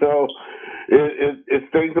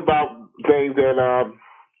 it's things about things that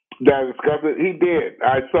discussed it. He did.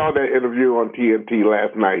 I saw that interview on TNT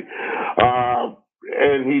last night,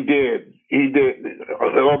 and he did.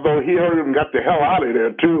 Although he heard him got the hell out of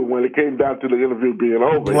there too when it came down to the interview being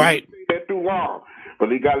over. Right. He stayed too long, but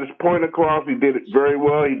he got his point across. He did it very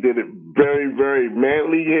well. He did it very, very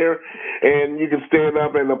manly here, and you can stand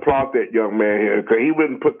up and applaud that young man here because he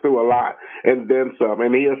been put through a lot and then some.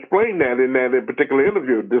 And he explained that in that particular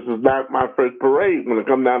interview. This is not my first parade when it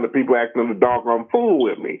comes down to people acting a doggone fool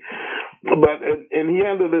with me, but and he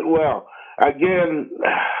handled it well. Again,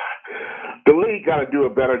 the league got to do a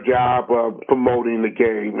better job of promoting the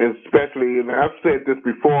game, especially, and I've said this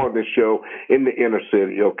before on this show, in the inner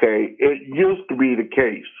city, okay? It used to be the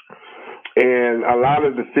case. And a lot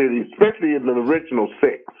of the cities, especially in the original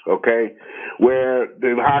 6, okay, where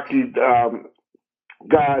the hockey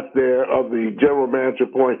guys there of the general manager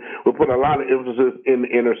point will put a lot of emphasis in the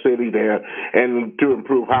inner city there and to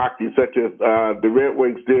improve hockey, such as the Red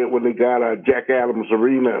Wings did when they got Jack Adams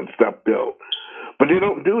Arena and stuff built. But they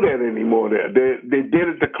don't do that anymore there. They did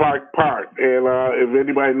it to Clark Park. And if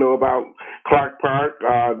anybody know about Clark Park,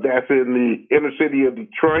 that's in the inner city of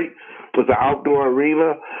Detroit. It's an outdoor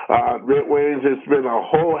arena. Red Wings has spent a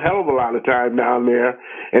whole hell of a lot of time down there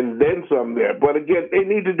and then some there. But again, they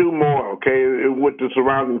need to do more, okay, with the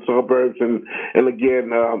surrounding suburbs and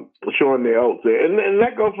again, showing their oats there. And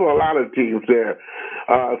that goes for a lot of teams there,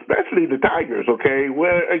 especially the Tigers, okay,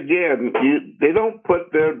 where again, they don't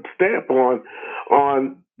put their stamp on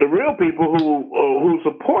the real people who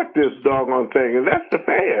support this doggone thing, and that's the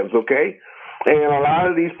fans, okay? And a lot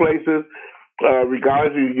of these places,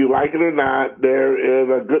 regardless if you like it or not, there is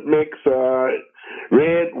a good mix.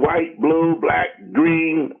 Red, white, blue, black,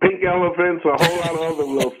 green, pink elephants, a whole lot of other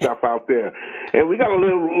little stuff out there. And we got to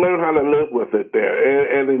learn how to live with it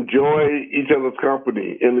there and enjoy each other's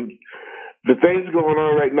company. And the things going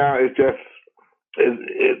on right now is just,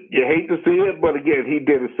 you hate to see it, but again, he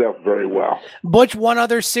did himself very well. Butch, one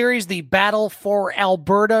other series, the Battle for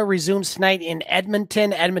Alberta resumes tonight in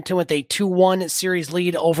Edmonton. Edmonton with a 2-1 series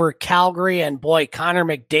lead over Calgary. And boy, Connor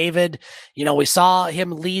McDavid, we saw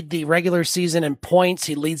him lead the regular season in points.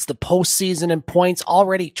 He leads the postseason in points,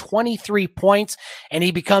 already 23 points. And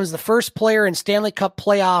he becomes the first player in Stanley Cup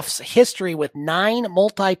playoffs history with 9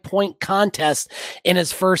 multi-point contests in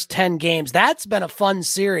his first 10 games. That's been a fun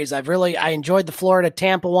series. I enjoyed the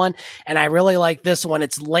Florida-Tampa one, and I really like this one.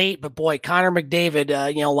 It's late, but boy, Connor McDavid,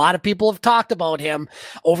 a lot of people have talked about him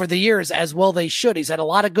over the years, as well they should. He's had a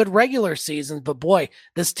lot of good regular seasons, but boy,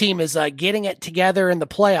 this team is getting it together in the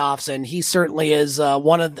playoffs, and he certainly is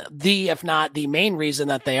one of the, if not the main reason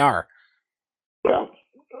that they are. Well,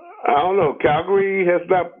 I don't know. Calgary has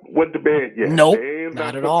not went to bed yet. Nope,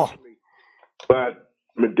 not at all. But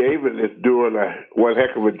McDavid is doing one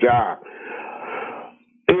heck of a job.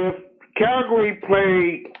 If Calgary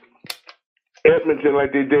played Edmonton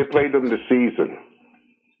like they did play them this season,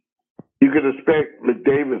 you could expect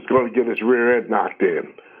McDavid's going to get his rear end knocked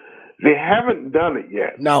in. They haven't done it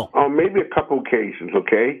yet. No. On maybe a couple occasions,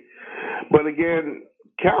 okay? But again,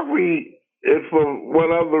 Calgary, if for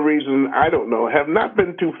one other reason, I don't know, have not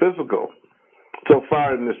been too physical so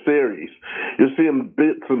far in the series. You'll see them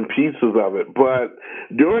bits and pieces of it. But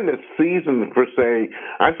during the season, per se,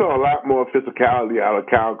 I saw a lot more physicality out of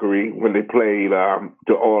Calgary when they played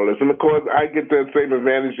the Oilers. And, of course, I get the same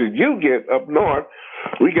advantage that you get up north.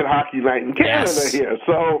 We get hockey night in Canada here.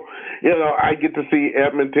 So, I get to see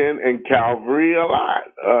Edmonton and Calgary a lot.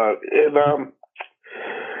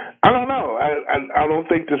 I don't know. I don't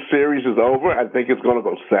think the series is over. I think it's going to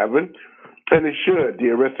go 7. And it should. The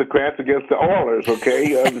Aristocrats against the Oilers, okay?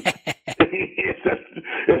 If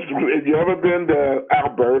you ever been to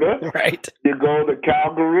Alberta, right? You go to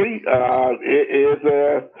Calgary.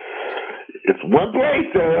 It's one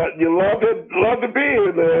place you love to be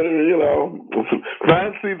in.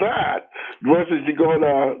 Fancy that. Versus you go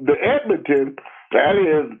to Edmonton. That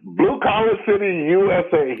is blue collar city,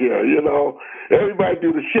 USA. Here, everybody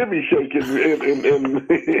do the shimmy shake in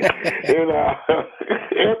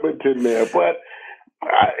Edmonton there. But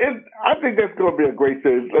I think that's going to be a great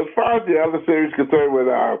series. As far as the other series concerned with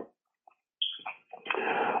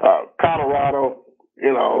Colorado,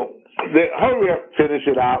 they hurry up, finish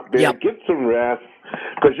it out there, get some rest,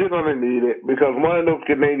 because you're going to need it, because one of those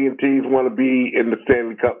Canadian teams want to be in the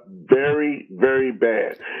Stanley Cup very, very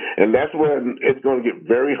bad. And that's when it's going to get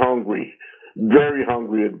very hungry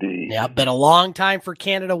indeed. Yeah, been a long time for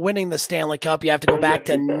Canada winning the Stanley Cup. You have to go back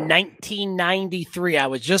to 1993. I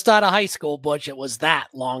was just out of high school, Butch. It was that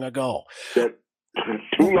long ago. Too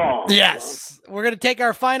long. Yes. We're going to take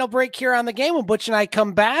our final break here on the game. When Butch and I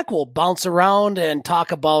come back, we'll bounce around and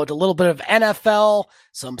talk about a little bit of NFL,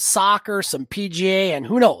 some soccer, some PGA, and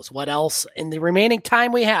who knows what else in the remaining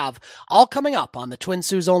time we have. All coming up on the Twin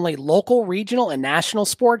Sault's only local, regional, and national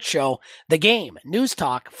sports show, The Game, News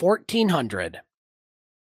Talk 1400.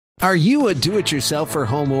 Are you a do-it-yourselfer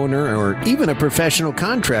homeowner or even a professional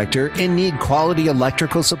contractor and need quality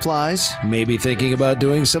electrical supplies? Maybe thinking about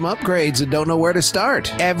doing some upgrades and don't know where to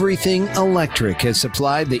start? Everything Electric has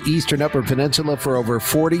supplied the Eastern Upper Peninsula for over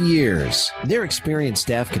 40 years. Their experienced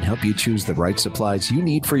staff can help you choose the right supplies you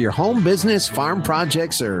need for your home business, farm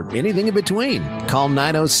projects, or anything in between. Call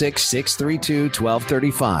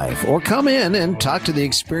 906-632-1235 or come in and talk to the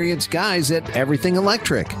experienced guys at Everything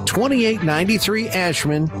Electric, 2893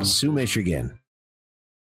 Ashman, Sioux, Michigan.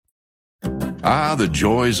 Ah, the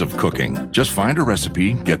joys of cooking. Just find a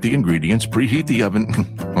recipe, get the ingredients, preheat the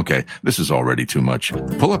oven. Okay, this is already too much.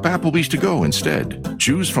 Pull up Applebee's to go instead.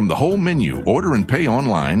 Choose from the whole menu, order and pay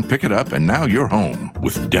online, pick it up, and now you're home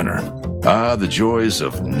with dinner. Ah, the joys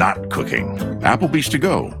of not cooking. Applebee's to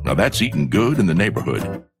go. Now that's eating good in the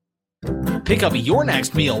neighborhood. Pick up your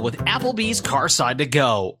next meal with Applebee's Carside to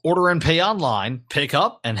Go. Order and pay online, pick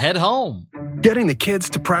up, and head home. Getting the kids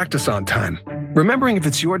to practice on time. Remembering if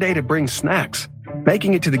it's your day to bring snacks.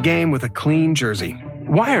 Making it to the game with a clean jersey.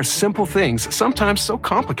 Why are simple things sometimes so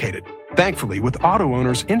complicated? Thankfully, with auto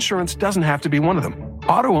owners, insurance doesn't have to be one of them.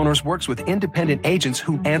 Auto Owners works with independent agents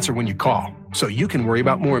who answer when you call, so you can worry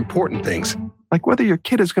about more important things, like whether your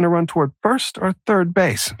kid is going to run toward first or third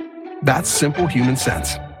base. That's simple human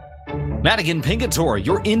sense. Madigan Pingator,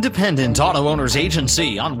 your independent auto owners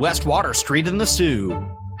agency on West Water Street in the Sioux.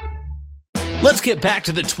 Let's get back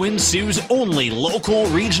to the Twin Sioux's only local,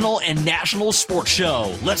 regional, and national sports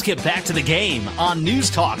show. Let's get back to the game on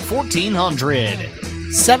News Talk 1400.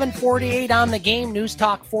 7:48 on the game, News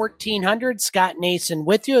Talk 1400. Scott Nason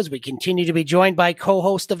with you as we continue to be joined by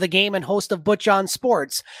co-host of the game and host of Butch on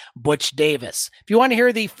Sports, Butch Davis. If you want to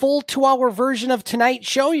hear the full 2-hour version of tonight's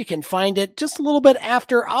show, you can find it just a little bit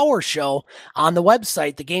after our show on the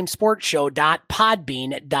website,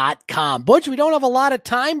 thegamesportshow.podbean.com. Butch, we don't have a lot of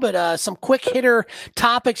time, but some quick hitter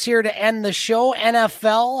topics here to end the show.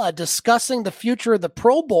 NFL discussing the future of the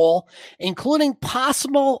Pro Bowl, including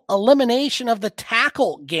possible elimination of the tackle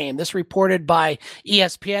game. This reported by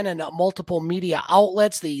ESPN and multiple media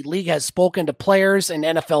outlets. The league has spoken to players and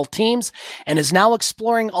NFL teams and is now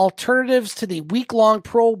exploring alternatives to the week-long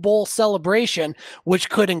Pro Bowl celebration, which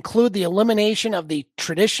could include the elimination of the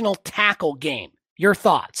traditional tackle game. Your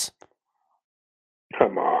thoughts?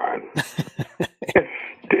 Come on. It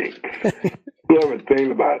stinks. Whoever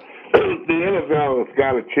thinks about it. The NFL has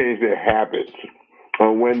got to change their habits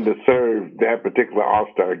on when to serve that particular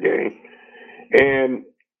All-Star game. And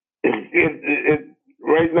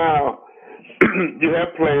right now, you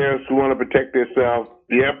have players who want to protect themselves.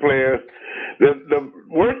 You have players. The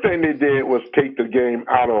worst thing they did was take the game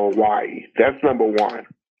out of Hawaii. That's number one.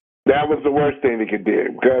 That was the worst thing they could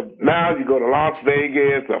do. Because now you go to Las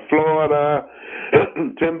Vegas or Florida,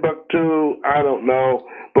 Timbuktu, I don't know.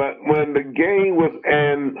 But when the game was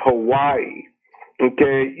in Hawaii,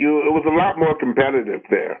 okay, it was a lot more competitive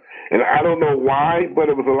there. And I don't know why, but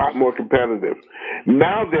it was a lot more competitive.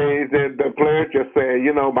 Nowadays, the players just say,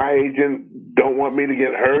 my agent don't want me to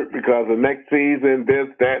get hurt because of next season, this,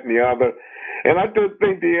 that, and the other. And I just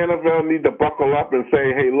think the NFL need to buckle up and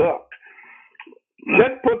say, hey, look,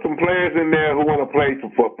 let's put some players in there who want to play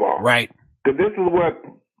some football. Right. Because this is what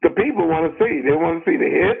the people want to see. They want to see the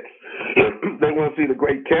hits. They want to see the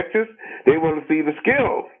great catches. They want to see the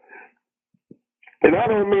skills. And I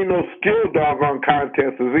don't mean no skill doggone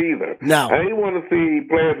contests either. No. I ain't want to see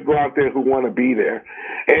players go out there who want to be there.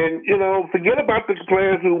 And, forget about the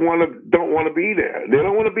players who don't want to be there. They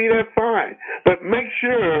don't want to be there, fine. But make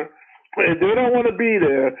sure, if they don't want to be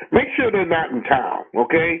there, make sure they're not in town,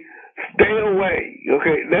 okay? Stay away,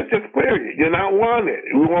 okay? That's just period. You're not wanted.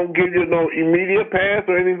 We won't give you no immediate pass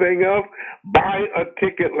or anything else. Buy a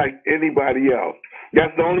ticket like anybody else.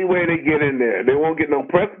 That's the only way they get in there. They won't get no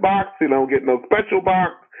press box. They don't get no special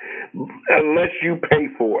box unless you pay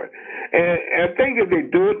for it. And I think if they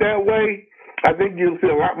do it that way, I think you'll see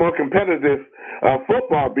a lot more competitive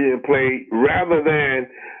football being played rather than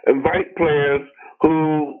invite players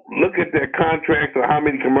who look at their contracts or how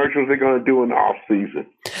many commercials they're going to do in the off season.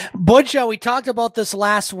 Butch, we talked about this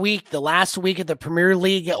last week. The last week of the Premier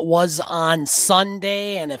League was on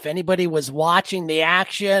Sunday, and if anybody was watching the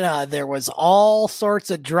action, there was all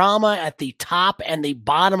sorts of drama at the top and the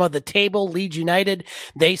bottom of the table. Leeds United,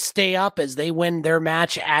 they stay up as they win their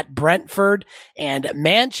match at Brentford, and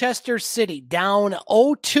Manchester City down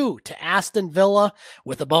 0-2 to Aston Villa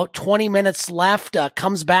with about 20 minutes left,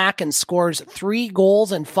 comes back and scores 3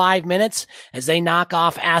 goals in 5 minutes as they knock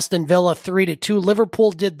off Aston Villa 3-2.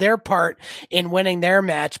 Liverpool did their part in winning their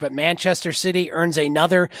match, but Manchester City earns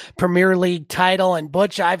another Premier League title. And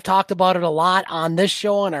Butch, I've talked about it a lot on this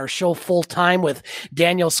show and our show full time with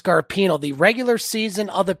Daniel Scarpino. The regular season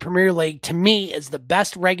of the Premier League, to me, is the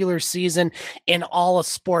best regular season in all of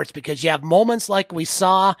sports because you have moments like we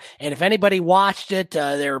saw, and if anybody watched it,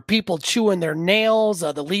 there were people chewing their nails.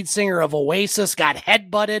 The lead singer of Oasis got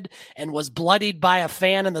headbutted and was bloodied by a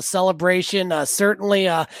fan in the celebration. Certainly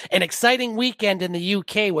an exciting weekend in the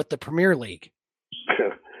UK with the Premier League.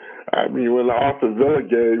 I mean, when the Aston Villa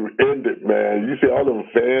game ended, man, you see all those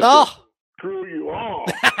fans screw you off.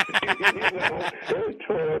 They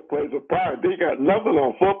tore that place apart. They got nothing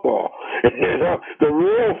on football. The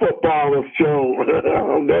real football was shown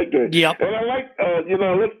on that game. Yep. And I like, let's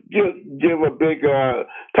give a big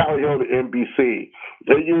tally ho to NBC.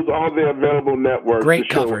 They use all their available networks Great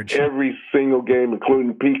to show coverage. every single game,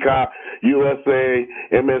 including Peacock, USA,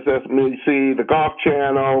 MSNBC, the Golf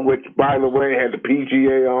Channel, which, by the way, had the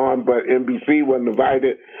PGA on, but NBC wasn't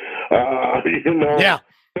invited. Yeah.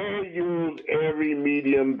 They used every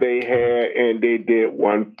medium they had, and they did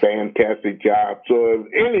one fantastic job. So if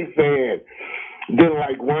any fan didn't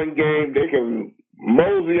like one game, they can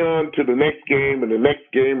mosey on to the next game and the next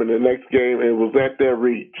game and the next game, and it was at their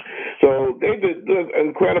reach. So they did an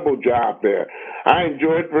incredible job there. I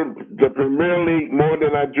enjoyed the Premier League more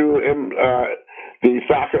than I do the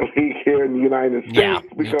soccer league here in the United States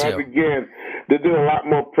because, again, they do a lot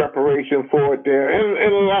more preparation for it there,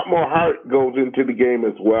 and a lot more heart goes into the game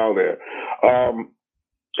as well there.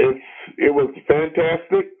 It was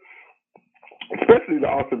fantastic, especially the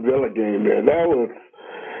Austin Villa game there. That was,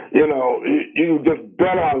 you know, you can just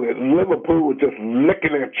bet on it. Liverpool was just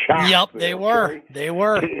licking their chops. Yep, there, they were. Okay? They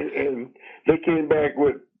were. And they came back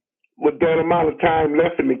with that amount of time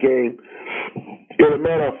left in the game. In a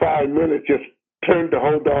matter of 5 minutes, just turned the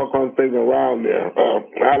whole doggone thing around there.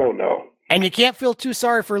 I don't know. And you can't feel too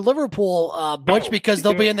sorry for Liverpool, Butch, because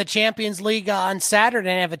they'll be in the Champions League on Saturday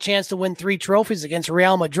and have a chance to win 3 trophies against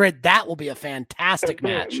Real Madrid. That will be a fantastic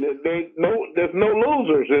match. There's no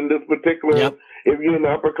losers in this particular. Yep. If you're in the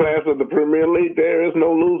upper class of the Premier League, there is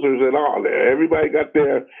no losers at all. There, everybody got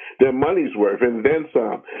their money's worth and then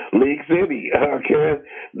some. League City, okay,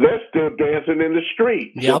 they're still dancing in the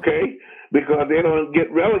street, okay, because they don't get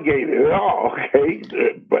relegated at all, okay.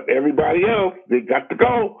 But everybody else, they got to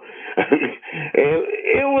go, and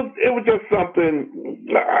it was just something.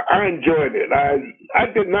 I enjoyed it. I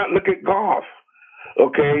did not look at golf.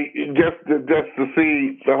 Okay, just to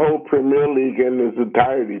see the whole Premier League in its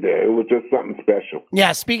entirety there. It was just something special.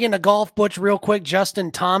 Yeah, speaking of golf, Butch, real quick, Justin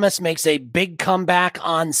Thomas makes a big comeback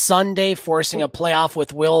on Sunday, forcing a playoff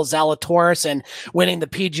with Will Zalatoris and winning the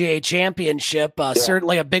PGA Championship.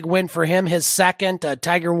 Certainly a big win for him, his second.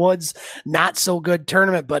 Tiger Woods, not so good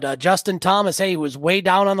tournament, but Justin Thomas, hey, he was way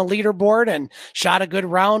down on the leaderboard and shot a good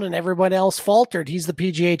round, and everybody else faltered. He's the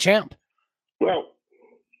PGA champ. Well,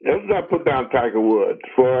 let's not put down Tiger Woods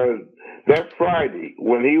for that Friday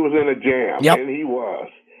when he was in a jam, and he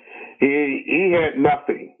had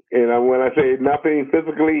nothing. And when I say nothing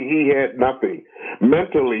physically, he had nothing.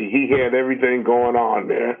 Mentally, he had everything going on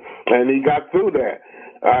there, and he got through that.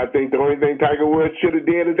 I think the only thing Tiger Woods should have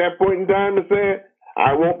did at that point in time is said,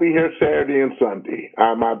 I won't be here Saturday and Sunday.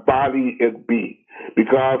 My body is beat.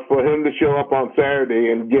 Because for him to show up on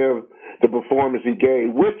Saturday and give the performance he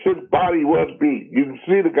gave, which his body was beat. You can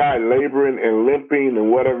see the guy laboring and limping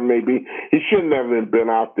and whatever it may be. He shouldn't have been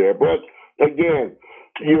out there. But again,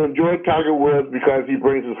 you enjoy Tiger Woods because he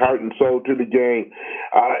brings his heart and soul to the game.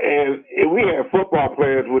 And if we have football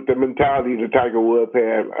players with the mentality that Tiger Woods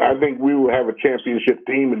had, I think we will have a championship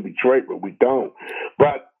team in Detroit, but we don't.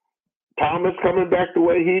 But Thomas coming back the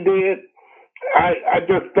way he did, I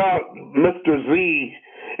just thought Mr. Z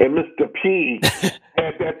and Mr. P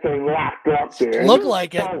had that thing locked up there. Looked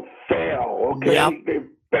like it. Fell, okay? Yep. They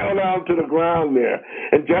fell down to the ground there.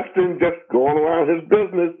 And Justin just going around his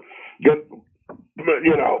business, just,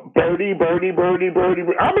 you know, birdie.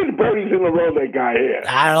 How many birdies in a row that guy had?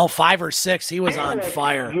 I don't know, 5 or 6. He was on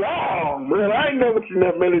fire. Long, man. I ain't never seen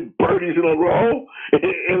that many birdies in a row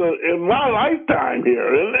in my lifetime here.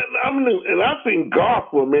 And I've seen golf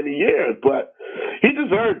for many years, but he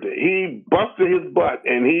deserved it. He busted his butt,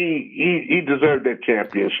 and he deserved that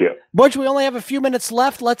championship. Butch, we only have a few minutes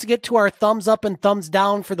left. Let's get to our thumbs up and thumbs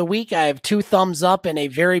down for the week. I have 2 thumbs up and a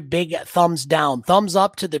very big thumbs down. Thumbs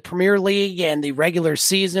up to the Premier League and the regular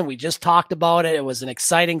season. We just talked about it. It was an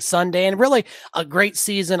exciting Sunday and really a great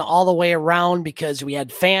season all the way around because we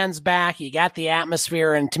had fans back. You got the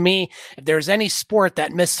atmosphere. And to me, if there's any sport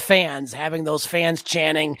that missed fans, having those fans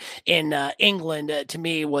chanting in England, to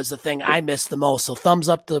me, was the thing I missed the most. So thumbs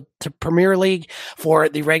up to Premier League for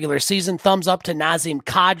the regular season. Thumbs up to Nazem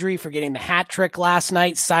Kadri for getting the hat trick last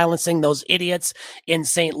night, silencing those idiots in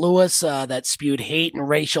St. Louis that spewed hate and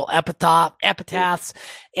racial epitaphs.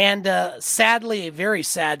 And sadly, a very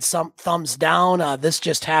sad thumbs down. This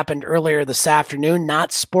just happened earlier this afternoon,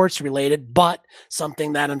 not sports related, but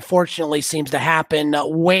something that unfortunately seems to happen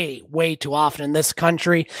way too often in this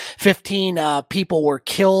country. 15 people were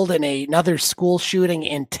killed in another school shooting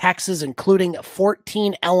in Texas, including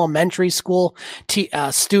 14 elementary school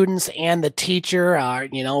students and the teacher.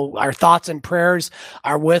 Our thoughts and prayers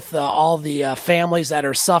are with all the families that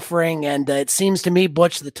are suffering. And it seems to me,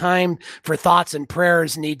 Butch, the time for thoughts and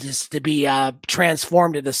prayers needs to be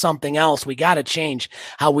transformed into something else. We got to change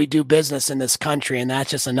how we do business in this country. And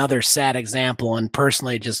that's just another sad example. And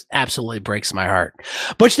personally, it just absolutely breaks my heart.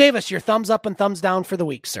 Butch Davis, your thumbs up and thumbs down for the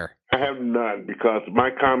week, sir. I have none because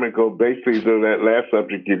my comment goes basically to that last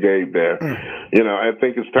subject you gave there. You know, I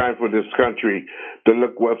think it's time for this country to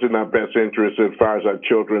look what's in our best interest as far as our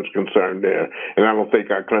children's concerned there. And I don't think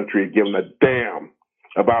our country is giving a damn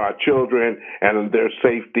about our children and their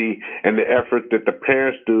safety and the effort that the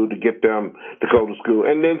parents do to get them to go to school.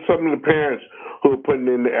 And then some of the parents who are putting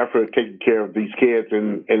in the effort of taking care of these kids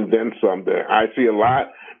and then some there. I see a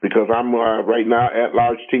lot because I'm right now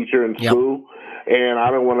at-large teacher in school, and I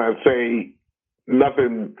don't want to say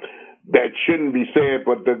nothing that shouldn't be said,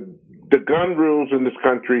 but the the gun rules in this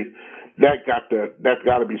country, that's got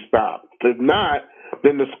to be stopped. If not,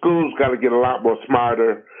 then the schools got to get a lot more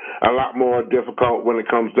smarter, a lot more difficult when it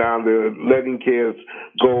comes down to letting kids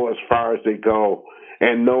go as far as they go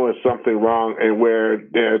and knowing something wrong and where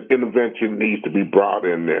intervention needs to be brought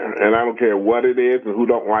in there. And I don't care what it is and who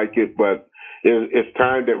don't like it, but it's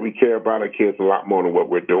time that we care about our kids a lot more than what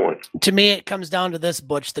we're doing. To me, it comes down to this,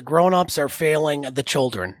 Butch. The grown-ups are failing the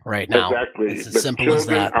children right now. Exactly. It's as simple as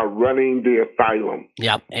that. The children are running the asylum.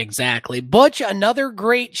 Yep, exactly. Butch, another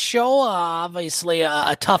great show. Obviously,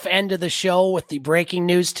 a tough end of the show with the breaking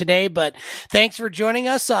news today, but thanks for joining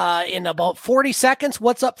us. In about 40 seconds,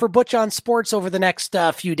 what's up for Butch on Sports over the next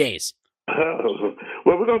few days?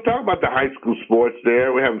 Well, we're going to talk about the high school sports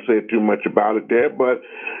there. We haven't said too much about it there, but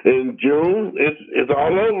in June, it's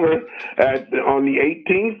all over. On the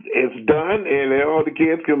 18th, it's done, and all the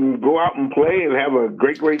kids can go out and play and have a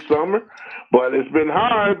great, great summer. But it's been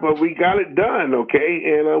hard, but we got it done, okay?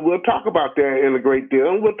 And we'll talk about that in a great deal.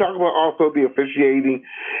 And we'll talk about also the officiating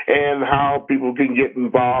and how people can get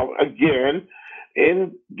involved again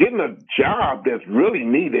in getting a job that's really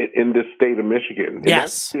needed in this state of Michigan. And yes.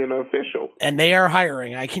 That's being official. And they are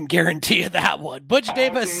hiring. I can guarantee you that one. Butch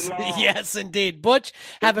Davis. Yes, indeed. Butch,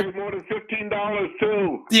 have a more than $15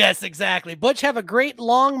 too. Yes, exactly. Butch, have a great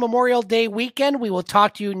long Memorial Day weekend. We will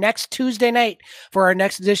talk to you next Tuesday night for our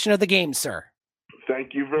next edition of the game, sir.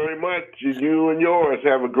 Thank you very much. You and yours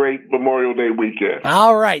have a great Memorial Day weekend.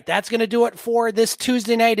 All right. That's going to do it for this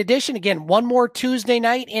Tuesday night edition. Again, one more Tuesday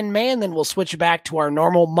night in May, and then we'll switch back to our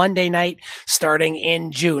normal Monday night starting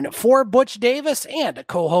in June. For Butch Davis and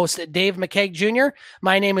co-host Dave McKeag Jr.,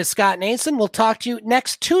 my name is Scott Nason. We'll talk to you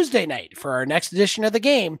next Tuesday night for our next edition of the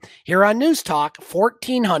game here on News Talk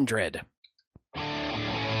 1400.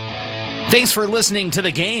 Thanks for listening to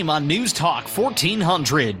the game on News Talk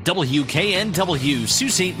 1400 WKNW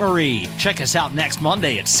Sault Ste. Marie. Check us out next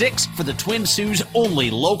Monday at 6 for the Twin Sault's only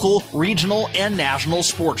local, regional, and national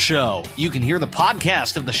sports show. You can hear the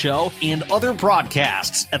podcast of the show and other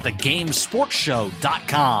broadcasts at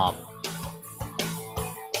thegamesportshow.com.